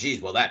 Well,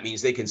 geez, that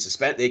means they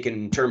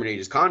can terminate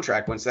his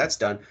contract once that's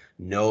done.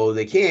 No,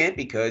 they can't,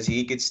 because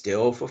he could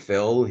still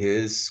fulfill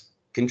his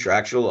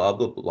contractual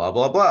blah,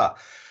 blah, blah.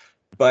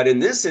 But in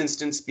this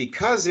instance,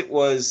 because it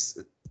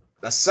was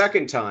a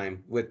second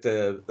time with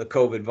the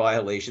COVID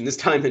violation, this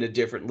time in a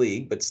different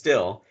league, but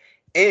still,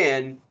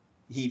 and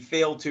he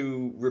failed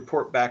to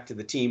report back to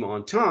the team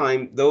on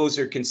time, those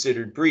are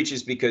considered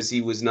breaches because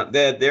he was not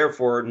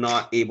therefore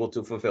not able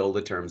to fulfill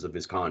the terms of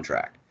his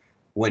contract.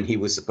 when he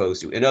was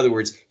supposed to. In other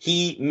words,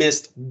 he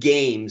missed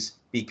games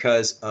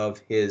because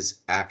of his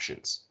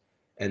actions.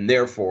 And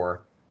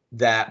therefore,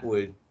 that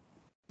would,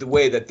 the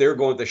way that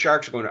the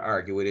Sharks are going to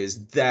argue it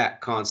is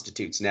that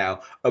constitutes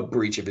now a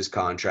breach of his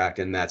contract,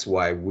 and that's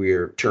why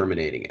we're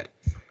terminating it.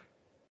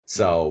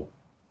 So,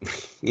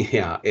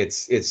 yeah,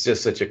 it's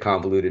just such a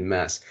convoluted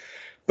mess.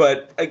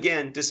 But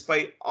again,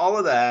 despite all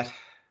of that,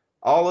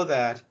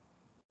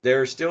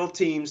 there are still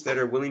teams that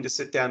are willing to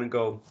sit down and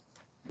go,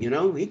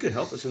 he could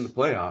help us in the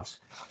playoffs,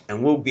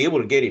 and we'll be able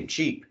to get him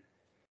cheap.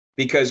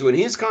 Because when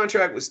his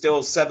contract was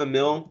still $7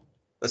 million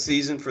a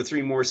season for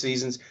 3 more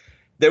seasons,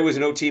 there was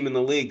no team in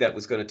the league that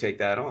was going to take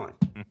that on.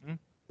 Mm-hmm.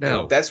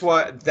 No, that's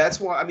why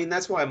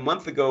a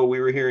month ago we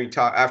were hearing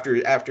talk after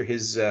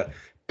his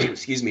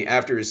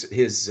after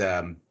his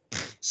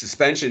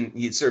suspension,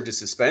 he had served a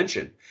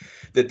suspension,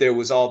 that there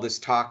was all this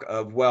talk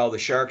of, well, the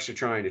Sharks are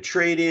trying to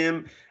trade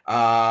him.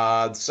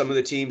 Some of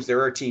the teams,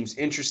 there are teams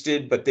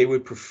interested, but they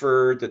would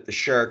prefer that the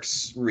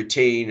Sharks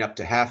retain up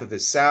to half of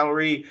his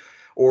salary,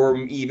 or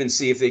even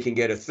see if they can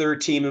get a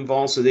third team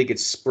involved so they could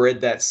spread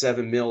that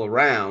 $7 million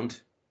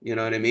around. You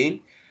know what I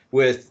mean?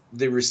 With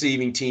the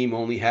receiving team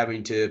only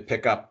having to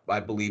pick up, I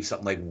believe,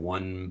 something like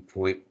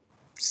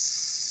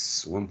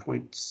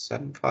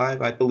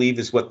 1.75, I believe,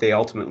 is what it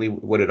ultimately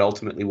would have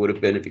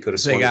been if you could have.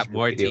 If they got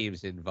more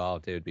teams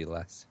involved, it would be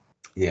less.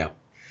 Yeah.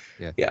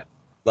 Yeah.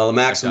 Well, the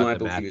maximum I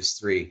believe is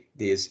 3.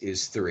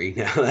 Is 3.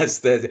 Now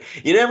that's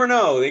you never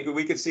know.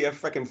 We could see a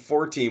freaking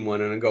 4-team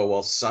one and go,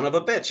 well, son of a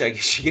bitch, I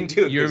guess you can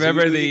do it. You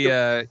remember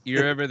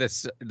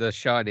the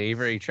Sean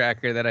Avery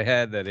tracker that I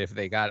had, that if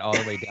they got all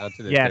the way down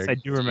to the yes, I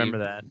do remember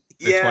that.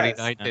 The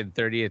 29th and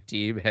 30th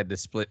team had to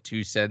split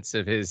 2 cents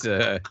of his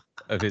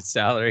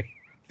salary.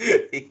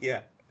 Yeah.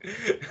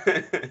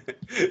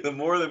 The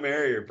more the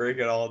merrier. Break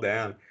it all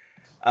down.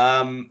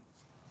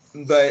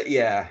 But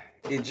yeah.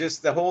 It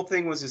just, the whole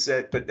thing was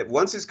but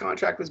once his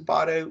contract was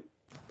bought out,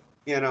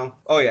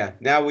 oh yeah,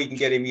 now we can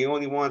get him. He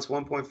only wants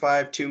 1.5,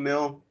 $2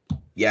 million.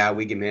 Yeah,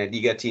 we can manage.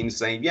 You got teams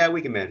saying, yeah,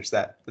 we can manage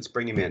that. Let's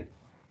bring him in.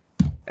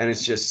 And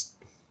it's just,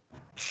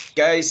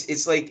 guys,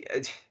 it's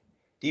like,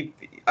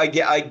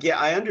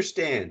 I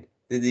understand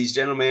that these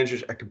general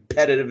managers are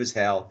competitive as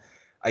hell.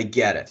 I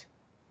get it.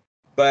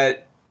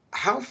 But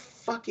how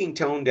fucking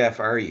tone deaf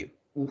are you?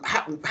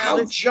 How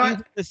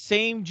the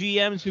same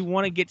GMs who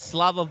want to get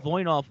Slava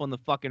Voinov on the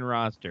fucking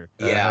roster.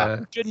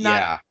 Yeah. Should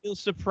not feel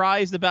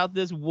surprised about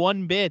this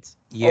one bit.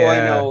 Yeah. Oh, I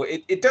know.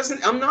 It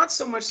doesn't, I'm not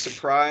so much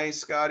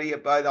surprised, Scotty,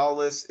 about all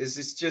this.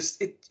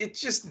 It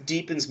just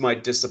deepens my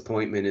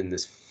disappointment in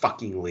this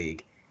fucking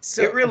league.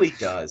 So, it really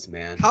does,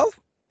 man.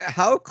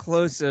 How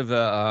close of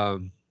a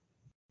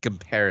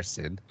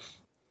comparison?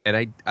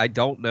 And I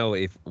don't know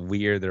if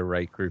we're the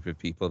right group of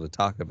people to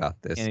talk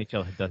about this.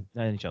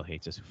 NHL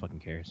hates us. Who fucking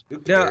cares?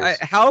 No,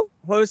 how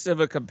close of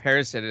a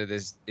comparison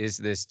is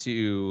this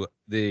to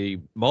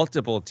the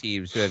multiple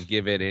teams who have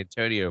given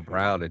Antonio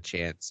Brown a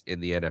chance in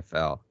the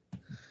NFL?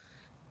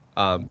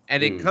 And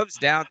it comes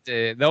down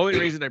to, the only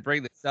reason I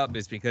bring this up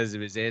is because of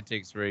his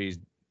antics where he's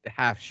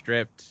half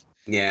stripped.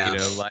 Yeah.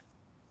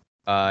 So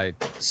I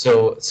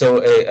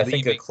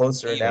think a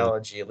closer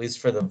analogy, at least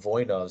for the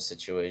Voinov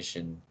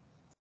situation.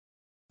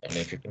 I mean,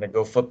 if you're going to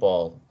go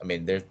football, I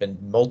mean, there's been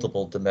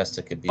multiple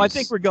domestic abuse. Well, I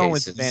think we're going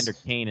cases. with Vander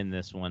Kane in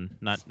this one.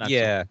 Not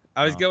yeah,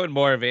 I was going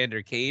more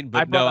Vander Kane,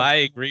 but I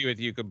agree with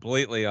you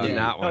completely on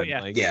that one.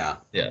 Yeah.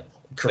 Yeah.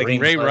 Like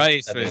Ray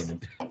Rice was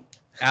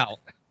out.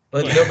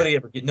 But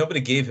nobody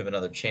gave him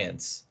another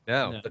chance.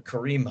 No. But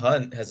Kareem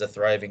Hunt has a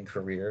thriving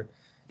career.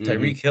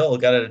 Tyreek Hill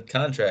got a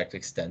contract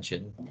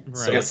extension. Right.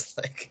 So it's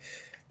like,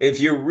 if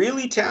you're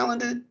really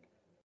talented,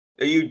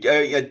 are you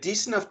a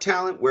decent enough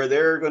talent where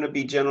there are going to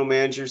be general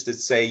managers that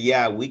say,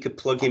 yeah, we could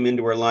plug him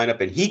into our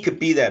lineup and he could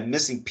be that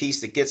missing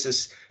piece that gets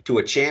us to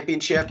a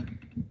championship?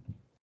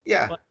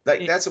 Yeah,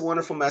 that's a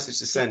wonderful message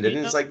to send. And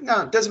it's like,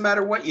 no, it doesn't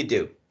matter what you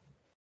do.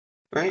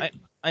 Right?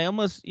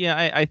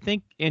 I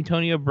think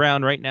Antonio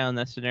Brown right now in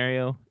that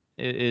scenario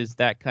is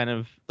that kind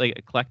of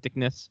like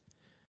eclecticness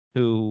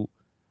who,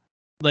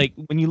 like,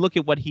 when you look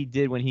at what he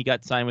did when he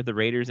got signed with the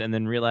Raiders and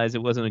then realized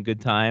it wasn't a good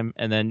time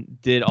and then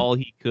did all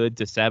he could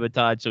to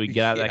sabotage so he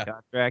get out of that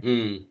contract,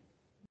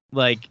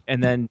 like,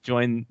 and then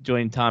join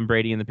Tom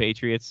Brady and the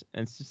Patriots.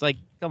 And it's just like,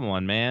 come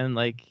on, man.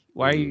 Like,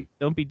 why are you,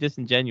 don't be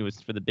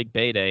disingenuous for the big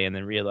payday and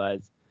then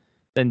realize,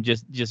 then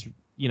just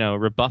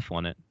rebuff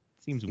on it.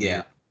 Seems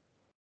weird.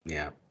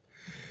 Yeah.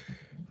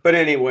 But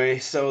anyway,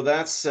 so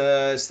that's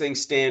as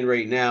things stand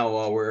right now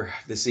while we're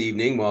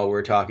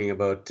talking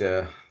about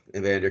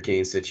Evander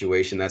Kane's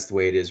situation. That's the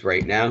way it is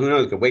right now. Who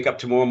knows? Could wake up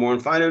tomorrow morning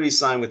and find out he's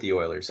signed with the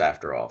Oilers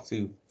after all.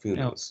 Who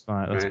knows?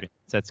 Right?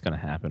 That's going to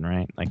happen,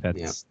 right? Like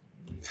that's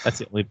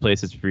the only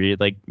place it's free.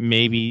 Like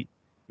maybe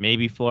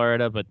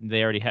Florida, but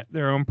they already have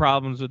their own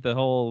problems with the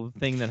whole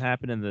thing that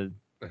happened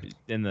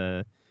in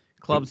the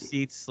club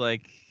seats.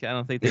 Like, I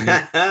don't think they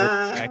need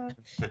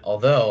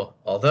although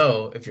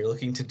if you're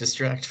looking to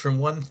distract from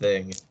one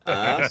thing,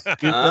 but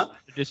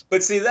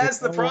see, that's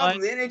the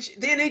problem. The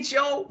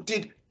NHL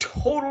did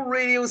total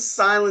radio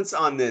silence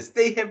on this.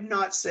 They have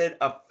not said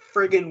a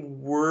friggin'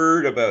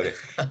 word about it.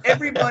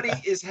 Everybody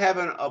is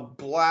having a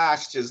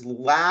blast just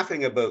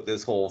laughing about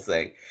this whole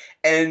thing.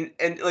 And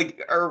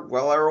like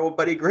our old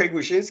buddy Greg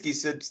Wyshynski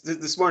said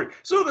this morning.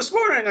 So this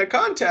morning I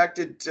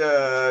contacted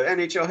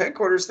NHL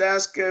headquarters to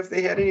ask if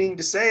they had anything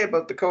to say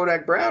about the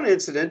Kodak Brown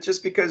incident,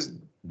 just because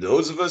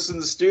those of us in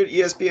the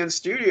ESPN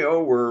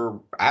studio were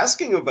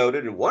asking about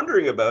it and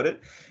wondering about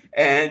it,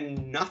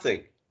 and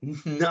nothing.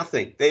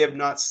 They have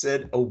not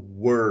said a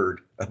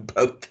word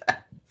about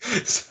that.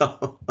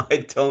 So I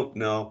don't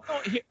know.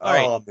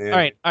 All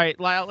right,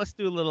 Lyle. Let's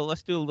do a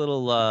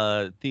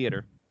little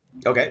theater.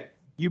 Okay.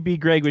 You be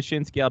Greg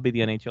Wyshynski. I'll be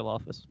the NHL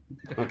office.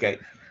 Okay.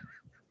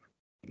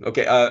 Do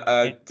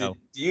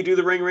you do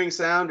the ring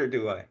sound or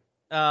do I?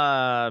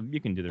 You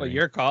can do the. Well, ring.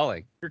 you're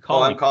calling. You're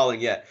calling. Oh, I'm calling.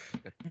 Yeah.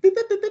 Beep,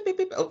 beep, beep, beep, beep,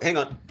 beep. Oh, hang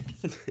on.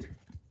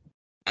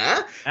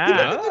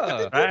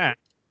 Ah.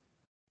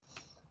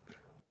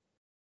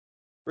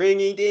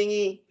 Ringy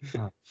dingy.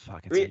 Oh,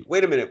 fuck.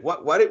 Wait a minute.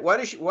 Why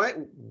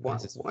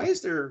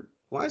is there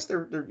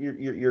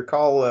your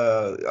call?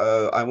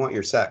 I want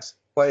your sex.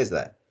 Why is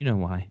that? You know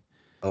why?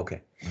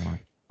 Okay.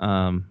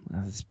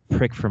 This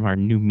prick from our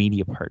new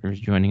media partners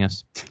joining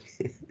us.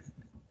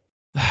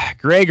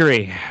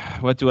 Gregory,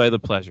 what do I have the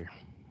pleasure?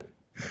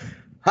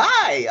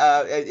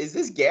 Hi. Is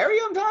this Gary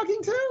I'm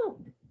talking to?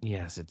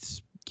 Yes,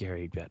 it's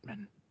Gary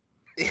Bettman.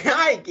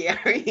 Hi,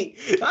 Gary.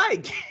 Hi,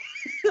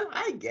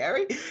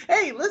 Gary.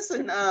 Hey,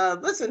 listen,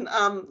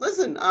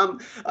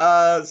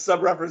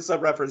 sub-reference, Star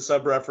I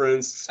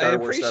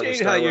Wars,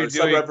 appreciate how you're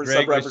doing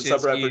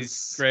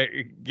sub-reference.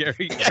 Greg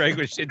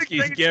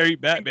Wyshynski's Gary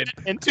Bettman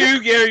and to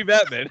Gary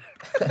Bettman.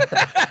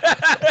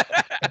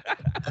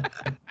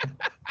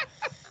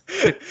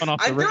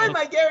 I'm doing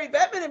my Gary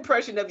Bettman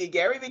impression of you,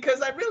 Gary,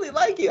 because I really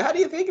like you. What do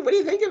you think of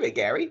it,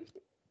 Gary?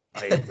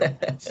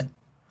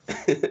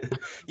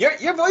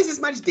 Your voice is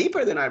much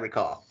deeper than I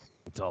recall.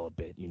 It's all a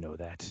bit, you know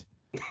that.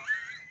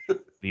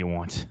 What do you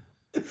want?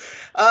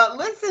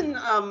 Listen,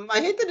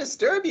 I hate to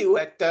disturb you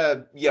at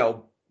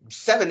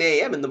 7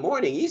 a.m. in the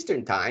morning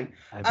Eastern time.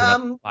 I've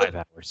been up 5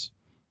 hours.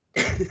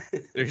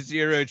 There's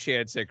zero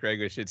chance that Greg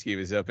Wyshynski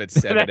was up at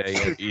 7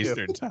 a.m.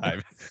 Eastern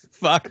time.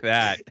 Fuck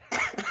that.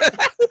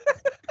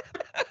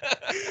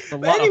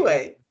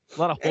 Anyway,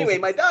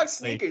 my dog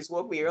Sneakers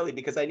woke me early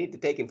because I need to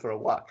take him for a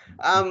walk.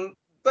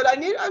 But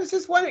I was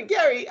just wondering,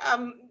 Gary,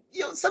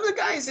 some of the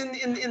guys in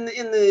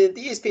the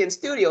ESPN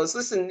studios,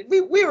 listen,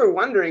 we were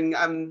wondering,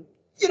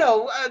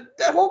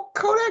 that whole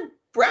Kodak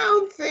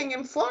Brown thing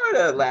in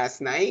Florida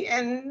last night,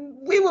 and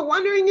we were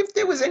wondering if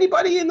there was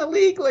anybody in the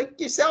league like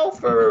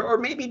yourself or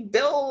maybe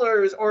Bill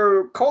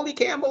or Coley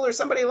Campbell or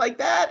somebody like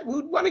that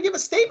who'd want to give a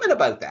statement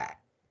about that.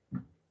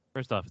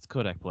 First off, it's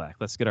Kodak Black.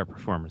 Let's get our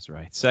performance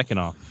right. Second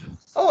off.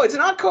 Oh, it's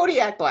not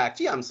Kodiak Black.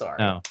 Gee, I'm sorry.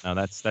 No,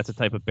 that's a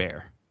type of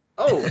bear.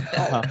 Oh.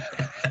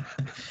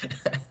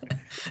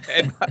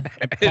 And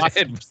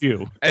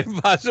chew.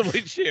 And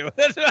possibly chew.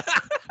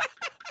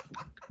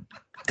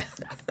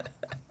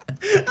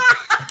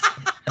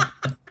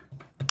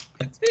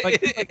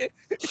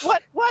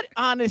 What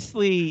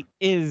honestly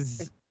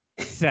is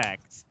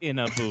sex in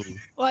a booth?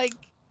 Like,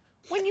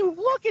 when you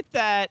look at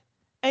that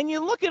and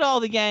you look at all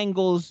the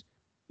angles,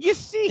 you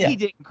see he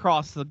didn't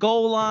cross the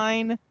goal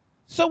line,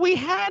 so we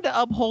had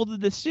to uphold the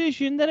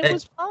decision that it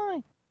was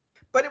fine.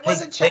 But it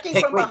wasn't checking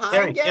from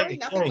behind, Gary?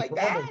 Nothing like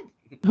that?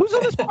 Who's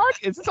on this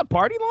party? Is this a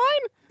party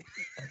line?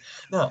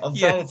 No, I'm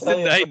trying to tell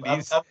you,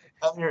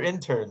 I'm your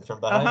intern from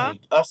behind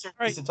you. Usher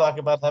used to talk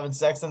about having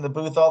sex in the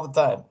booth all the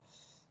time.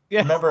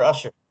 Yeah. Remember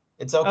Usher?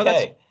 It's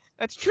okay.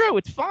 That's true.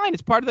 It's fine.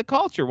 It's part of the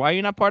culture. Why are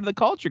you not part of the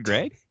culture,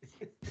 Greg?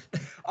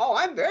 Oh,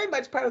 I'm very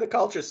much part of the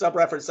culture.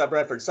 Sub-reference.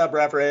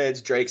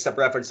 Drake,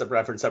 sub-reference.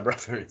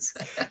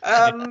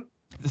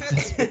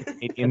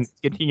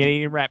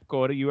 Canadian rap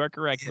quota. You are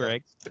correct,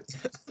 Greg.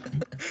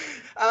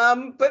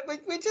 But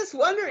we're just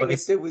wondering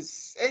if there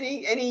was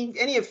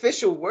any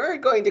official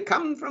word going to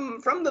come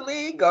from the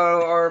league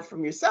or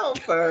from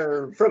yourself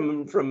or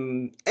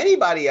from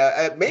anybody.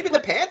 Maybe the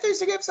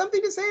Panthers have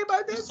something to say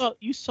about this.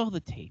 You saw the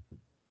tape.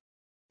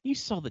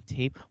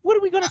 What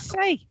are we gonna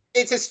say?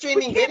 It's a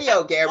streaming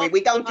video, Gary. We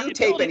don't do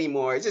tape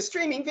anymore. It's a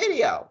streaming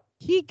video.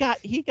 He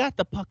got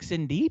the pucks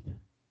in deep.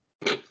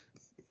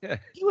 Yeah,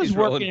 he was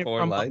working it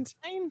from behind.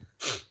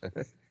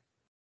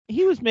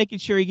 He was making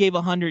sure he gave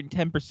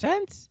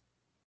 110%.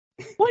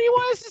 What do you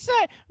want us to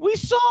say? We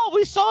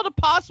saw the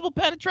possible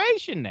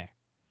penetration there.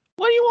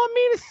 What do you want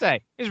me to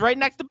say? He's right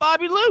next to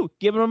Bobby Lou,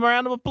 giving him a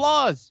round of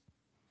applause.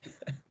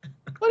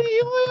 What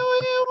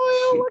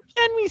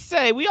can we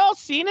say? We all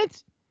seen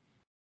it.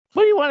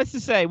 What do you want us to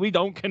say? We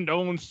don't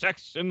condone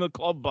sex in the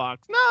club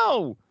box.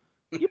 No,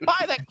 you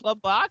buy that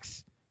club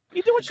box.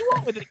 You do what you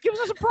want with it. It gives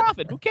us a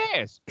profit. Who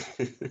cares?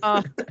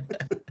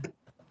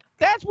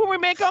 That's where we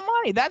make our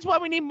money. That's why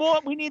we need more.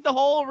 We need the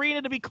whole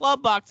arena to be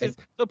club boxes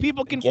so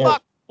people can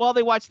fuck while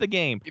they watch the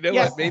game. You know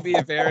what? Maybe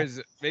if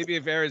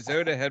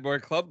Arizona had more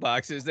club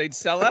boxes, they'd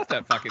sell out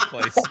that fucking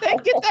place. They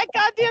get that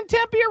goddamn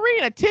Tempe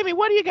arena. Timmy,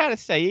 what do you got to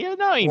say? You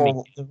know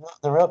me.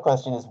 The real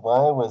question is,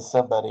 why was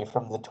somebody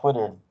from the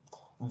Twitter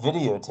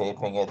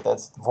videotaping it.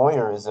 That's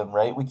voyeurism,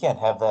 right? We can't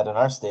have that in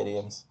our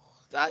stadiums.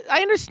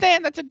 I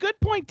understand. That's a good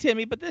point,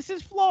 Timmy, but this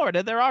is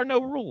Florida. There are no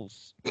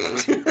rules.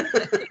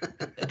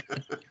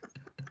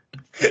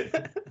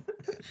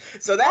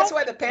 So that's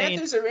why the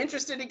Panthers are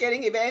interested in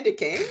getting Evander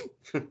Kane?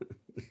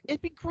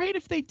 It'd be great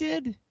if they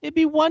did. It'd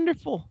be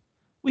wonderful.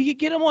 We could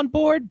get them on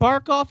board,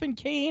 Barkov and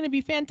Kane. It'd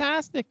be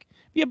fantastic.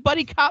 Be a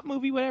buddy cop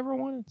movie, whatever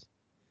one is.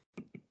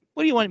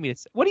 What do you want me to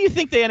say? What do you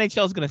think the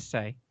NHL is going to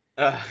say?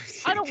 I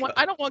don't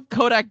want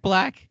Kodak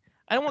Black.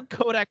 I don't want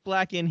Kodak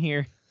Black in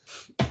here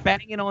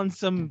banging on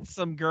some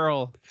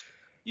girl.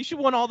 You should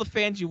want all the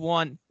fans you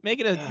want. Make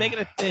it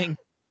a thing.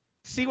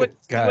 See what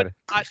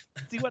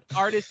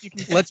artist you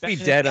can. Let's be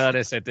dead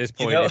honest at this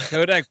point. If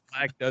Kodak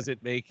Black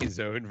doesn't make his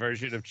own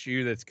version of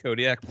Chew that's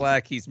Kodiak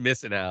Black, he's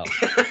missing out.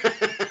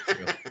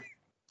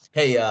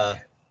 Hey,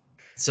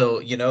 so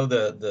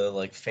the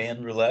like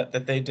fan roulette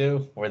that they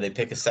do where they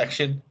pick a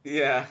section?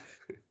 Yeah.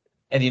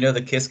 And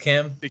the kiss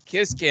cam? The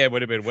kiss cam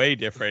would have been way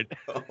different.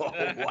 Oh,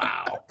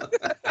 wow.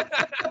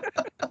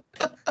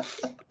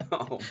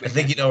 Oh, I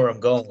think you know where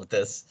I'm going with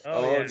this.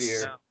 Oh,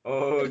 dear.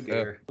 Oh,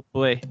 dear.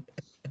 Boy.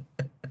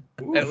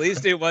 At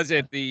least it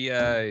wasn't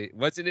the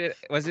wasn't it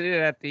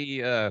at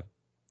the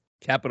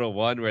Capital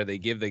One where they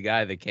give the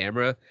guy the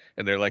camera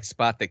and they're like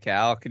spot the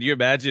cow. Can you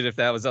imagine if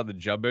that was on the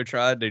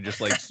Jumbotron? They just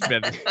like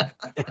spin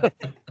Oh,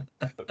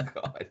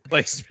 God.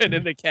 like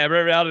spinning the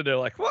camera around and they're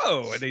like,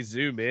 whoa, and they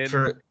zoom in.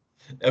 For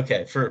a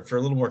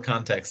little more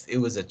context, it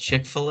was a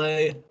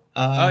Chick-fil-A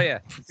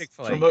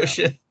Chick-fil-A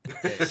promotion.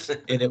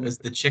 And it was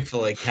the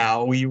Chick-fil-A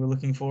cow you were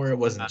looking for. It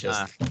wasn't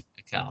just a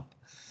cow.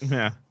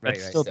 Yeah, Right,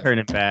 that's still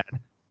turning bad.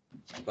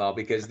 Well,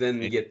 because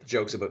then you get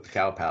jokes about the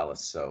Cow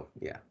Palace, so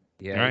yeah.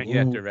 Yeah, All right. you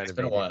have to It's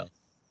been a renovate. while.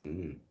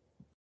 Mm-hmm.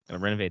 Gotta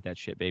renovate that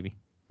shit, baby.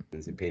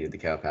 Since they painted the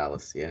Cow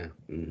Palace, yeah.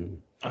 Mm-hmm.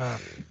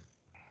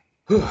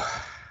 What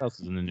else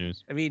is in the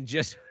news? I mean,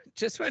 just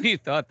when you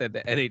thought that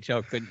the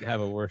NHL couldn't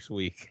have a worse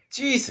week.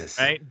 Jesus.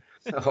 Right?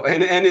 Oh,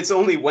 and it's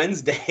only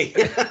Wednesday.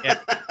 Yeah.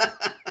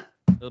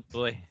 Oh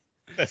boy.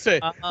 That's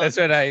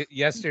what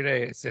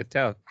yesterday I sent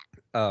out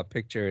a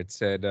picture. It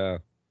said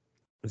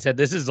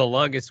this is the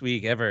longest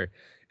week ever,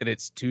 and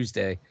it's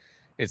Tuesday.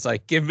 It's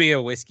like, give me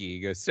a whiskey. He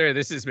goes, sir,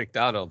 this is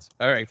McDonald's.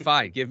 All right,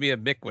 fine. Give me a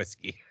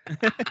McWhiskey.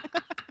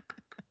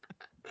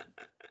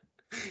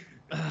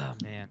 Oh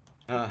man.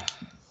 Uh,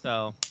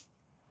 So,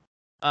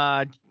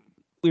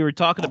 we were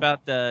talking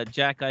about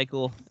Jack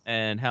Eichel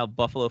and how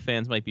Buffalo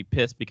fans might be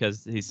pissed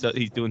because he's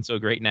doing so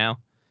great now.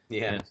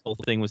 yeah. And his whole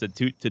thing was a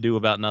to do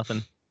about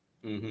nothing.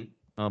 Mm-hmm.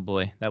 Oh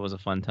boy, that was a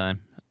fun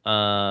time.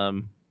 I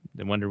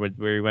wonder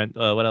where he went.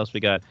 What else we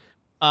got?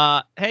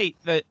 Hey,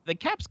 the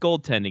Caps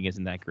goaltending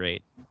isn't that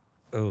great.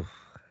 Oh,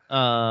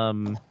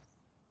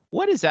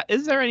 What is that?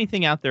 Is there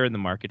anything out there in the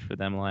market for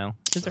them, Lyle?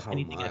 Is there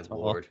anything my at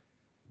all? Lord.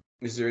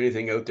 Is there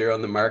anything out there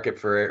on the market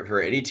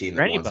for any team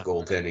that wants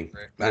goaltending?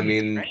 I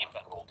mean,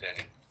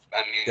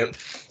 yep.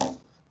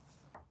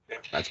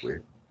 That's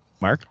weird.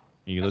 Mark,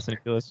 are you listening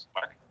to us?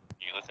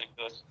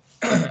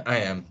 I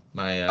am.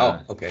 My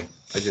Oh, okay.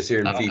 I just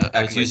hear I feedback.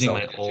 was using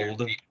my myself. old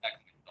we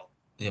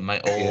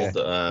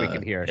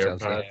can hear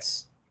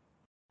ourselves.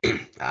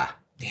 AirPods. Ah.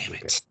 Damn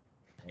it.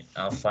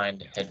 I'll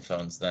find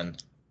headphones then.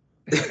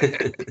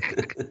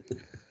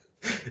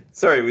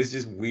 Sorry, it was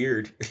just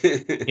weird.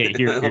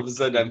 here- All of a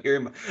sudden, I'm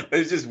hearing.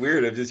 It's just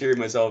weird. I'm just hearing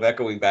myself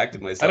echoing back to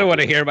myself. I don't want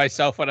to hear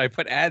myself when I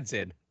put ads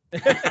in.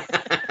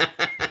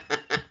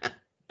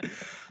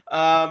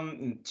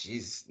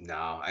 Jeez,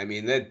 no. I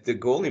mean, the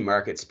goalie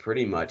market's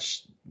pretty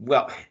much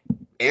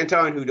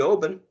Anton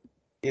Hudobin.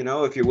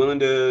 If you're willing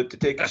to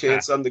take a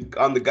chance on the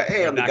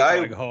guy, I'm not guy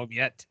going home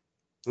yet.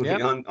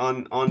 Yep.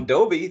 on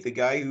Dobie, the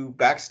guy who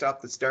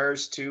backstopped the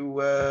Stars to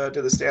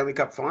the Stanley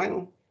Cup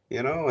final.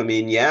 I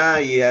mean, yeah,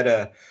 he had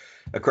a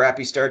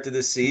crappy start to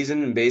this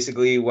season and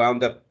basically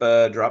wound up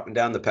dropping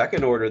down the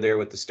pecking order there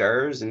with the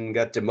Stars and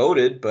got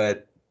demoted.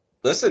 But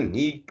listen,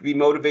 he'd be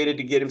motivated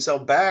to get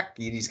himself back.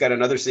 He's got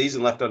another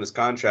season left on his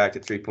contract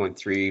at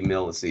 $3.3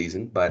 million a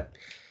season, but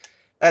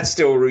that's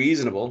still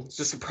reasonable. It's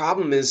just the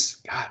problem is,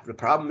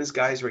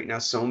 guys, right now,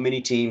 so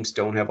many teams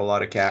don't have a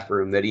lot of cap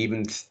room that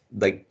even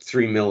like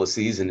 $3 million a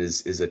season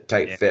is a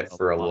tight fit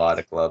for a lot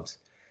of clubs.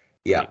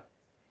 Yeah,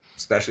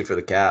 especially for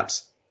the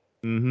Caps.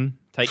 Mm-hmm.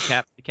 Tight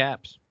cap the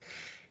Caps.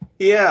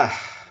 Yeah.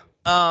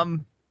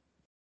 Man,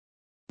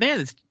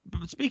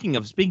 speaking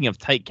of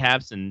tight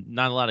caps and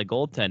not a lot of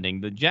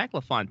goaltending, the Jack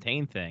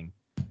LaFontaine thing,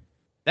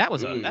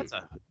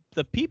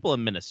 the people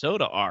in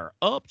Minnesota are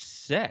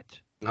upset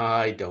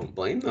I don't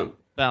blame them.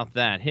 about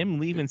that. Him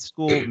leaving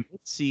school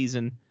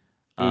mid-season,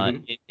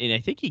 and I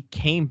think he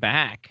came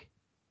back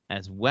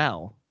as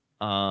well.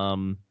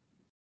 And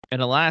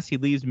alas, he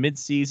leaves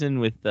mid-season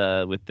with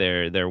their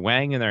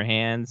wang in their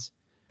hands.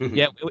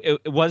 Yeah,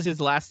 it was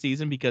his last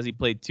season because he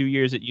played 2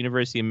 years at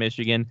University of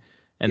Michigan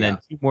and then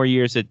 2 more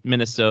years at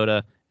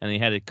Minnesota, and he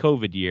had a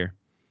COVID year.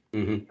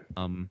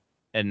 Mm-hmm.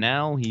 And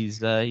now he's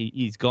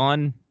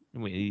gone.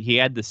 He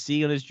had the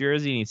C on his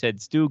jersey, and he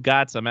said, "Stu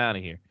Gatz, I'm out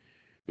of here."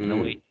 And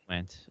away he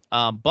went.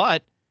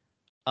 But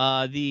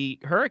The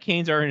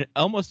Hurricanes are in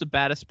almost as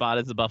bad a spot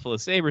as the Buffalo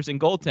Sabres in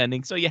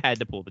goaltending, so you had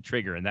to pull the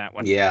trigger in that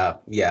one. Yeah,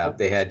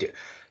 they had to.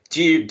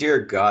 Dear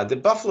God, the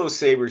Buffalo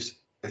Sabres.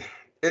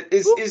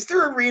 Is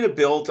their arena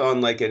built on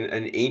like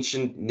an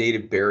ancient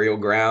native burial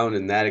ground,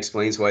 and that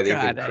explains why they've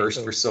God, been I cursed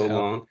hope for so so.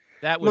 long?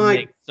 That would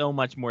make so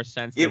much more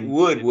sense. It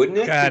would, wouldn't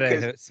it? God, I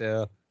Because hope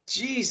so.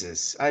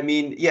 Jesus, I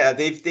mean, yeah,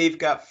 they've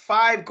got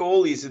 5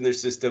 goalies in their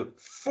system.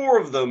 4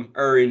 of them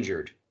are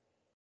injured.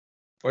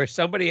 Or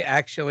somebody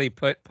actually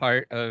put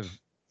part of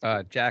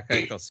Jack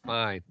Eichel's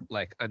spine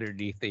like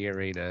underneath the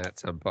arena at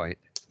some point.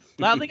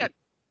 Well, they got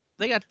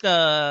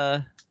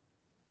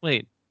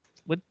wait,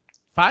 what?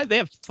 5? They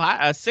have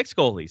 6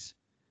 goalies.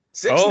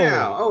 6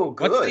 now. Oh,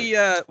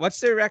 good. What's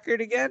their record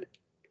again?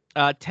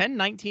 10,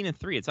 19, and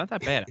 3. It's not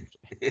that bad.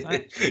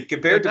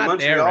 Compared to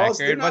Montreal's,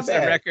 they're not what's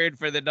bad. the record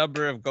for the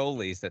number of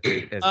goalies that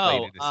they has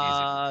played in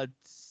a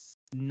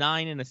season?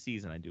 9 in a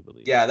season, I do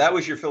believe. Yeah, that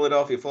was your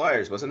Philadelphia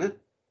Flyers, wasn't it?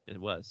 It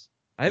was.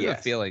 I have a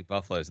feeling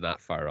Buffalo's not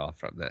far off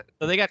from that.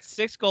 So they got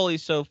 6 goalies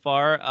so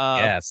far.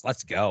 Yes,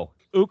 let's go.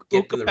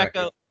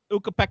 Ukko-Pekka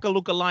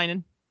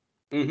Luukalainen,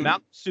 Mhm.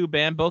 Malcolm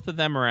Subban, both of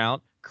them are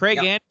out. Craig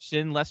Yep.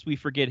 Anderson, lest we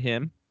forget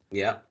him.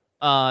 Yep.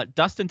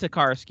 Dustin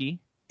Tokarski.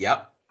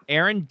 Yep.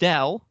 Aaron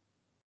Dell.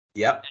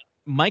 Yep.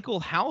 Michael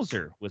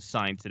Hauser was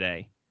signed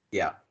today.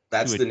 Yeah.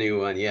 That's the new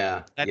one.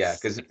 Yeah. Yeah.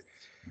 Because.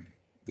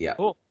 Yeah.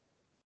 Cool.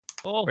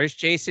 Oh, Where's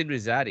Jason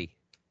Rosati?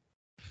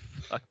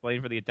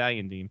 playing for the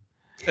Italian team.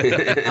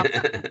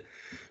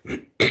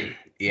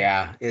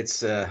 Yeah,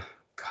 it's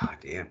God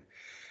damn.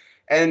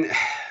 And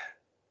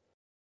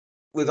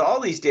with all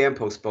these damn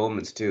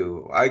postponements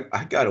too, I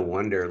gotta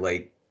wonder,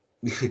 like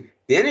the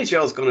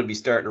NHL is going to be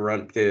starting to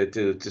run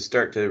to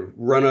start to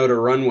run out of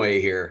runway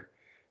here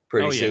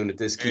pretty soon if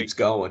this keeps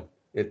going.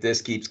 If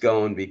this keeps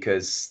going,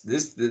 because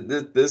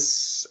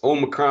this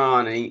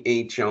Omicron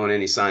ain't showing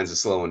any signs of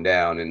slowing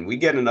down, and we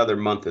get another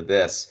month of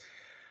this.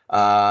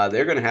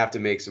 They're going to have to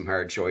make some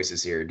hard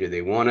choices here. Do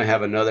they want to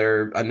have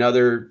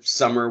another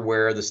summer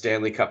where the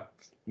Stanley Cup,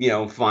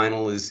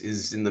 final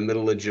is in the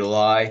middle of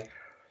July,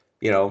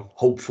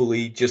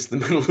 hopefully just the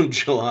middle of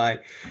July,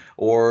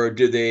 or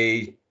do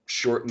they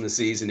shorten the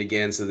season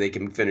again so they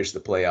can finish the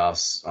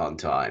playoffs on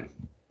time?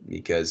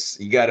 Because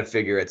you got to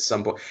figure at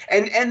some point,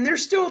 and they're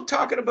still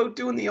talking about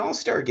doing the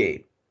All-Star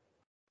game.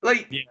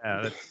 Like,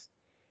 yeah,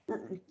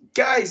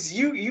 guys,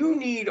 you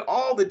need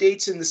all the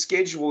dates in the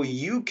schedule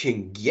you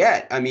can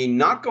get. I mean,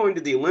 not going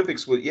to the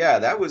Olympics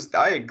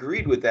I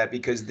agreed with that,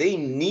 because they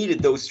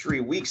needed those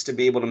 3 weeks to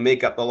be able to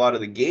make up a lot of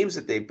the games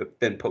that they've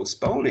been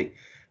postponing.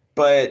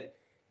 But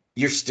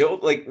you're still,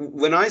 like,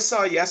 when I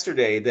saw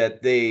yesterday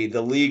that the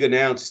league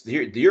announced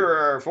here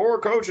are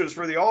 4 coaches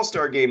for the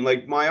All-Star game,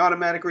 like, my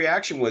automatic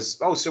reaction was,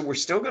 oh, so we're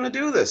still going to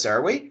do this,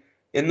 are we?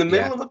 In the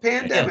middle of a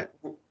pandemic.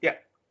 Yeah.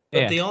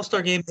 But the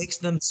All-Star game makes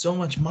them so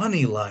much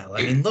money, Lyle.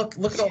 I mean, look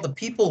at all the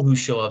people who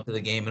show up to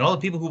the game and all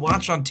the people who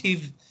watch on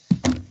TV.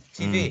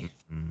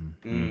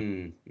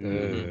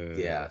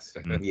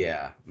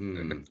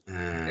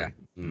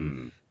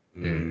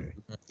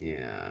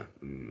 Yeah.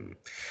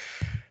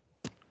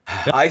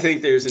 I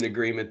think there's an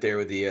agreement there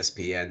with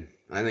ESPN.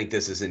 I think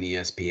this is an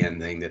ESPN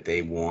thing, that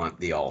they want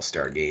the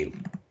All-Star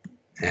game,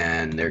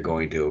 and they're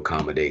going to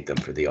accommodate them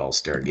for the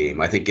All-Star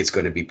game. I think it's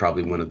going to be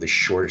probably one of the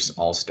shortest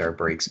All-Star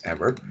breaks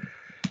ever.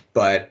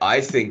 But I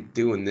think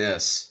doing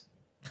this,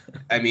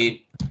 I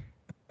mean,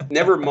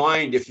 never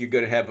mind if you're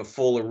going to have a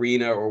full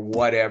arena or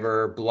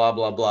whatever, blah,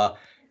 blah, blah.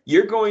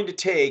 You're going to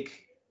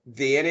take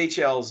the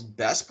NHL's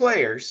best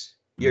players.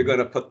 You're going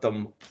to put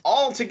them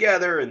all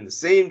together in the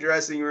same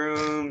dressing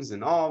rooms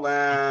and all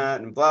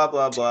that and blah,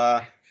 blah,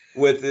 blah,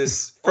 with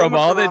this from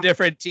all the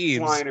different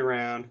teams flying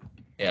around.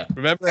 Yeah.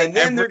 Remember, and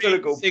then they're every going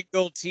to go.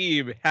 Single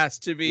team has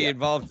to be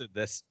involved in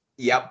this.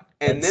 Yep.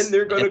 And then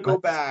they're going to go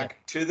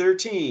back to their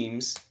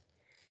teams.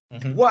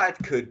 Mm-hmm. What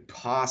could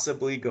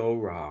possibly go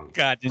wrong?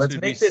 God, this Let's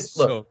would make be this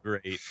so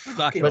great. I'm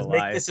not gonna Let's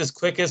lie. make this as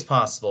quick as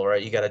possible,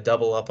 right? You got to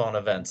double up on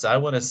events. I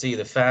want to see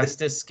the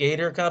fastest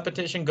skater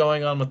competition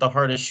going on with the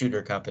hardest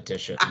shooter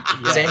competition.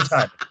 Same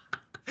time.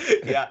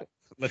 Yeah.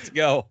 Let's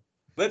go.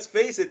 Let's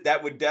face it,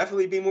 that would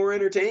definitely be more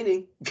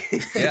entertaining.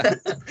 Yeah.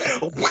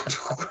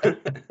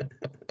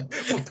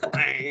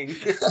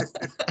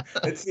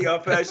 Let's see how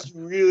fast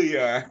you really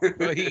are.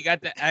 Well, he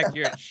got the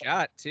accurate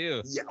shot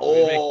too. Yeah.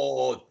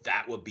 Oh,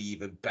 that would be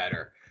even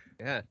better.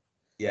 Yeah.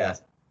 Yeah.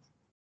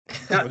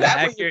 With the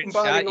accurate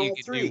shot you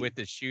can do with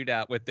the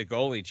shootout, with the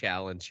goalie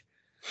challenge.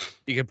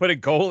 You can put a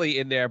goalie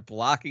in there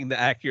blocking the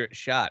accurate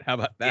shot. How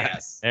about that?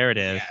 Yes. There it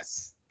is.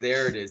 Yes.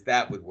 There it is.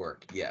 That would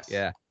work. Yes.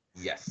 Yeah.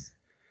 Yes.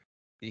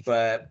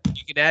 But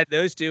you can add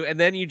those two, and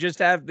then you just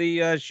have the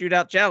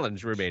shootout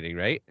challenge remaining,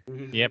 right?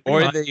 Yep.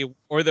 Or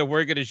the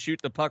we're gonna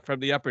shoot the puck from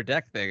the upper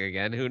deck thing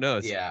again. Who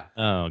knows? Yeah.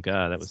 Oh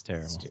God, that was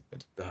terrible.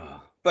 Stupid.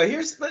 But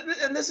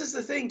and this is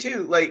the thing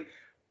too. Like,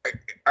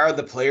 are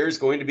the players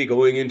going to be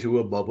going into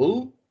a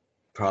bubble?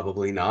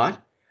 Probably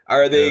not.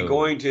 Are they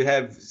going to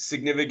have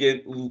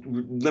significant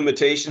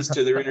limitations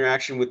to their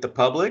interaction with the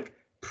public?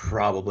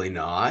 Probably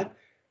not.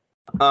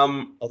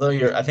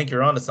 Although I think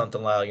you're onto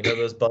something, Lyle. You know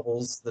those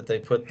bubbles that they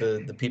put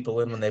the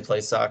people in when they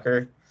play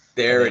soccer?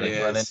 There and it they,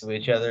 like, run is. into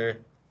each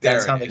other. There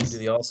That's it how they can is. do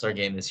the All-Star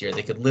game this year.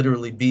 They could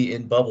literally be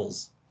in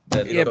bubbles.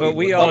 Yeah, but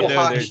we all Bubble know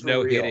hockey there's for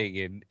no real.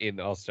 hitting in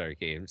All-Star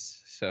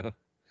games. So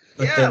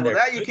But Yeah, then well,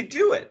 they're now you could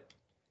do it.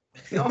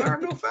 No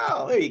harm, no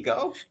foul. There you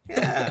go.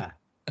 Yeah,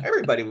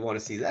 everybody would want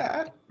to see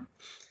that.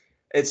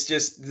 It's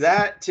just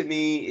that to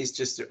me is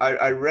just.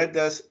 I read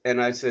this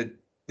and I said,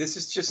 this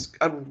is just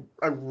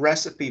a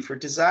recipe for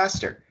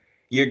disaster.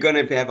 You're going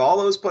to have all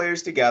those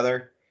players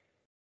together,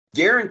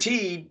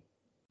 guaranteed.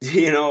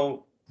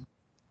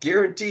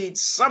 Guaranteed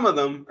some of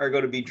them are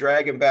going to be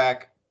dragging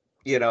back,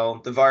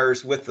 the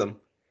virus with them.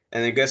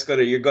 And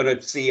you're going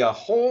to see a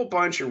whole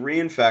bunch of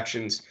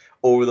reinfections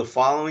over the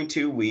following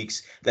 2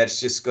 weeks.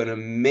 That's just going to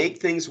make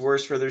things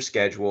worse for their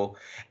schedule.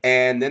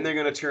 And then they're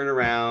going to turn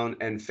around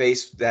and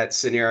face that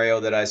scenario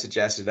that I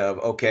suggested of,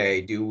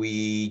 okay, do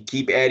we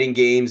keep adding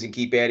games and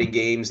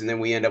then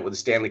we end up with a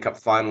Stanley Cup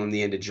final in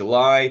the end of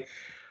July?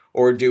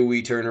 Or do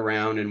we turn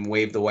around and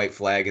wave the white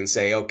flag and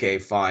say, okay,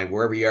 fine,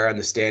 wherever you are in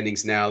the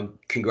standings now,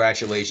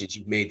 congratulations,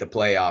 you've made the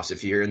playoffs.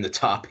 If you're in the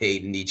top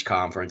 8 in each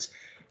conference,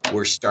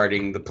 we're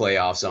starting the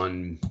playoffs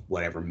on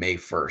whatever, May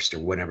 1st or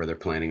whenever they're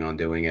planning on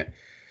doing it.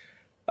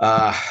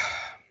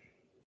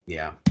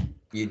 Yeah,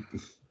 you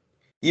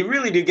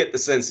really do get the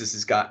sense this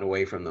has gotten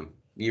away from them.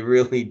 You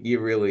really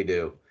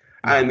do.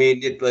 I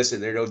mean, listen,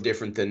 they're no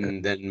different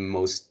than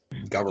most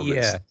governments.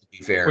 Yeah. To be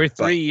fair, we're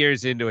 3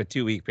 years into a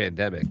 2-week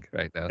pandemic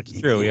right now. It's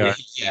true, we are.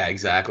 Yeah,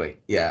 exactly.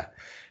 Yeah,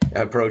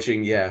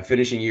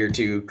 finishing year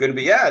 2. Going to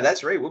be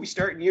that's right. We'll be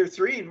starting year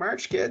 3 in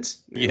March,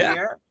 kids. Here Yeah. we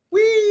are.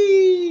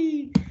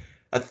 Whee!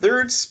 A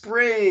third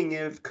spring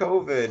of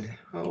COVID.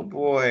 Oh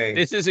boy.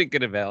 This isn't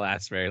going to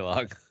last very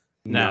long.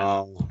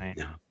 No.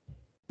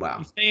 Wow.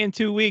 You stay in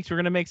 2 weeks. We're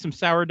gonna make some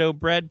sourdough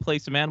bread, play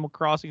some Animal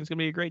Crossing. It's gonna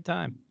be a great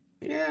time.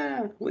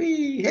 Yeah, I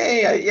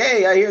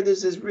hear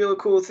there's this real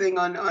cool thing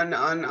on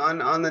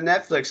the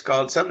Netflix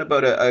called something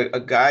about a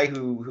guy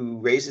who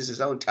raises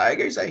his own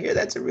tigers. I hear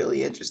that's a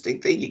really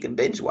interesting thing you can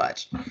binge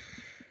watch.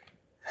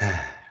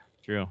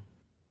 True.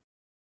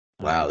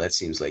 Wow, that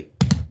seems like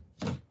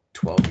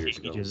 12 years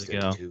ago. Ages instead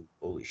ago. of 2.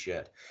 Holy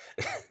shit.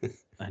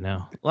 I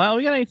know. Well,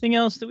 we got anything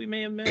else that we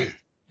may have missed?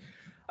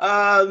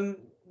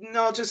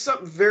 No, just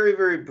something very,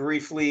 very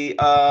briefly.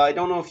 I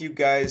don't know if you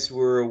guys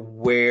were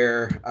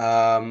aware.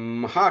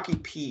 Hockey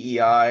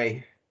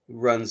PEI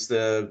runs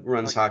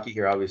hockey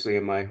here, obviously,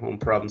 in my home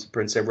province of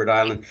Prince Edward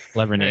Island.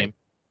 Clever name.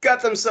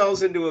 Got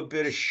themselves into a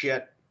bit of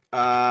shit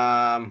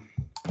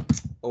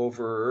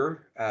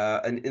over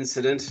an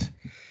incident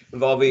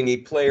involving a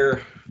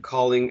player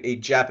calling a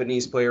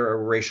Japanese player a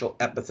racial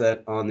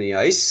epithet on the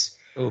ice.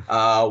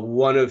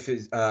 One of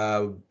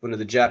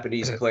the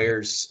Japanese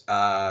players'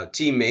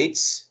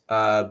 teammates,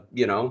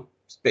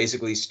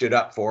 basically stood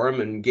up for him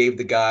and gave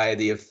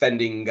the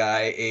offending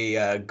guy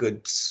a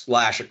good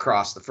slash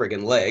across the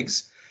friggin'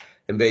 legs,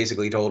 and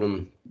basically told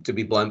him, to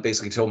be blunt,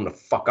 told him to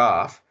fuck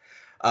off.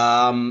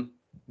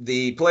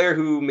 The player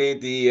who made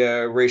the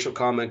racial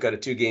comment got a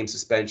 2-game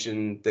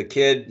suspension. The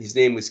kid, his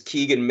name was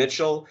Keegan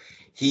Mitchell.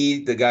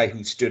 The guy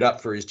who stood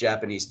up for his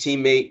Japanese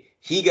teammate,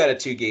 he got a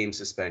 2-game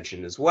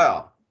suspension as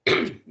well.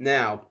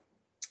 Now,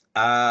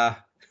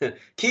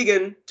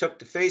 Keegan took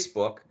to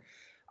Facebook.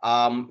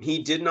 He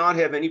did not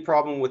have any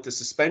problem with the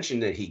suspension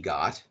that he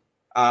got,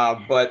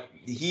 but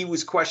he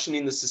was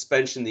questioning the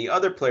suspension the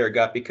other player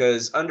got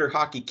because under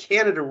Hockey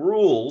Canada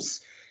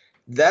rules,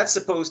 that's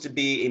supposed to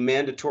be a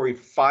mandatory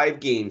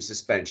 5-game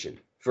suspension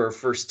for a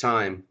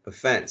first-time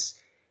offense.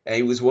 And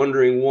he was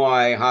wondering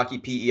why Hockey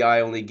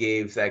PEI only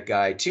gave that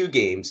guy 2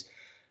 games.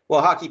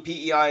 Well, Hockey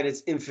PEI, in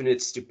its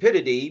infinite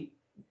stupidity,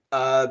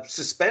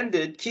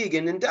 suspended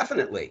Keegan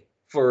indefinitely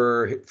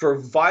for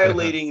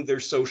violating their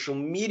social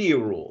media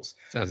rules.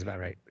 Sounds about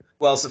right.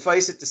 Well,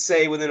 suffice it to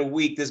say, within a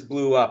week, this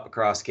blew up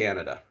across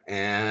Canada.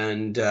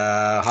 And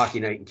Hockey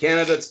Night in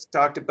Canada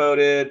talked about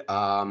it.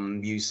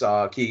 You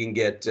saw Keegan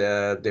get,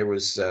 there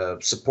was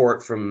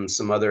support from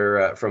some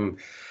other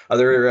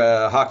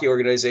hockey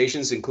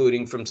organizations,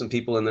 including from some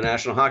people in the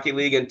National Hockey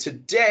League. And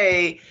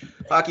today,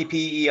 Hockey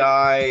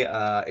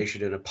PEI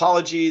issued an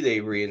apology. They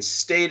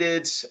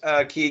reinstated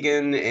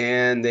Keegan,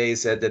 and they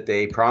said that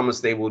they promise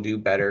they will do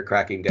better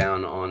cracking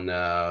down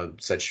on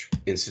such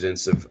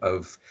incidents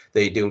of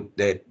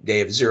they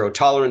have zero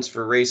tolerance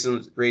for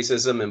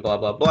racism and blah,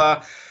 blah,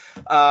 blah,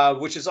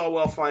 which is all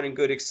well, fine and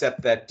good,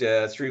 except that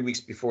 3 weeks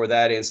before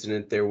that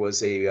incident, there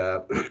was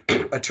a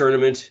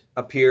tournament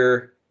up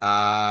here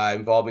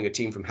involving a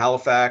team from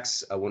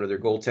Halifax. One of their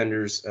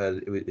goaltenders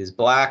is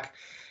black.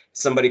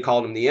 Somebody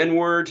called him the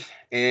N-word,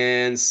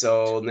 and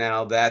so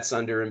now that's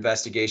under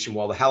investigation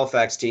while the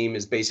Halifax team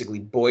is basically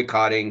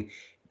boycotting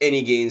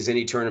any games,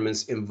 any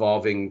tournaments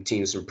involving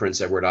teams from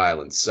Prince Edward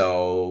Island.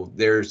 So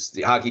there's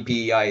the Hockey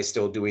PEI is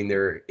still doing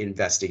their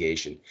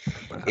investigation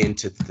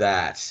into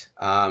that.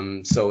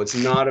 So it's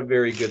not a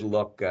very good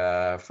look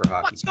for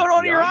Hockey What's going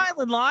on in your PEI.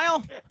 island,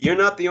 Lyle? You're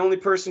not the only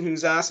person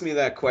who's asked me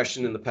that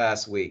question in the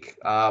past week.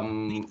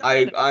 I'm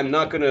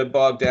not going to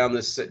bog down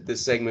this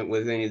segment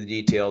with any of the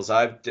details.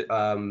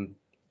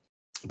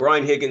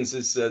 Brian Higgins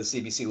is the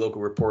CBC local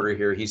reporter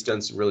here. He's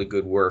done some really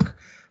good work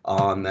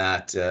on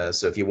that.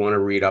 So if you want to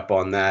read up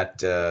on that,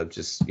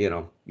 just,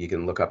 you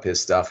can look up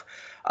his stuff.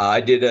 I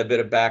did a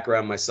bit of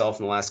background myself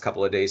in the last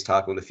couple of days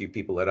talking with a few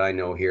people that I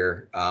know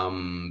here.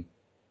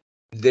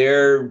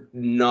 They're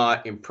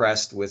not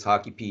impressed with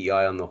Hockey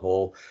PEI on the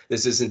whole.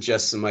 This isn't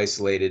just some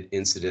isolated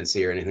incidents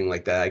here or anything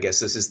like that. I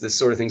guess this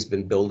sort of thing's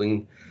been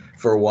building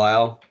for a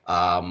while.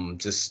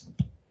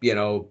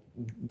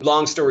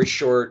 Long story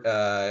short,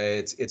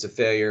 it's a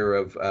failure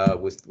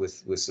of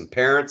with some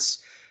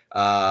parents,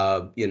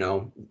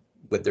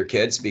 with their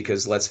kids,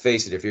 because let's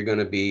face it, if you're going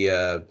to be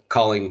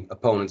calling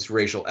opponents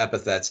racial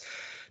epithets,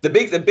 the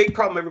big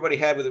problem everybody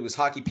had with it was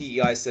Hockey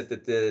PEI said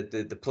that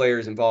the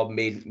players involved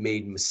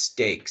made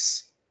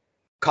mistakes.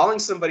 Calling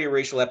somebody a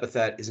racial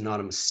epithet is not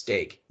a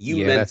mistake.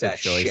 You meant that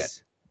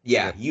shit.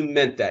 Yeah, you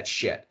meant that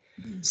shit.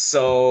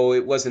 So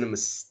it wasn't a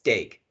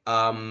mistake.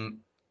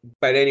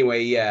 But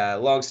anyway, yeah,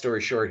 long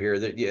story short here,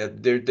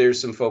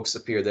 there's some folks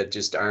up here that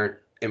just aren't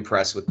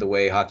impressed with the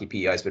way Hockey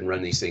PEI has been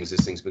running these things.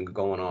 This thing's been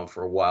going on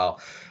for a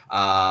while.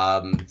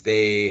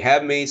 They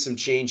have made some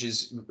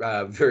changes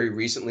very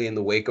recently in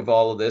the wake of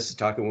all of this.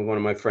 Talking with one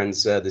of my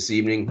friends this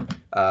evening,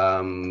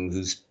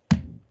 who's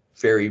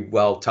very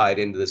well tied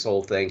into this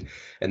whole thing,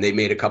 and they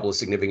made a couple of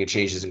significant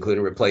changes,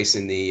 including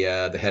replacing the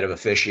head of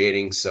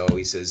officiating. So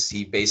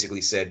he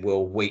basically said,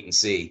 we'll wait and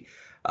see.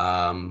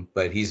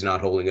 But he's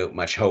not holding out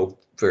much hope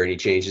for any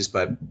changes.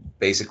 But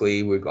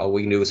basically, all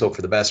we can do is hope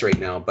for the best right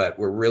now. But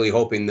we're really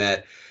hoping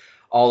that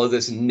all of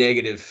this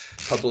negative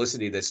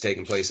publicity that's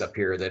taking place up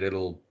here, that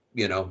it'll,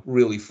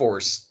 really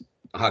force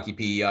Hockey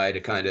PEI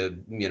to kind of,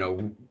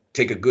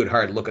 take a good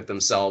hard look at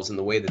themselves and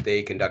the way that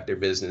they conduct their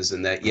business,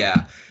 and that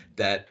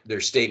their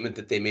statement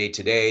that they made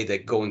today,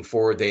 that going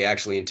forward they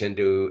actually intend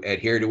to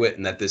adhere to it,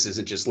 and that this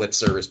isn't just lip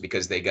service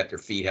because they got their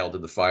feet held to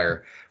the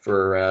fire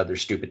for their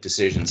stupid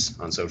decisions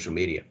on social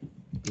media.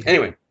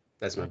 Anyway,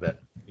 that's my bet.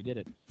 We did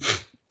it.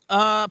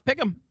 Pick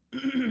 'em.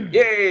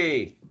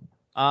 Yay!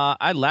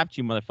 I lapped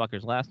you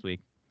motherfuckers last week.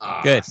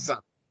 Good. Son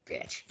of a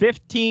bitch.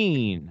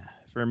 15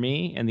 for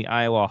me and the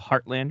Iowa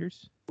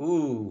Heartlanders.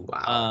 Ooh,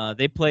 wow.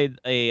 They played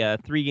a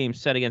 3-game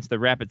set against the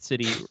Rapid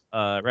City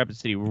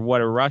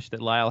What a Rush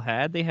that Lyle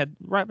had.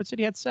 Rapid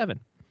City had 7.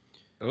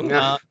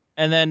 And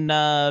then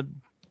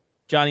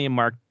Johnny and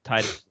Mark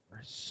tied it.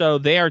 So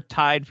they are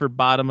tied for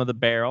bottom of the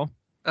barrel.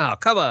 Oh,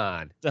 come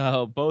on.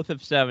 So both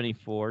have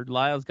 74.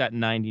 Lyle's got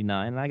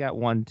 99, and I got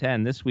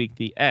 110. This week,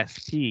 the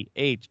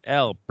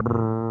SPHL.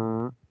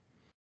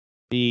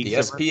 The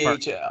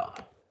SPHL.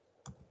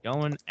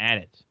 Going at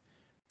it.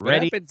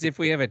 What happens if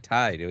we have a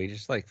tie? Do we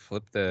just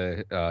flip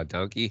the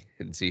donkey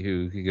and see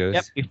who goes?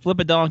 Yep, you flip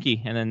a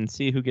donkey and then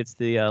see who gets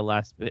the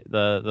last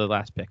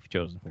pick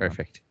chosen.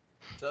 Perfect.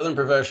 Southern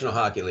Professional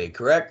Hockey League,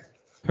 correct?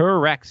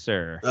 Correct,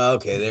 sir.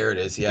 Okay, there it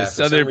is. Yeah, the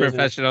Southern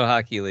Professional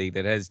Hockey League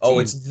that has.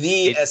 It's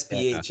the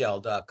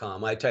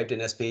SPHL.com. I typed in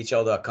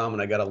SPHL.com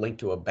and I got a link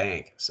to a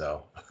bank.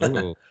 So.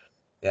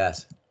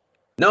 Yes.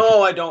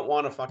 No, I don't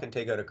want to fucking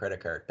take out a credit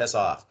card. Piss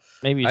off.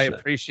 Maybe I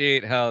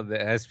appreciate how the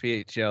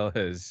SPHL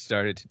has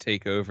started to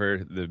take over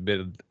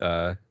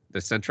the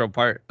central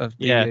part of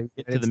the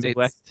get to the States.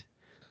 Midwest,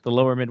 the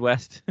lower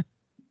Midwest.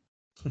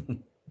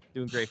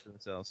 Doing great for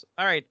themselves.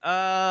 All right.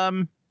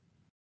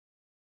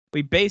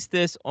 We base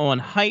this on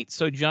height,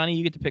 so Johnny,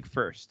 you get to pick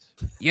first.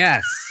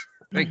 Yes.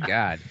 Thank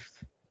God.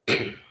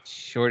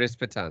 Shortest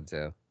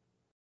Patanto.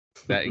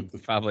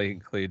 That probably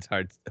includes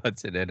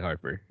Hudson and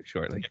Harper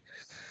shortly.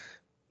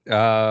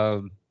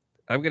 I'm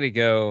going to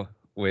go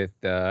with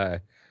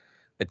a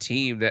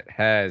team that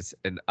has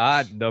an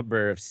odd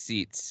number of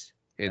seats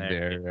in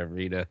their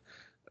arena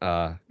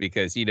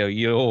because,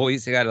 you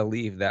always got to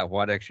leave that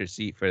one extra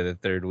seat for the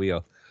third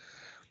wheel.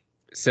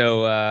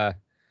 So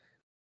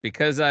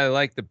because I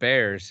like the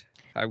Bears,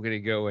 I'm going to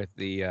go with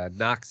the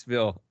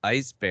Knoxville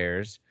Ice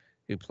Bears,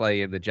 who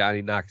play in the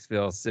Johnny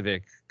Knoxville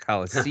Civic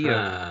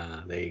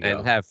Coliseum there you go.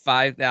 and have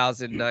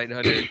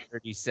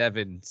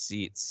 5,937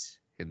 seats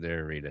in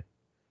their arena.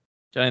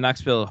 Johnny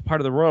Knoxville,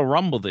 part of the Royal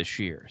Rumble this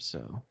year,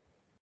 so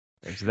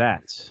there's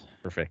that.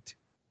 Perfect.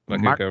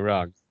 What could go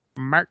wrong?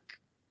 Mark.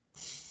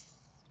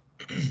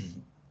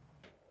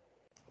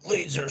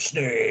 Laser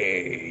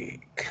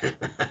Snake.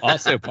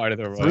 Also part of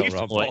the Royal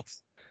Rumble.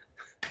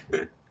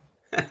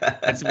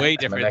 That's way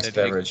different than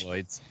beverage.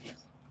 Floyd's.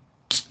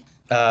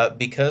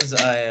 Because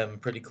I am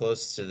pretty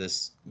close to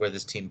where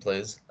this team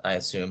plays, I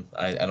assume.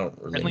 I don't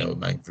really know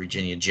my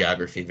Virginia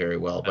geography very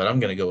well, but I'm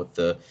going to go with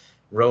the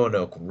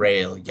Roanoke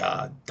Rail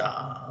Yard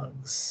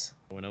Dogs.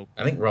 Roanoke.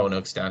 I think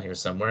Roanoke's down here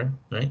somewhere,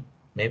 right?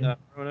 Maybe.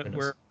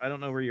 Roanoke, I don't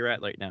know where you're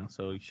at right now,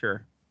 so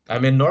sure.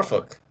 I'm in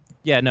Norfolk.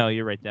 Yeah, no,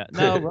 you're right.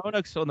 No,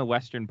 Roanoke's on the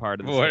western part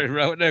of the state.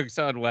 Roanoke's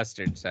on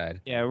western side.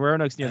 Yeah,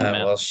 Roanoke's near the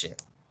mountain. Well,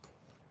 shit.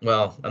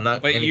 Well, I'm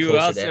not But any you closer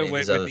to also any of went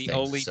his with other the things,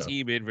 only so.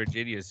 team in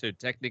Virginia, so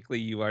technically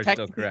you are still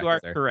Technically, correct. you are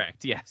sir.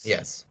 correct. Yes.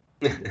 Yes.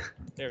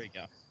 There we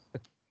go.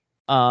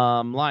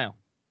 Lyle.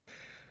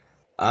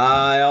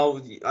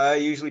 I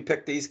usually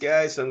pick these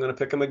guys, so I'm going to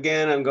pick them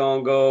again. I'm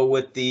going to go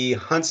with the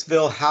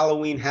Huntsville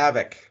Halloween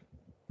Havoc.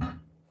 Good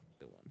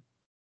one.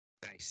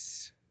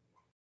 Nice.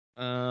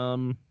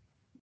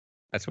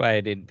 That's why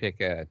I didn't pick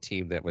a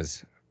team that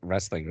was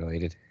wrestling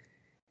related.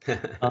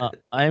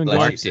 I'm Bless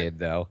going. you, did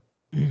though.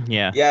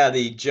 Yeah. Yeah,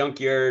 the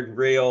Junkyard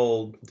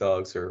Rail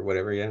Dogs or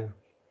whatever. Yeah,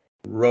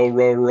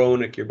 row,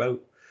 Nick your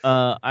boat.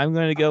 I'm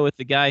going to go with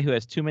the guy who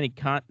has too many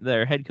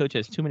their head coach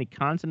has too many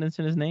consonants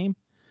in his name.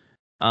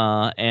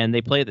 And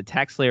they play at the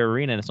Tax Slayer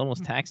Arena, and it's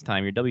almost tax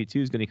time. Your W2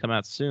 is going to come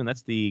out soon.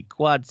 That's the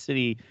Quad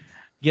City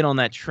Get on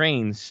That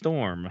Train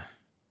Storm.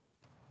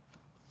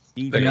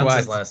 Pronounce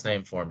his last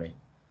name for me.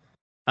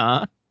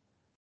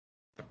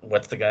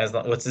 What's the guy's?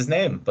 What's his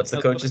name? What's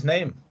the coach's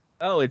name?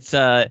 Oh, it's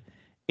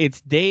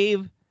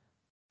Dave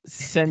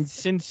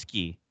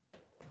Sensinski.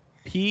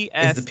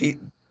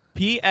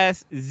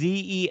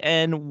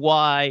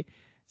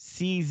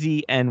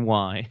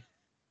 PSZENYCZNY.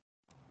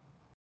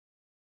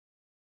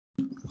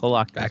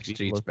 Polak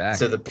Backstreet's back.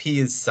 So the P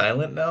is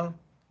silent now?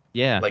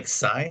 Yeah. Like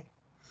Psy?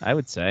 I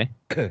would say.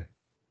 What are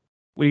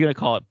you going to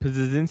call it?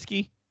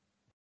 Pizzinski?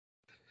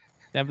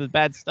 That was a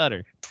bad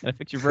stutter. Gotta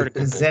fix your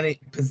vertical. I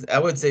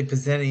would say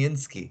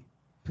Pizeninsky.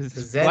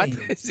 What?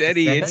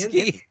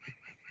 Pizeninsky?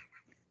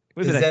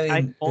 Was it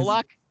a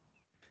Polak?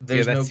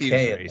 There's no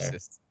K in there.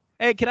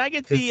 Hey, can I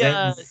get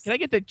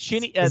the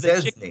chinny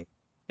Pizezny.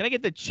 Can I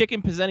get the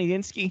chicken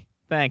Pizeninsky?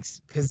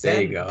 Thanks.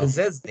 There you go.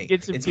 Pizezny.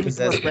 Get some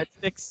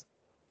breadsticks.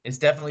 It's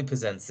definitely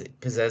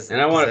Pizezny.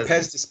 And I want a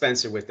Pez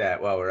dispenser with that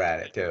while we're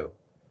at it too.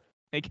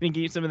 Hey, can you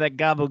give you some of that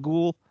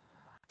gabagool?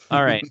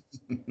 All right.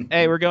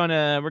 Hey, we're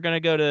gonna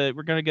go to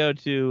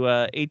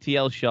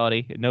ATL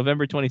Shawty,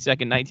 November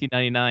 22nd,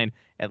 1999.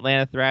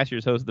 Atlanta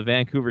Thrashers host the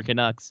Vancouver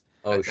Canucks.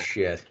 Oh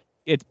shit!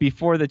 It's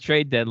before the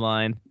trade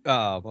deadline.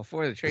 Oh,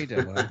 before the trade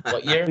deadline.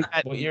 What year?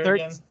 What year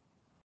again?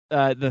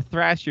 The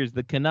Thrashers,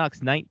 the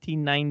Canucks,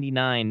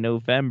 1999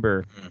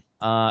 November.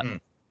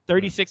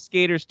 36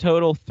 skaters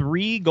total,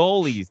 3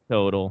 goalies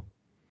total.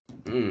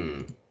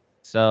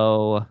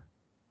 So,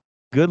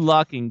 good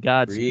luck and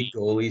Godspeed.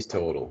 3 goalies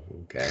total.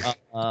 Okay.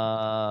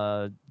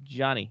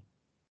 Johnny.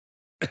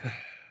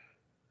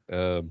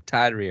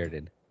 Todd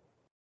Reardon.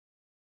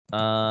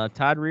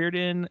 Todd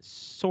Reardon.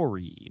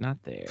 Sorry,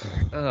 not there.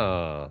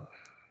 Oh.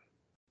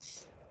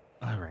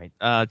 All right.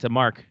 To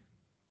Mark.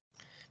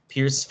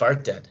 Pierce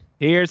Svartdad.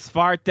 Here's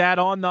Svartdad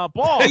on the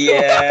ball.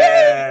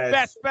 Yes.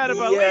 Best bet of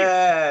a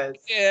Yes.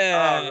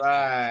 Yeah. All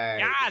right.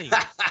 Got him.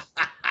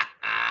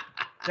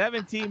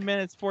 17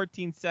 minutes,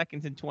 14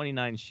 seconds, and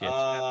 29 shifts.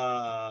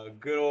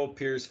 Good old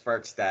Pierce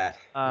Fartstat.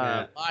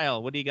 Yeah.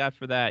 Lyle, what do you got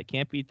for that?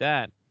 Can't beat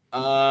that.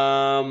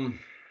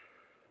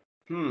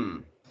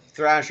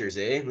 Thrashers,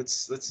 eh?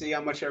 Let's see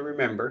how much I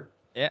remember.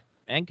 Yeah,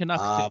 and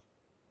Canucks too.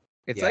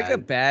 It's like a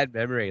bad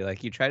memory.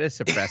 Like you try to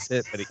suppress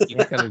it, but it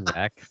keeps coming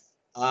back.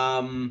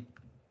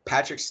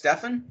 Patrick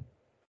Steffen.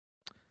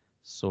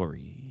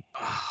 Sorry.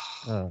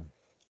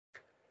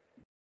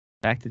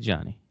 Back to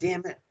Johnny.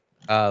 Damn it.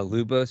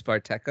 Lubos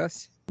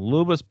Bartekos.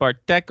 Lubos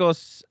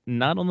Bartekos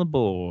not on the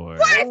board.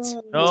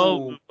 What?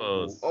 No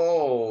Lubos.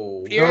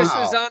 Oh. Pierce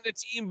was on the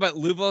team, but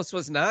Lubos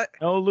was not.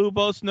 No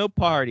Lubos, no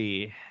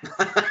party.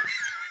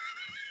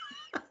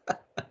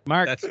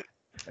 Mark.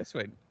 That's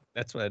what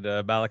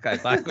Malachi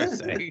Black was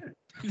saying.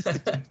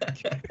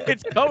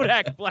 It's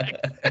Kodak Black.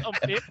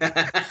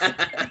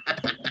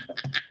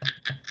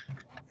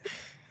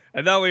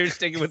 I thought we were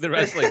sticking with the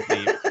wrestling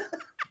theme.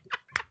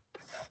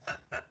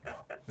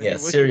 Yeah,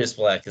 Sirius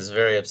Black is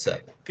very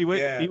upset. He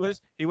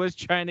was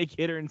trying to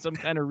get her in some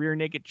kind of rear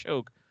naked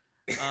choke.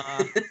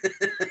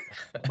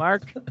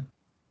 Mark.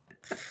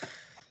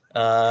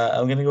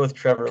 I'm gonna go with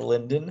Trevor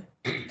Linden.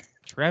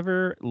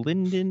 Trevor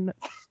Linden.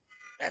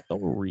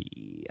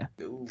 Sorry. I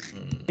think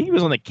he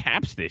was on the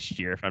Caps this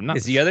year, if I'm not.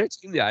 Is the other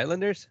team the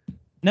Islanders?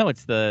 No,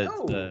 it's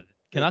the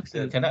Canucks.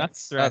 The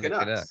Canucks. The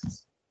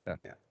Canucks. Yeah.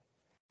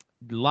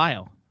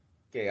 Lyle.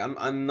 Okay,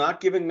 I'm not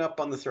giving up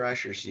on the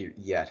Thrashers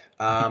yet.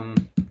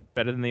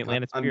 Better than the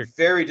Atlanta Spirit. I'm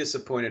very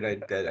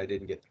disappointed that I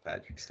didn't get the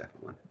Patrick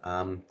Steffen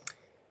one.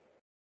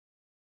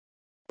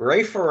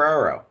 Ray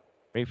Ferraro.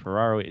 Ray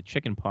Ferraro, a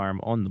chicken parm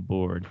on the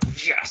board.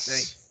 Yes.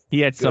 Nice.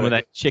 He had some of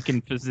that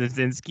chicken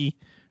Pizzinski.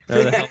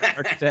 Whatever the hell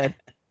Mark said.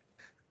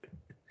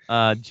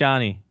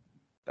 Johnny.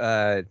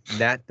 Nat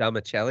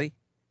Domicelli.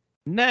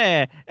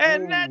 Nah,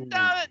 and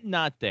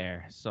not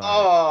there. Sorry.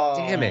 Oh,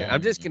 damn it!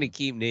 I'm just gonna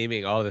keep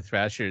naming all the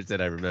Thrashers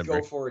that I remember.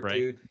 Go for it,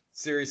 dude.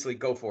 Seriously,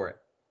 go for it.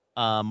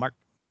 Mark.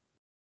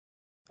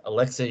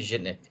 Alexei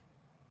Zhitnik.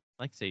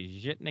 Alexei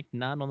Zhitnik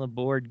not on the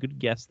board. Good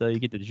guess though. You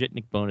get the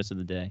Zhitnik bonus of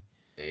the day.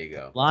 There you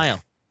go.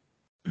 Lyle.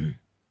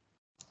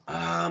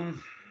 Pavel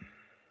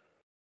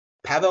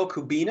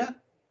Kubina.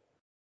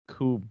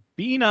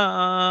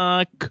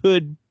 Kubina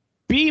could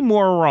be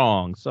more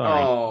wrong?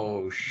 Sorry.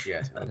 Oh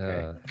shit.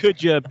 Okay.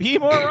 Could you be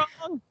more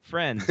wrong,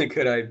 friend?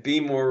 Could I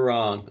be more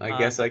wrong? I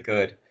guess I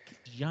could.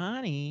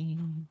 Johnny.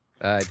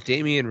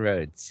 Damian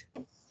Rhodes.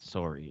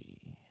 Sorry.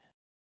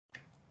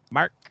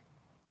 Mark.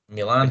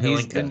 Milan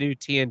He's the Hlinka. new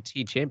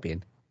TNT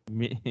champion.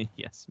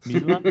 Yes.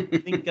 Milan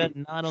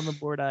Hlinka not on the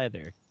board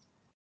either.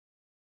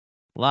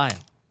 Lyle.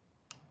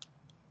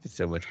 It's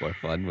so much more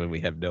fun when we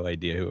have no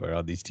idea who are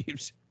on these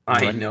teams.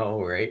 I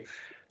know, right?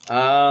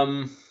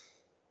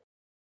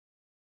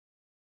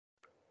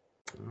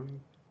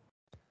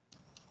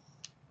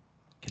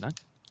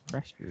 Canucks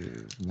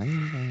Thrashers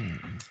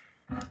 99.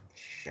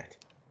 Shit.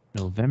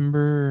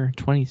 November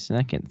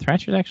 22nd.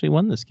 Thrashers actually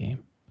won this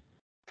game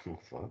Oh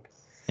fuck.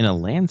 in a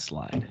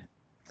landslide.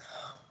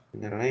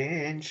 The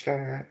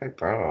landslide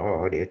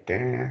brought it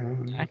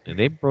down. Actually,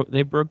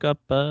 they broke up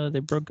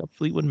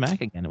Fleetwood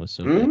Mac again. It was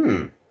so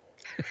good.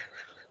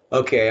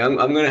 Okay, I'm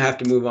gonna have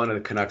to move on to the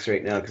Canucks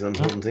right now because I'm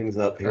holding things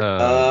up here.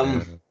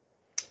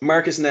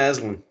 Marcus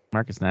Naslin.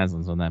 Marcus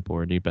Naslin's on that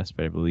board. You best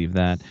better believe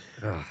that.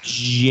 Ugh.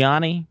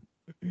 Gianni.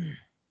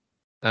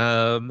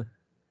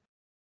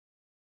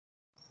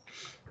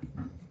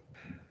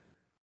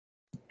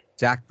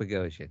 Zach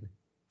Bogosian.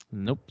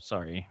 Nope,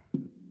 sorry.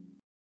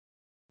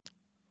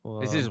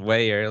 This is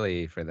way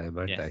early for them,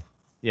 aren't yeah. they?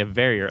 Yeah,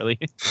 very early.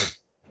 I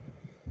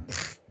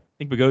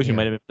think Bogosian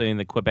might have been playing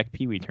the Quebec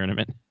Pee Wee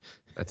tournament.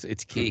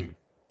 It's key.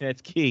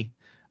 That's key.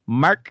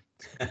 Mark.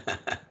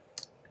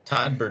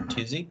 Todd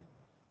Bertuzzi.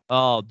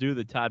 Oh, do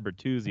the Todd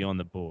Bertuzzi on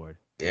the board.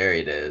 There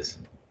it is.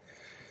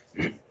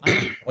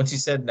 Once you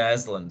said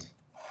Nasland.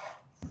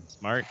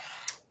 Smart.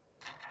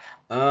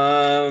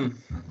 I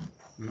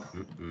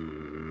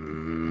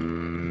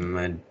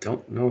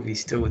don't know if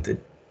he's still with the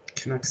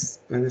Canucks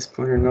at this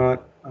point or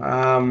not.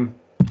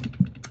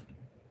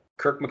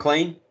 Kirk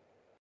McLean?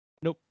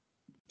 Nope.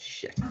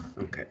 Shit.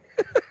 Okay.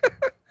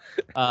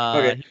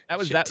 Okay. That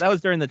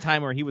was during the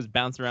time where he was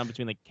bouncing around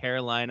between like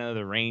Carolina,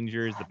 the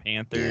Rangers, the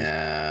Panthers.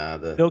 Yeah.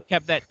 Still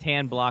kept that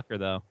tan blocker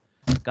though.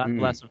 God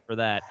bless him for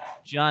that.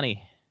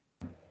 Johnny.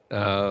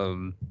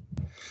 Jovo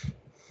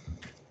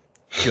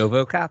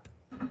Cop.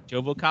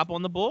 Jovo Cop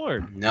on the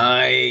board.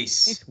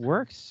 Nice. Nice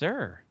work,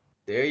 sir.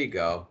 There you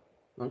go.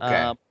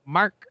 Okay.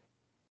 Mark.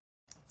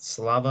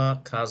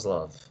 Slava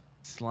Kozlov.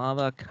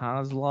 Slava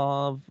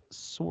Kozlov.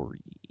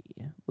 Sorry.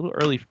 A little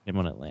early for him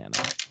on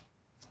Atlanta.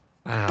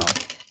 Wow.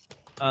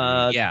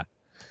 Yeah.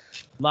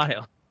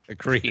 Lyle.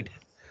 Agreed.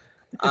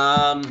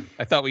 I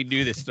thought we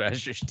knew this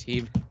Thrashers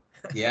team.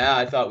 Yeah,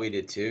 I thought we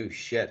did too.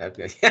 Shit. That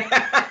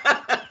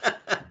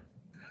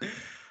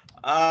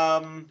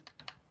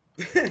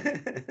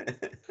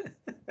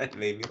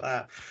made me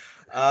laugh.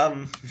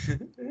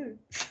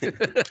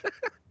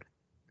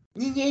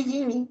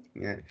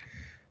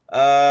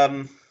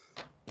 Yeah.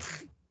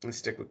 Let's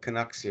stick with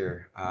Canucks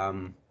here.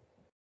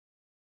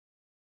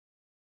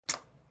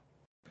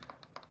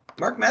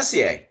 Mark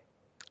Messier.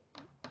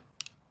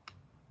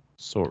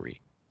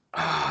 Sorry.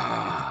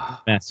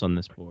 Mess on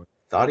this board.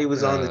 Thought he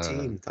was on the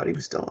team. Thought he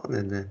was still on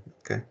then.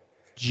 Okay.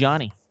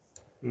 Johnny.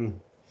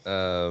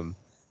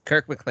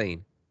 Kirk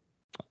McLean.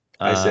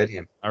 I said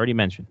him. Already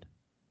mentioned.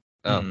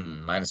 Oh,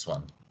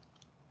 -1.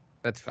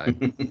 that's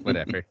fine.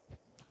 Whatever.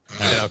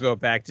 Then I'll go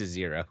back to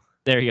 0.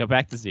 There you go.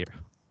 Back to 0.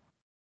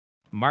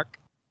 Mark.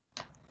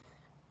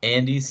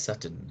 Andy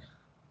Sutton.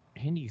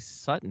 Andy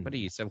Sutton. What are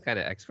you, some kind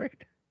of expert?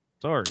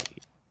 Sorry.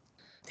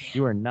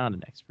 You are not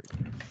an expert.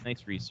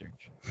 Nice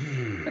research.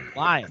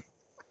 Lion.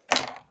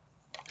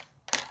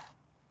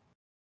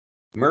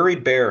 Murray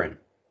Barron.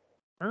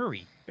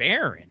 Murray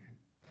Barron.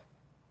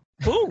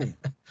 Boom.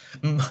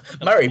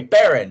 Murray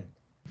Barron.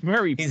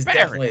 Murray He's Barron.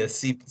 definitely a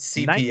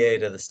CPA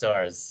to the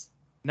stars.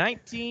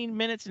 19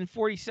 minutes and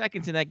 40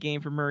 seconds in that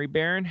game for Murray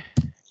Barron.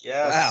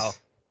 Yes. Wow.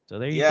 So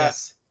there you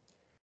Yes.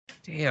 go.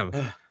 Damn.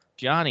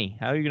 Johnny,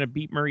 how are you going to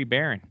beat Murray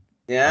Barron?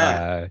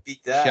 Yeah.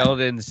 Beat that.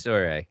 Sheldon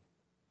Sorey.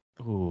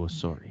 Oh,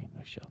 sorry.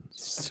 No Sheldon.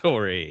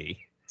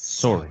 Sorry.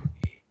 Sorry.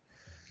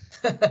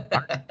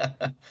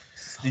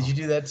 Did you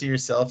do that to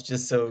yourself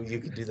just so you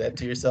could do that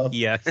to yourself?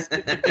 Yes.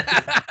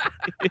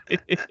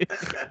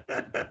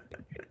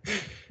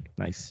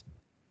 Nice.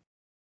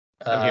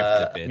 I'm here for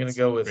the I'm bits, going to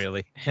go with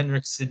really.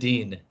 Henrik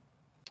Sedin.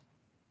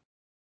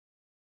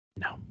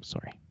 No,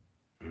 sorry.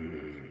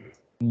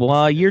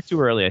 Well, a year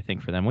too early, I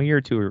think, for them. 1 year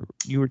or two.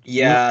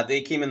 Yeah, they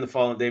came in the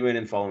following. They went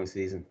in following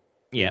season.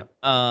 Yeah.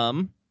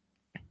 To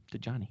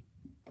Johnny.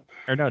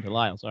 Or no, to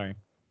Lyle. Sorry.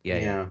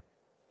 Yeah.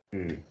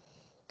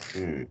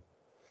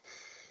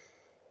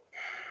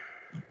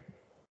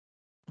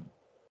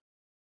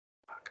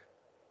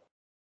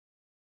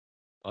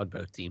 On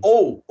both teams.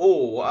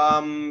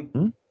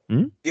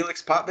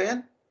 Felix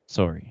Potvin.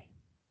 Sorry.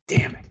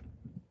 Damn it.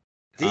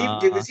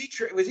 Was he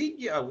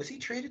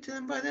traded to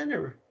them by then,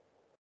 or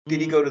did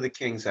he go to the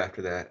Kings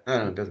after that? I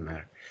don't know. It doesn't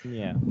matter.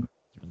 Yeah.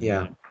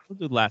 Yeah. We'll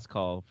do last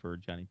call for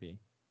Johnny P.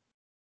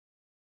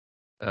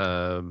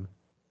 Dan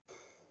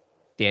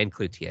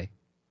Cloutier.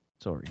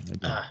 Sorry.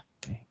 I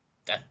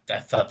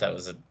thought that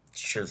was a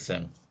sure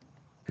thing.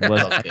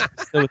 Well,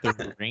 still with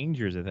the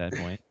Rangers at that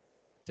point.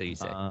 So you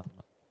say.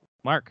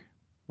 Mark,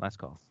 last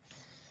call.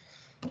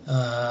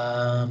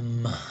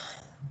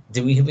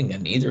 Did we haven't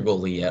got either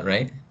goalie yet,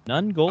 right?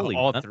 None goalie.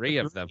 All none three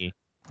of them. rookie.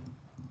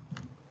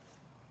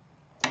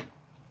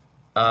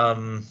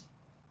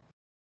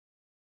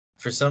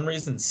 For some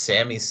reason,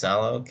 Sammy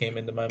Salo came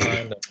into my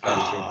mind. I'm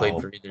not sure he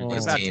played for either of What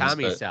these about teams.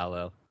 Tommy but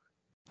Salo?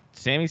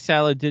 Sammy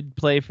Salo did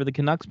play for the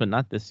Canucks, but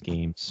not this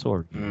game.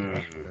 Sorry.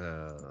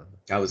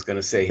 I was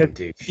gonna say him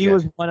too. He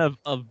was one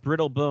of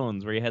brittle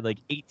bones where he had like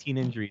 18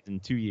 injuries in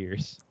 2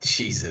 years.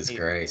 Jesus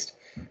Christ.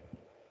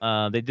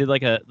 They did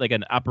like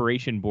an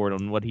operation board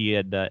on what he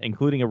had,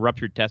 including a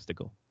ruptured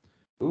testicle.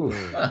 Ooh.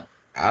 Huh.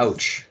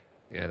 Ouch.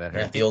 Yeah, that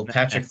Yeah, hurt. the old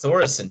Patrick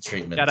Thoresen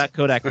treatment. Shout out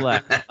Kodak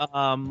Black.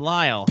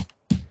 Lyle.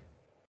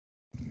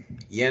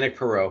 Yannick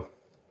Perreault.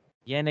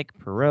 Yannick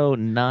Perreault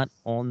not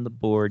on the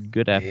board.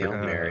 Good effort. Hail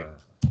Mary.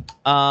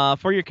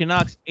 For your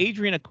Canucks,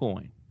 Adrian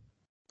Aucoin.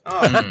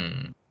 Oh,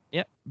 Hmm.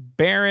 Yep.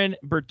 Baron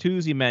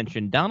Bertuzzi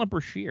mentioned. Donald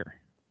Brashear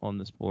on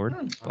this board.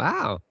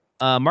 Wow.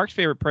 Mark's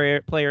favorite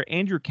player,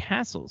 Andrew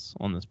Castles,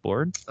 on this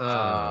board.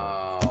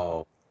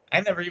 oh. I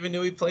never even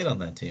knew he played on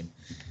that team.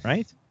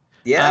 Right?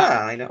 Yeah,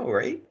 I know,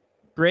 right?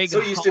 Greg.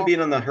 So used to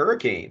being on the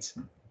Hurricanes.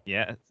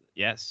 Yeah.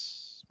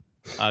 Yes.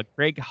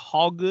 Greg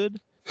Hallgood,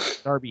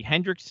 Darby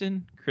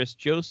Hendrickson, Chris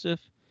Joseph,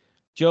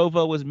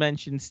 Jova was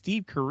mentioned.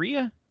 Steve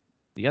Correa,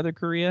 the other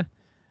Correa,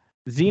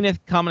 Zenith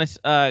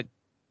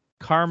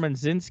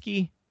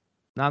Karmanzinski,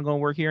 not going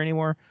to work here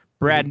anymore.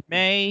 Brad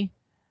May,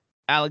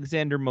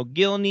 Alexander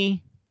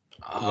Mogilny,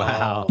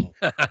 Wow.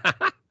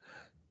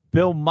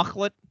 Bill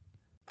Mucklet,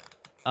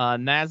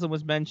 Naslin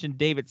was mentioned.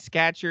 David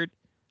Scatchard,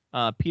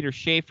 Peter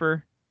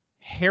Schaefer,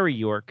 Harry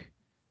York,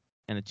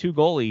 and the two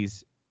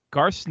goalies,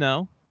 Garth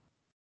Snow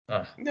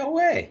No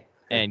way.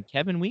 and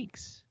Kevin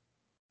Weeks.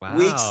 Wow.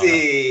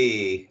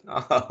 Weeksy.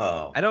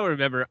 Oh. I don't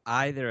remember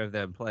either of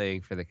them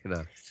playing for the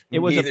Canucks. It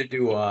was Neither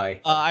do I.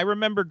 I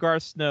remember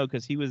Garth Snow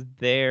because he was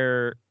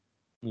there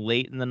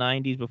late in the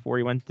 90s before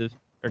he went to,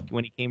 or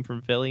when he came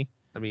from Philly.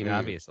 I mean,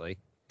 obviously.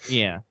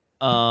 Yeah.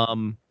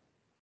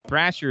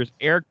 Brasher's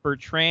Eric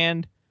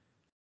Bertrand,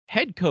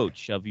 head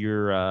coach of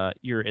your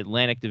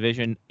Atlantic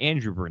Division,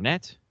 Andrew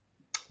Burnett.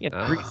 He had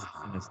 3 seasons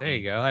in this There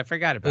you game. go. I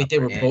forgot about Wait, they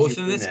were Andrew both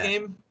in this Burnett.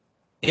 game?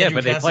 Yeah, Andrew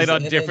but they played Castles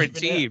on and different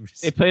Andrew Burnett?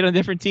 teams. They played on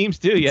different teams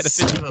too. You had to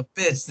fit. Son of a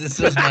bitch. This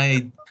was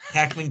my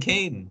Hackman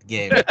Kane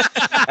game.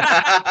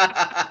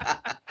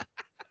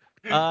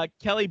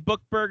 Kelly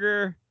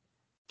Bookberger,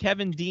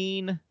 Kevin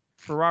Dean,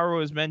 Ferraro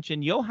was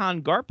mentioned,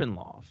 Johan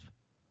Garpenlov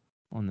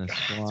on this It's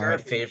squad. our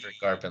favorite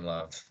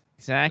Garpenlov.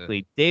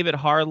 Exactly. David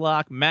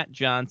Harlock, Matt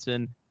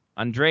Johnson,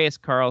 Andreas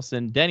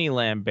Carlson, Denny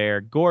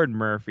Lambert, Gord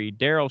Murphy,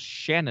 Daryl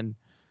Shannon,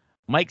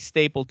 Mike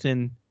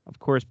Stapleton, of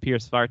course,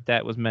 Pierce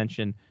Vartat was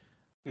mentioned.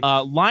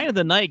 Line of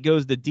the night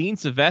goes to Dean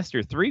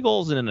Sylvester, 3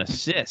 goals and an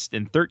assist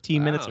in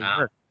 13 minutes of Wow.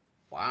 work.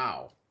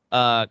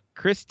 Wow.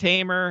 Chris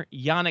Tamer,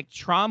 Yannick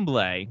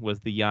Tremblay was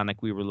the Yannick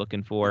we were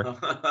looking for.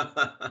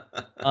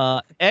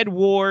 Ed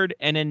Ward,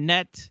 and in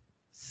net,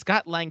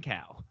 Scott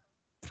Lankow.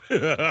 Is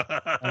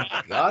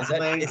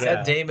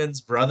that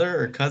Damon's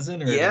brother or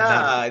cousin? Or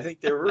Yeah, I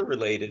think they were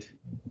related.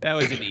 That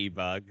was an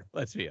e-bug.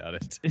 Let's be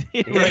honest.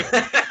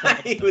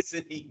 Right. He was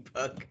an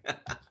e-bug.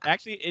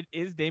 Actually, it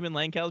is Damon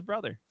Lankow's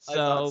brother. I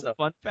thought So, so.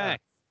 fun Yeah.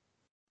 fact.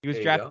 He was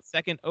There you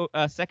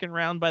drafted second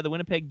round by the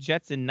Winnipeg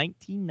Jets in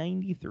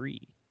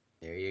 1993.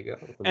 There you go.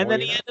 The And more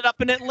then you he know. ended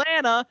up in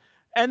Atlanta,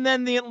 and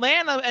then the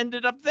Atlanta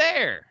ended up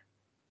there.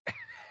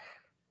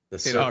 The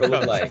It all circle of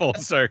comes life. full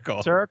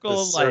circle. Circle The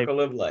of life. circle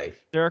of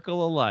life.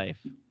 Circle of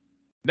life.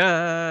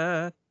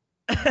 Nah.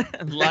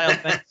 Lyle,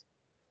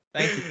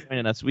 thanks for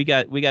joining us. We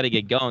got to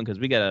get going because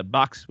we got a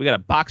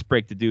box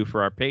break to do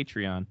for our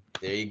Patreon.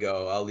 There you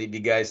go. I'll leave you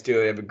guys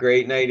to it. Have a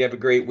great night. Have a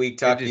great week.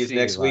 Talk Good to to you see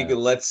next you, week. Lyle.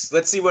 And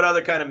let's see what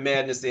other kind of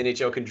madness the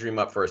NHL can dream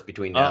up first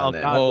between now and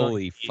then. God.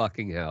 Holy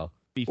fucking hell.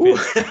 Be Ooh.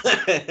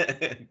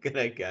 fit. Good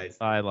night, guys.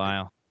 Bye,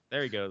 Lyle.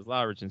 There he goes.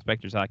 Lyle Rich,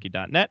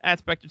 InspectorsHockey.net, at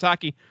Spectors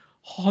Hockey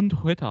on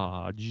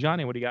Twitter.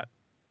 Johnny, what do you got?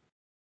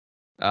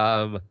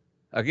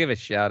 I'll give a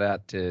shout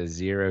out to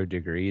 0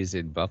 Degrees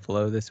in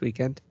Buffalo this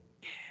weekend.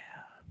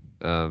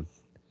 Yeah.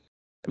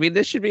 I mean,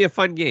 this should be a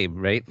fun game,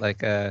 right?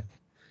 Like, I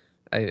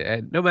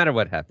no matter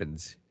what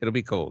happens, it'll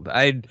be cold.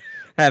 I'd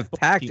have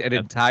packed an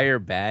entire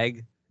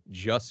bag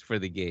just for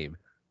the game.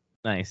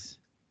 Nice.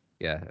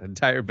 Yeah, an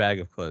entire bag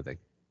of clothing.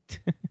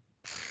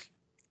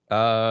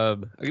 I'll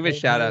give a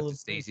shout out to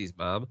Stacy's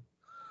mom.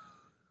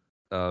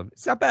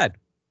 It's not bad.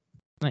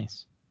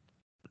 Nice.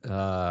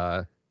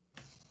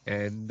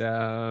 And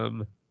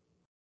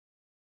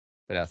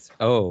what else?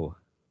 Oh,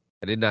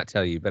 I did not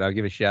tell you, but I'll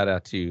give a shout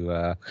out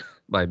to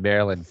my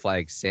Maryland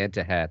flag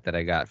Santa hat that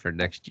I got for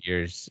next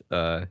year's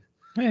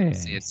Hey.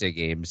 Santa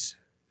games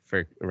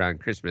for around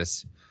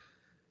Christmas.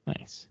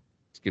 Nice.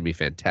 It's gonna be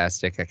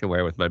fantastic. I can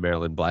wear it with my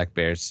Maryland Black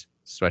Bears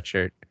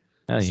sweatshirt,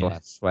 Hell yeah.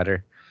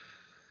 sweater.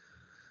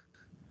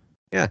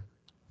 Yeah.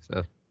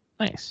 So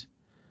Nice.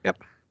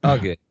 all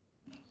good.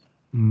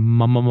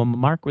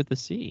 Mark with the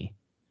C.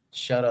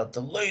 Shout out to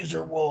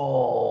Laser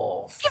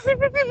Wolf.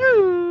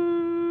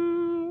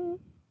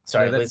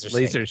 Sorry, No, that's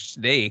Laser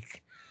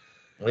Snake.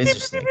 Snake. Laser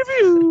snake.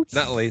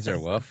 Not laser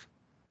wolf.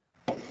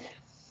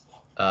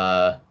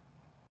 I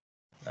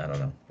don't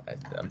know.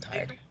 I'm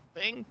tired.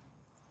 Thing? Is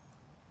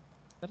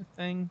that a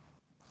thing?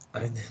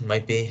 It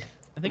might be.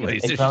 I think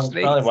Laser It's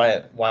probably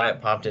snakes. why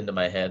it popped into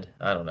my head.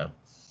 I don't know.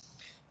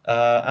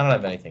 I don't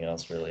have anything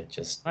else really.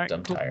 Just All right,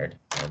 I'm cool. tired,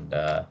 and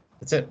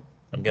that's it.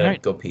 I'm gonna All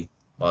right. go pee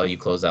while you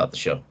close out the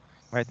show. All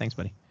right, thanks,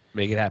 buddy.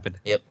 Make it happen.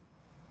 Yep.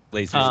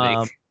 Laser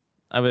Um, snake.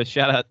 I would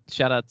shout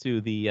out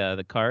to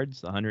the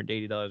cards, the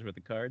 $180 worth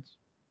of cards.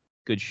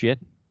 Good shit.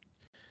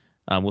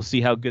 We'll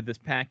see how good this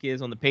pack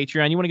is on the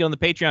Patreon. You want to go on the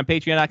Patreon,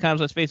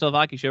 patreon.com/faceoff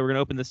hockey show. We're gonna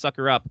open this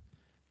sucker up.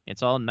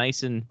 It's all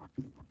nice and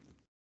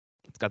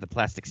it's got the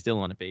plastic still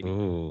on it, baby.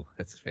 Ooh,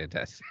 that's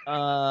fantastic.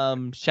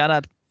 Shout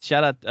out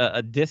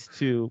a diss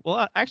to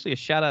actually a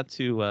shout out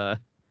to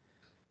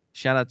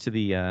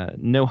the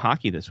no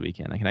hockey this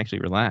weekend. I can actually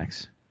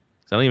relax.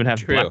 So I don't even have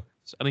True. I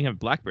don't even have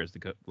Blackbirds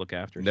to look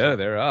after. No,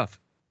 they're off.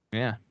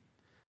 Yeah.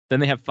 Then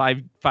they have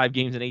five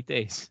games in 8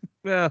 days.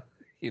 Well,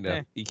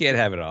 Eh. you can't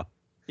have it all.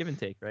 Give and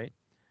take, right?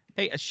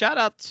 Hey, a shout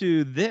out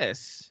to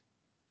this.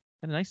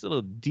 A nice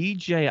little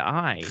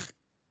DJI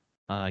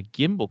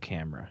gimbal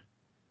camera.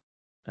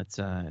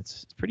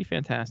 It's pretty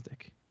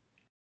fantastic.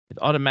 It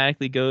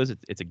automatically goes.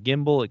 It's a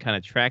gimbal. It kind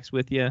of tracks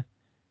with you,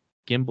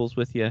 gimbals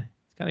with you.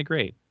 It's kind of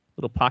great.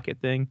 Little pocket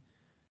thing.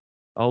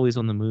 Always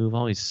on the move.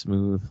 Always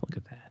smooth. Look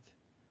at that.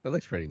 That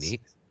looks pretty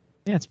neat.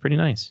 Yeah, it's pretty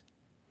nice.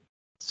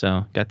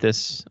 So got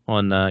this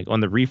on the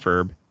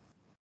refurb.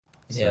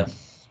 Yeah.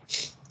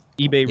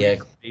 eBay Yeah.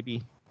 refurb,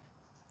 baby.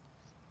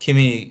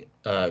 Kimmy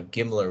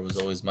Gimmler was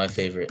always my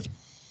favorite.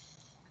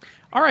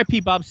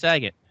 R.I.P. Bob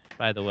Saget,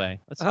 by the way.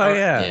 Let's Oh,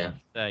 yeah. Yeah.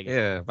 Saget.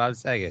 Yeah, Bob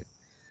Saget.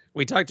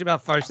 We talked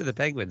about Farce of the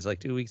Penguins like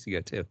 2 weeks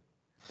ago, too.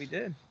 We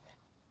did.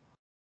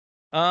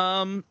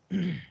 And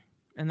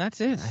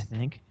that's it, I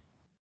think.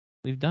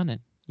 We've done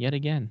it yet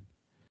again.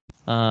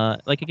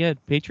 Like again,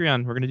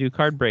 Patreon, we're gonna do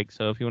card break.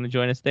 So if you want to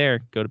join us there,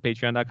 go to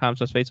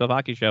patreon.com/faceoff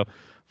hockey show.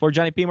 For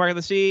Johnny P. Mark of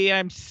the Sea,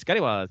 I'm Scotty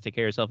Waz. Take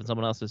care of yourself and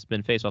someone else. Has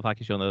been Face Off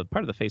Hockey Show, and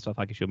part of the Face Off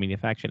Hockey Show media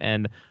faction,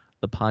 and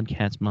the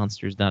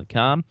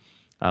podcastmonsters.com,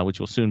 which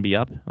will soon be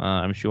up,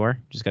 I'm sure.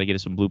 Just got to get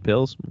us some blue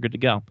pills. We're good to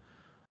go.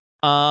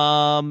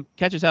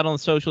 Catch us out on the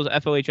socials,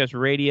 FOHS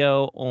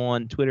Radio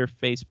on Twitter,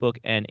 Facebook,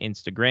 and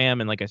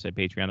Instagram. And like I said,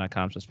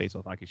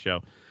 patreon.com/faceoff hockey show.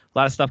 A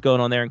lot of stuff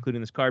going on there, including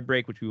this card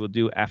break, which we will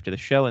do after the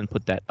show and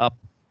put that up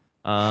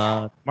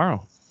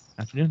tomorrow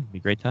afternoon. It'll be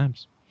great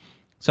times.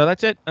 So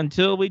that's it.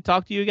 Until we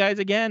talk to you guys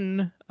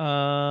again,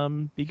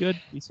 be good,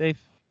 be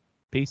safe.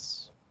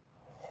 Peace.